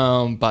 Yeah,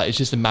 but it's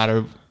just a matter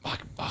of,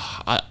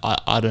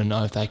 I don't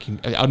know if they can.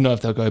 I don't know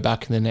if they'll go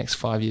back in the next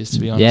 5 years. To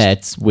be honest,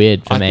 it's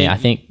weird for me. I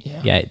think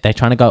they're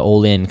trying to go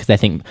all in because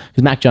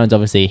Mac Jones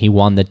obviously he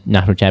won the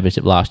national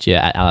championship last year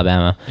at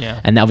Alabama,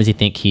 and they obviously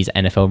think he's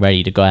NFL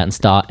ready to go out and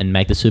start and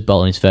make the Super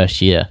Bowl in his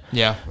first year.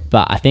 Yeah,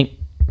 but I think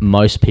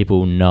most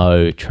people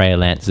know Trey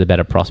Lance is a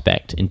better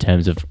prospect in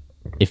terms of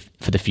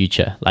for the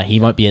future. Like he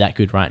won't be that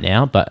good right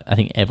now, but I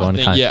think everyone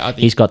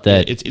he's got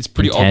the it's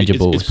pretty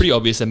intangibles. It's pretty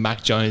obvious that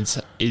Mac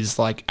Jones is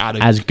like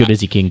as good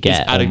as he can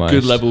get at almost. A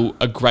good level,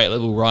 a great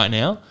level right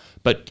now.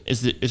 But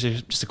is it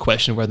just a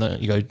question of whether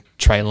you go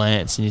Trey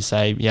Lance and you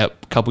say, a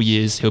couple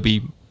years he'll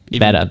be even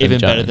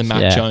better than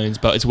Mac Jones,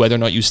 but it's whether or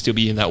not you still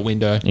be in that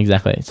window.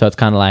 Exactly. So it's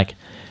kind of like,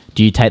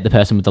 do you take the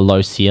person with the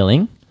low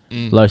ceiling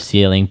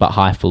but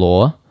high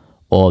floor,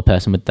 or the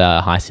person with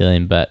the high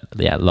ceiling but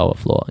lower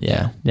floor?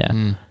 Yeah.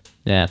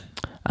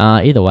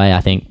 Either way,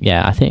 I think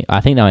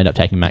they'll end up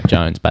taking Mac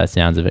Jones. By the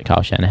sounds of it,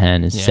 Kyle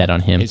Shanahan is set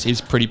on him.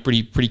 He's pretty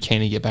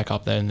keen to get back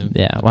up there.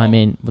 I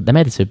mean, they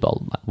made the Super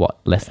Bowl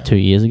less than 2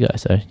 years ago.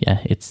 So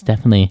it's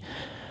definitely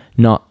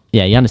not.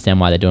 Yeah, you understand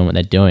why they're doing what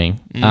they're doing.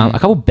 A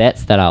couple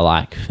bets that I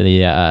like for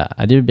the.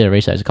 I did a bit of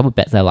research. A couple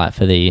bets that I like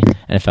for the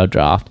NFL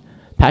draft.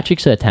 Patrick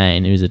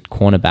Surtain, who's a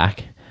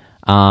cornerback.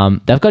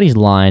 They've got his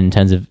line in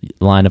terms of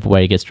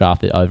where he gets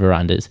drafted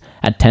over-unders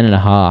at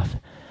 10.5,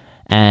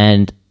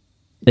 and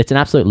it's an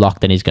absolute lock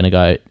that he's going to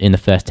go in the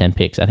first 10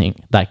 picks, I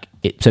think.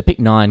 So pick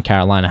 9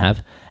 Carolina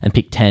have, and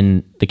pick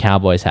 10 the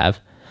Cowboys have.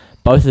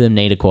 Both of them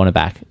need a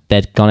cornerback.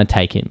 They're going to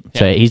take him. Yeah.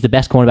 So he's the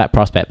best cornerback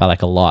prospect by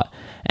a lot.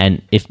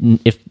 And if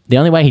the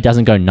only way he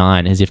doesn't go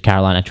 9 is if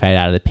Carolina trade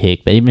out of the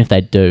pick, but even if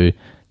they do,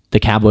 the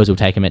Cowboys will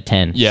take him at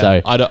 10.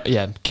 Yeah,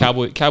 so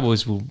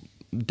Cowboys will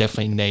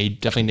definitely need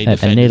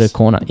defenders. They need a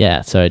corner.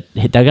 Yeah, so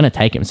they're going to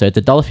take him. So it's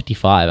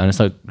 $1.55, and it's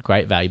a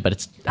great value, but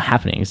it's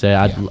happening. So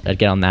I'd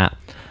get on that.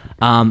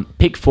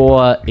 Pick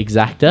 4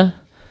 exacta.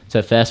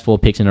 So first 4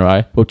 picks in a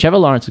row. Well, Trevor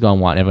Lawrence is going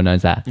 1. Everyone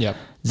knows that. Yep.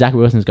 Zach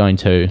Wilson's going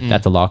 2.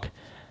 That's a lock.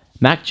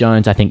 Mac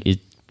Jones, I think, is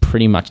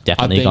pretty much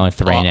definitely going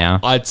 3 now.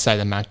 I'd say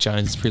that Mac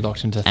Jones is pretty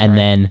locked into 3. And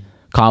then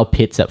Kyle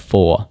Pitts at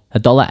 4.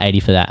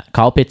 $1.80 for that.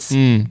 Kyle Pitts,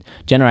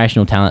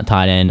 generational talent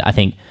tight end. I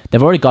think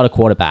they've already got a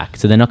quarterback,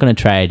 so they're not going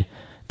to trade.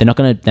 They're not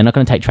going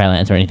to take Trey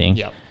Lance or anything.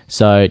 Yep.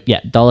 So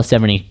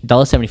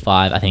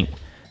 $1.75. I think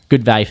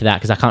good value for that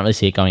because I can't really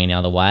see it going any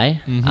other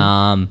way.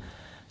 The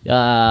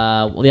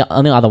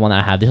only other one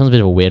that I have, this one's a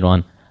bit of a weird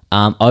one.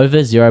 Over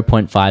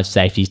 0.5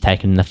 safeties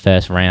taken in the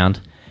first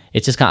round.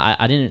 It's just kind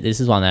of, this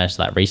is one that I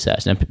just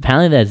researched. And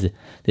apparently there's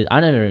I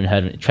never even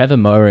heard of it. Trevor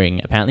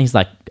Moehring, apparently he's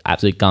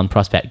absolute gun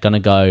prospect, gonna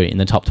go in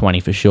the top 20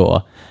 for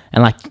sure.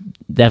 And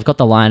they've got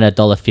the line at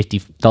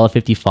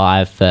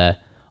 $1.55 for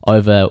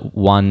over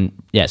 1,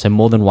 so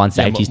more than 1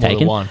 safety's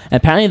taken. And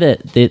apparently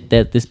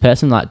this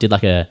person did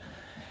a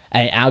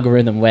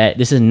algorithm where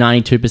this is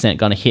 92%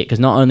 going to hit because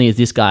not only is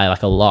this guy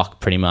a lock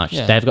pretty much,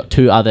 they've got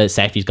 2 other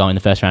safeties going in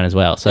the first round as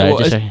well. So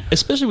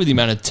especially with the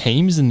amount of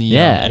teams in the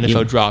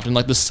NFL draft and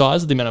the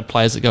size of the amount of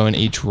players that go in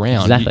each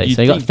round. Exactly.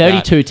 So you got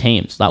 32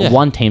 teams.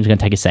 One team's going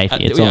to take a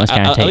safety. It's almost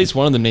guaranteed. At least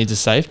one of them needs a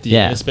safety.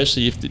 Yeah.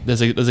 Especially if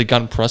there's a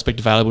gun prospect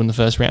available in the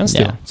first round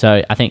still. Yeah.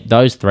 So I think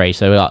those 3.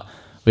 So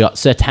we got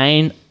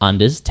Surtain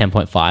unders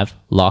 10.5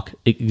 lock,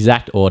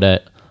 exact order.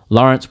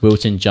 Lawrence,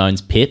 Wilson,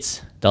 Jones,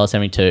 Pitts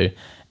 $1.72.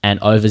 and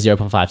over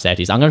 0.5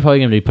 safeties. I'm probably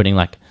going to be putting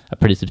like a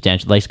pretty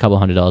substantial, at least a couple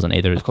 $100 on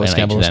either. Of course,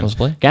 gamble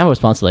responsibly. Gamble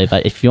responsibly,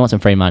 but if you want some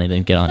free money,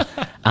 then get on.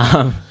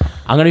 I'm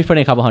going to be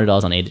putting a couple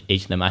 $100 on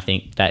each of them. I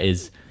think that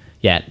is,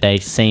 they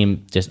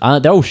seem just,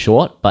 they're all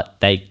short, but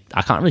I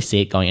can't really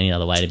see it going any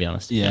other way, to be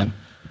honest. Yeah.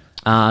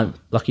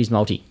 Lachys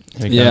multi.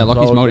 Yeah,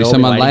 Lachys multi. So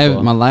my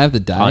lay of the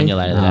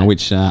day,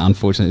 which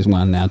unfortunately is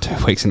won now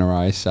 2 weeks in a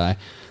row. So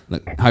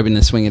look, hoping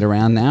to swing it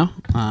around now.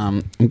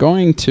 I'm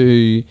going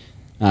to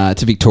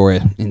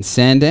Victoria in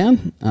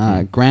Sandown,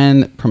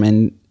 Grand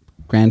Promenade.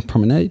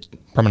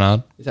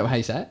 Promenade. Is that how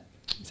you say it?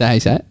 Is that how you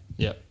say it?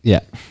 Yep. Yeah.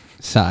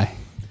 So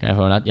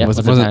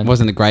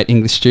wasn't a great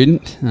English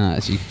student,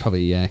 as you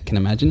probably can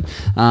imagine.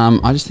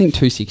 I just think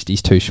 260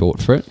 is too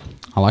short for it.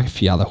 I like a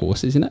few other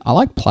horses in it. I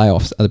like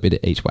playoffs at a bit of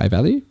each way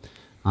value.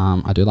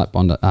 I do like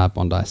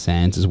Bondi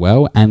Sands as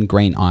well, and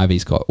Green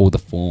Ivy's got all the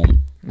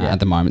form at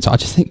the moment. So I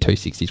just think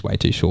 260 is way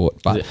too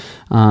short. But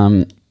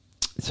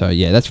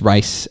that's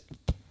race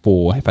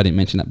 4. If I didn't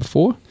mention that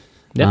before.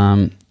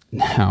 Yep.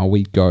 Now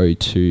we go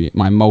to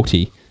my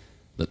multi.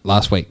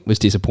 Last week was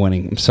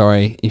disappointing. I'm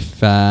sorry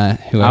if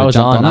whoever I was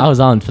jumped on it. I was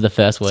on for the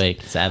first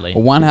week, sadly.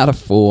 1 out of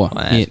 4.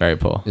 Wow, that's very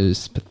poor. It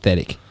was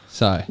pathetic.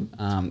 So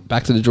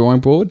back to the drawing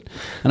board,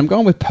 and I'm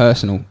going with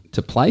Personal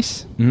to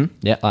place. Mm-hmm.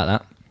 Yeah, like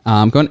that.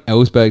 I'm going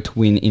Ellsberg to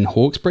win in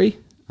Hawkesbury,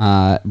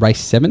 race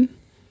 7,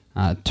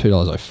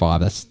 $2.05.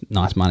 That's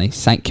nice money.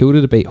 St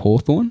Kilda to beat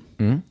Hawthorn,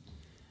 and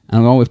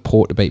I'm going with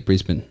Port to beat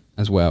Brisbane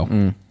as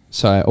well.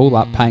 So all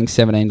up, paying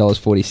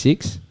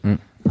 $17.46.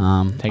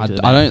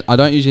 I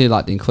don't usually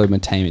like to include my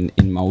team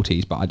in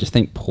multis, but I just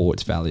think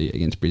Port's value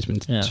against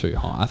Brisbane's too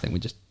high. I think we're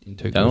just in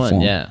too good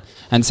form. Yeah.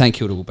 And St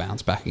Kilda will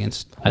bounce back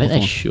against Hawthorn. I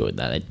think they should.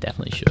 They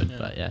definitely should.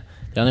 But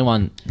the only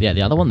one,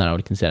 the other one that I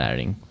would consider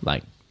adding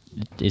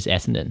is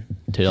Essendon,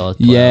 $2.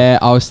 Yeah,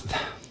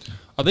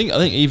 I think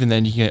even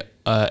then you can get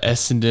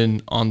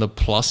Essendon on the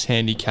plus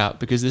handicap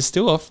because they're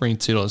still offering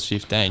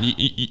 $2.15.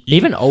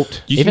 Even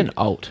Alt. Yeah,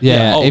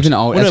 Alt. even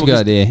Alt. That's a good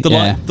idea.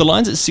 The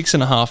line's at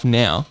 6.5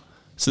 now.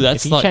 So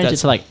that's if you change it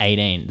to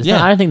 18.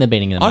 I don't think they're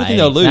beating them. I don't think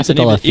they'll lose.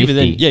 That's even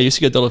then, you used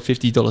to get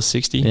 $1.50,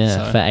 $1.60.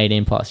 Yeah, for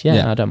 18 plus.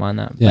 Yeah, I don't mind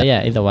that.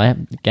 Yeah. But either way,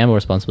 gamble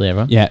responsibly,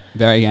 everyone. Yeah,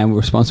 very gamble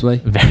responsibly.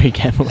 Very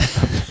gamble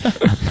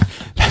responsibly.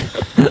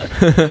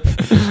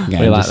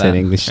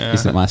 English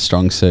isn't my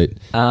strong suit. Is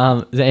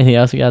there anything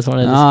else you guys want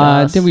to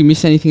discuss? Did we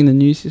miss anything in the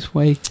news this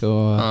week?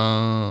 Or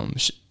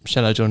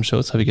shout out John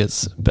Schultz. Hope he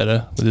gets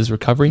better with his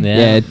recovery.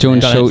 Yeah,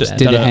 John Schultz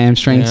did a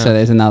hamstring, so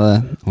there's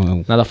another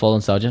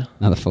fallen soldier.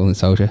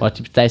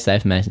 Stay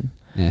safe, Mason.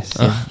 Yes.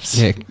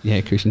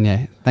 Christian.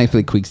 Yeah.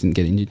 Thankfully, Quiggs didn't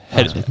get injured.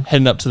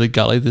 Heading up to the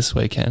gully this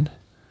weekend.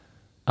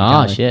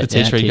 Oh shit! The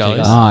tea tree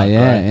gullies. Oh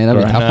yeah,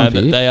 that'll be tough one for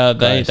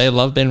you. They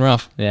love being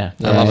rough. Yeah,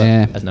 they love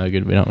it. That's no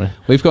good. We don't want to.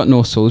 We've got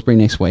North Salisbury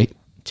next week.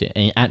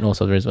 At North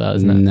Salisbury as well,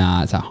 isn't it?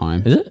 Nah, it's at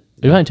home. Is it?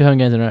 We're playing 2 home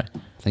games in a row.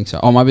 I think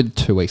so. Oh, might be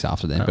 2 weeks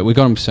after then, but we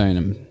got them soon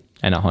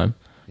and at home.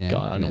 Yeah,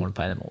 God, I don't want to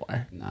play them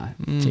away. No.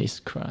 Jesus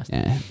Christ.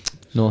 Yeah.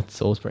 North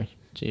Salisbury.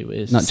 Gee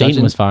whiz.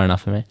 Seaton was far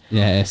enough for me.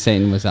 Yeah,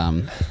 Seaton was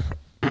a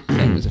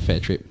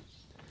fair trip.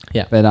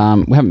 Yeah. But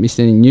we haven't missed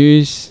any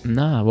news.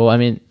 No. Well, I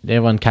mean,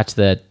 everyone catch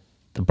the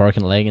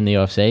broken leg in the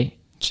UFC.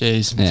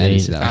 Jeez.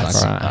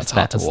 That's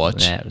hard to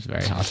watch. Yeah, it was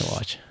very hard to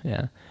watch.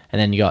 Yeah. And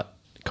then you got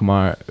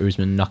Kamaru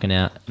Usman knocking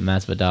out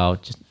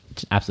Masvidal, just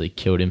absolutely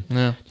killed him.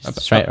 Yeah.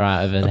 Straight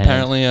right over the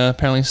head.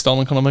 Apparently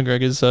stolen Conor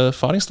McGregor's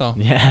fighting style.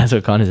 Yeah, that's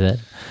what Conor said.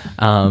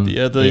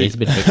 He's a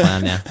bit of a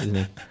clown now, isn't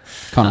he?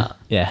 Conor?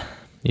 Yeah.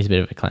 He's a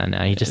bit of a clown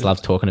now. He just loves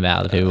talking about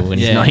other people when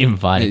he's not even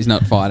fighting. He's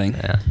not fighting.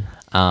 Yeah.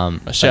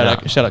 Shout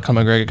out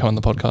Conor McGregor, come on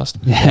the podcast.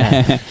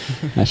 Yeah.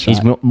 That's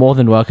He's right. more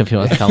than welcome if he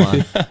wants to come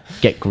on.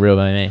 Get grilled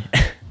by me.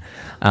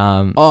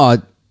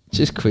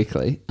 Just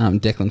quickly,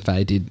 Declan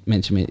Fay did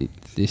mention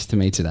this to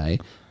me today.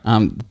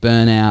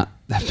 Burnout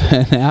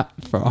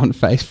on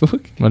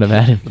Facebook. What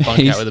about him?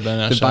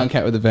 The Bunk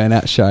Out with the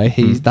Burnout show.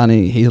 He's done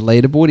his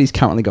leaderboard. He's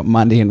currently got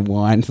Mundy and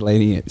Wines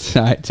leading it.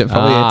 So it's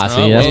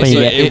probably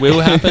it will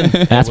happen.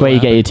 That's where you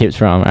get your tips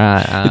from.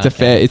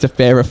 It's a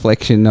fair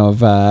reflection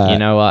of. You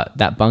know what?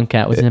 That Bunk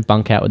Out wasn't it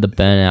Bunk Out with the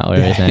Burnout, or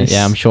isn't it?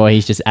 Yeah, I'm sure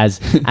he's just as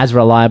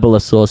reliable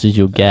a source as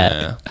you'll get.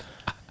 Yeah.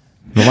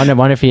 I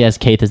wonder if he has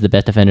Keith as the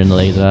best defender in the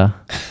league as well.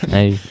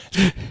 Maybe.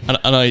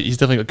 I know he's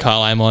definitely got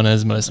Carl Amon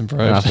as most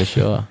improved. Oh,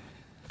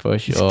 for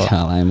sure.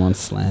 Carl Amon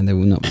slander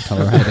will not be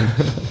tolerated.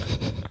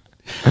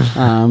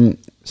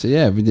 So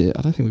yeah, I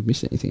don't think we've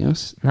missed anything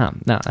else. No.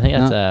 I think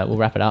that's we'll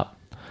wrap it up.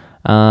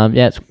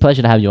 It's a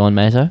pleasure to have you on,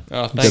 Meso.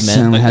 Oh, thanks.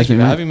 Thank you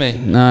for having me.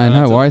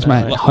 No worries,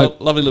 mate.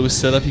 Lovely little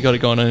setup you got it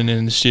going on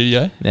in the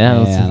studio.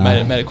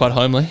 Yeah, made it quite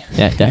homely.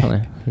 Yeah,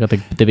 definitely. We got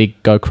the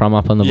big Go Crumb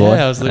up on the board.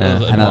 Yeah, I was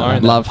and I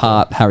love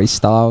heart Harry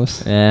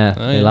Styles.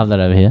 Yeah, we love that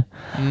over here.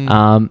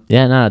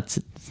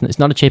 It's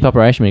not a cheap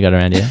operation we got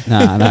around here.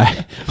 No.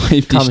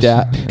 We've dished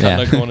out.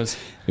 No corners.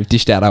 We've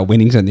dished out our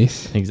winnings on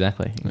this.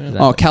 Exactly.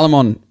 Oh,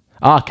 Calamon.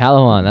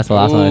 That's the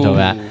last one we talk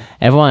about.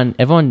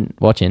 Everyone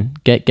watching,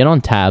 get on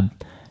tab.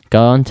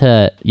 Go on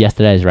to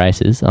yesterday's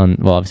races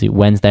obviously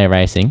Wednesday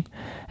racing,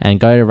 and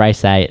go to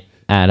race 8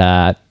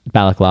 at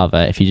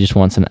Balaclava, if you just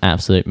want some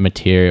absolute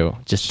material,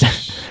 just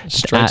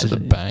Straight to the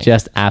bank.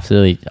 just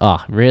absolutely.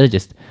 Oh, really?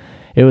 Just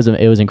it was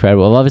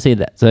incredible. Well, obviously,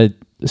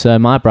 so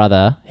my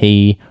brother,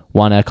 he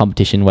won a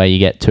competition where you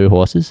get 2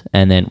 horses,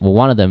 and then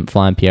one of them,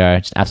 Flying Piero,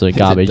 just absolute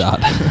garbage.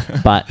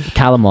 But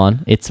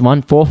Calamon, it's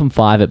won 4 from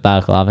 5 at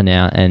Balaclava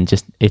now, and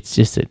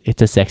it's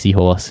a sexy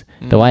horse.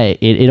 The way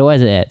it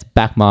always it's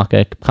back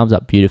marker, comes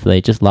up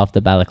beautifully. Just love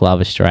the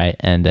Balaclava straight,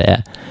 and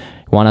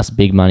won us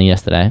big money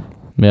yesterday.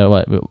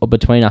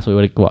 Between us, we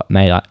would have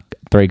made like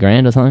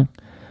 $3,000 or something.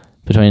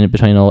 Between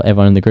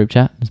everyone in the group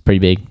chat, it's pretty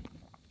big,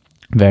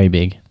 very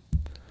big.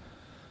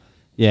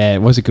 Yeah,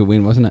 it was a good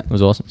win, wasn't it? It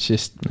was awesome. It's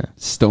just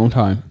stormed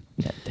home.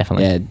 Yeah,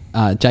 definitely.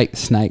 Yeah, Jake the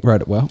Snake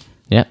rode it well.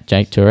 Yeah,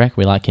 Jake Turek,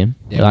 we like him.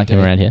 Yeah, we like him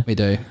around here. We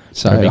do.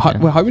 So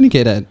we're hoping to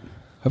get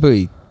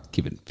hopefully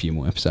give it a few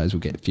more episodes.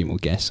 We'll get a few more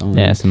guests on.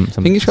 Yeah, some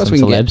fingers crossed we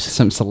can get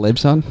some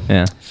celebs on.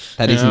 Yeah,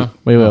 isn't.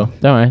 We will.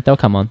 Don't worry, they'll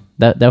come on.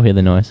 They'll hear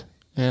the noise.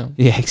 Yeah,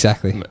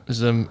 exactly. There's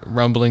some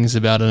rumblings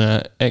about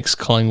an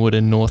ex-Collingwood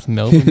and North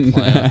Melbourne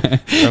player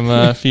from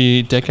a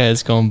few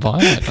decades gone by.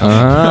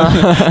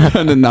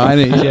 From the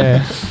 90s,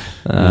 yeah.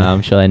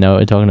 I'm sure they know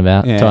what we're talking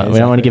about. Yeah, We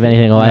don't want to give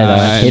anything away,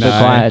 though. Keep it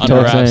quiet.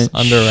 Under Talk wraps. soon.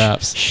 Under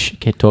wraps. Shh.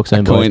 Talk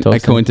soon, boys.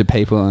 According to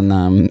people on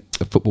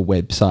the football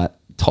website,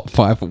 top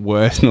 5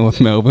 worst North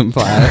Melbourne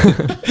player.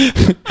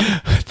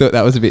 I thought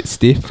that was a bit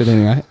stiff, but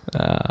anyway.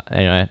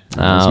 Anyway.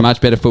 He's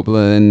much better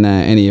footballer than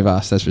any of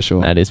us, that's for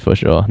sure. That is for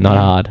sure. Not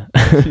hard.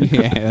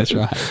 Yeah, that's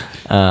right.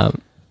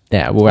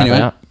 We'll wrap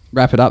it up.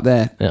 Wrap it up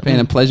there. Yep. Been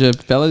a pleasure,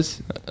 fellas.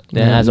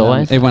 Yeah, as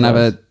always. Everyone have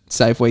a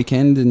safe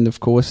weekend, and of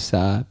course,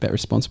 bet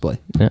responsibly.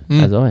 Yeah,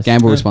 as always.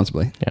 Gamble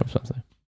responsibly. Gamble responsibly.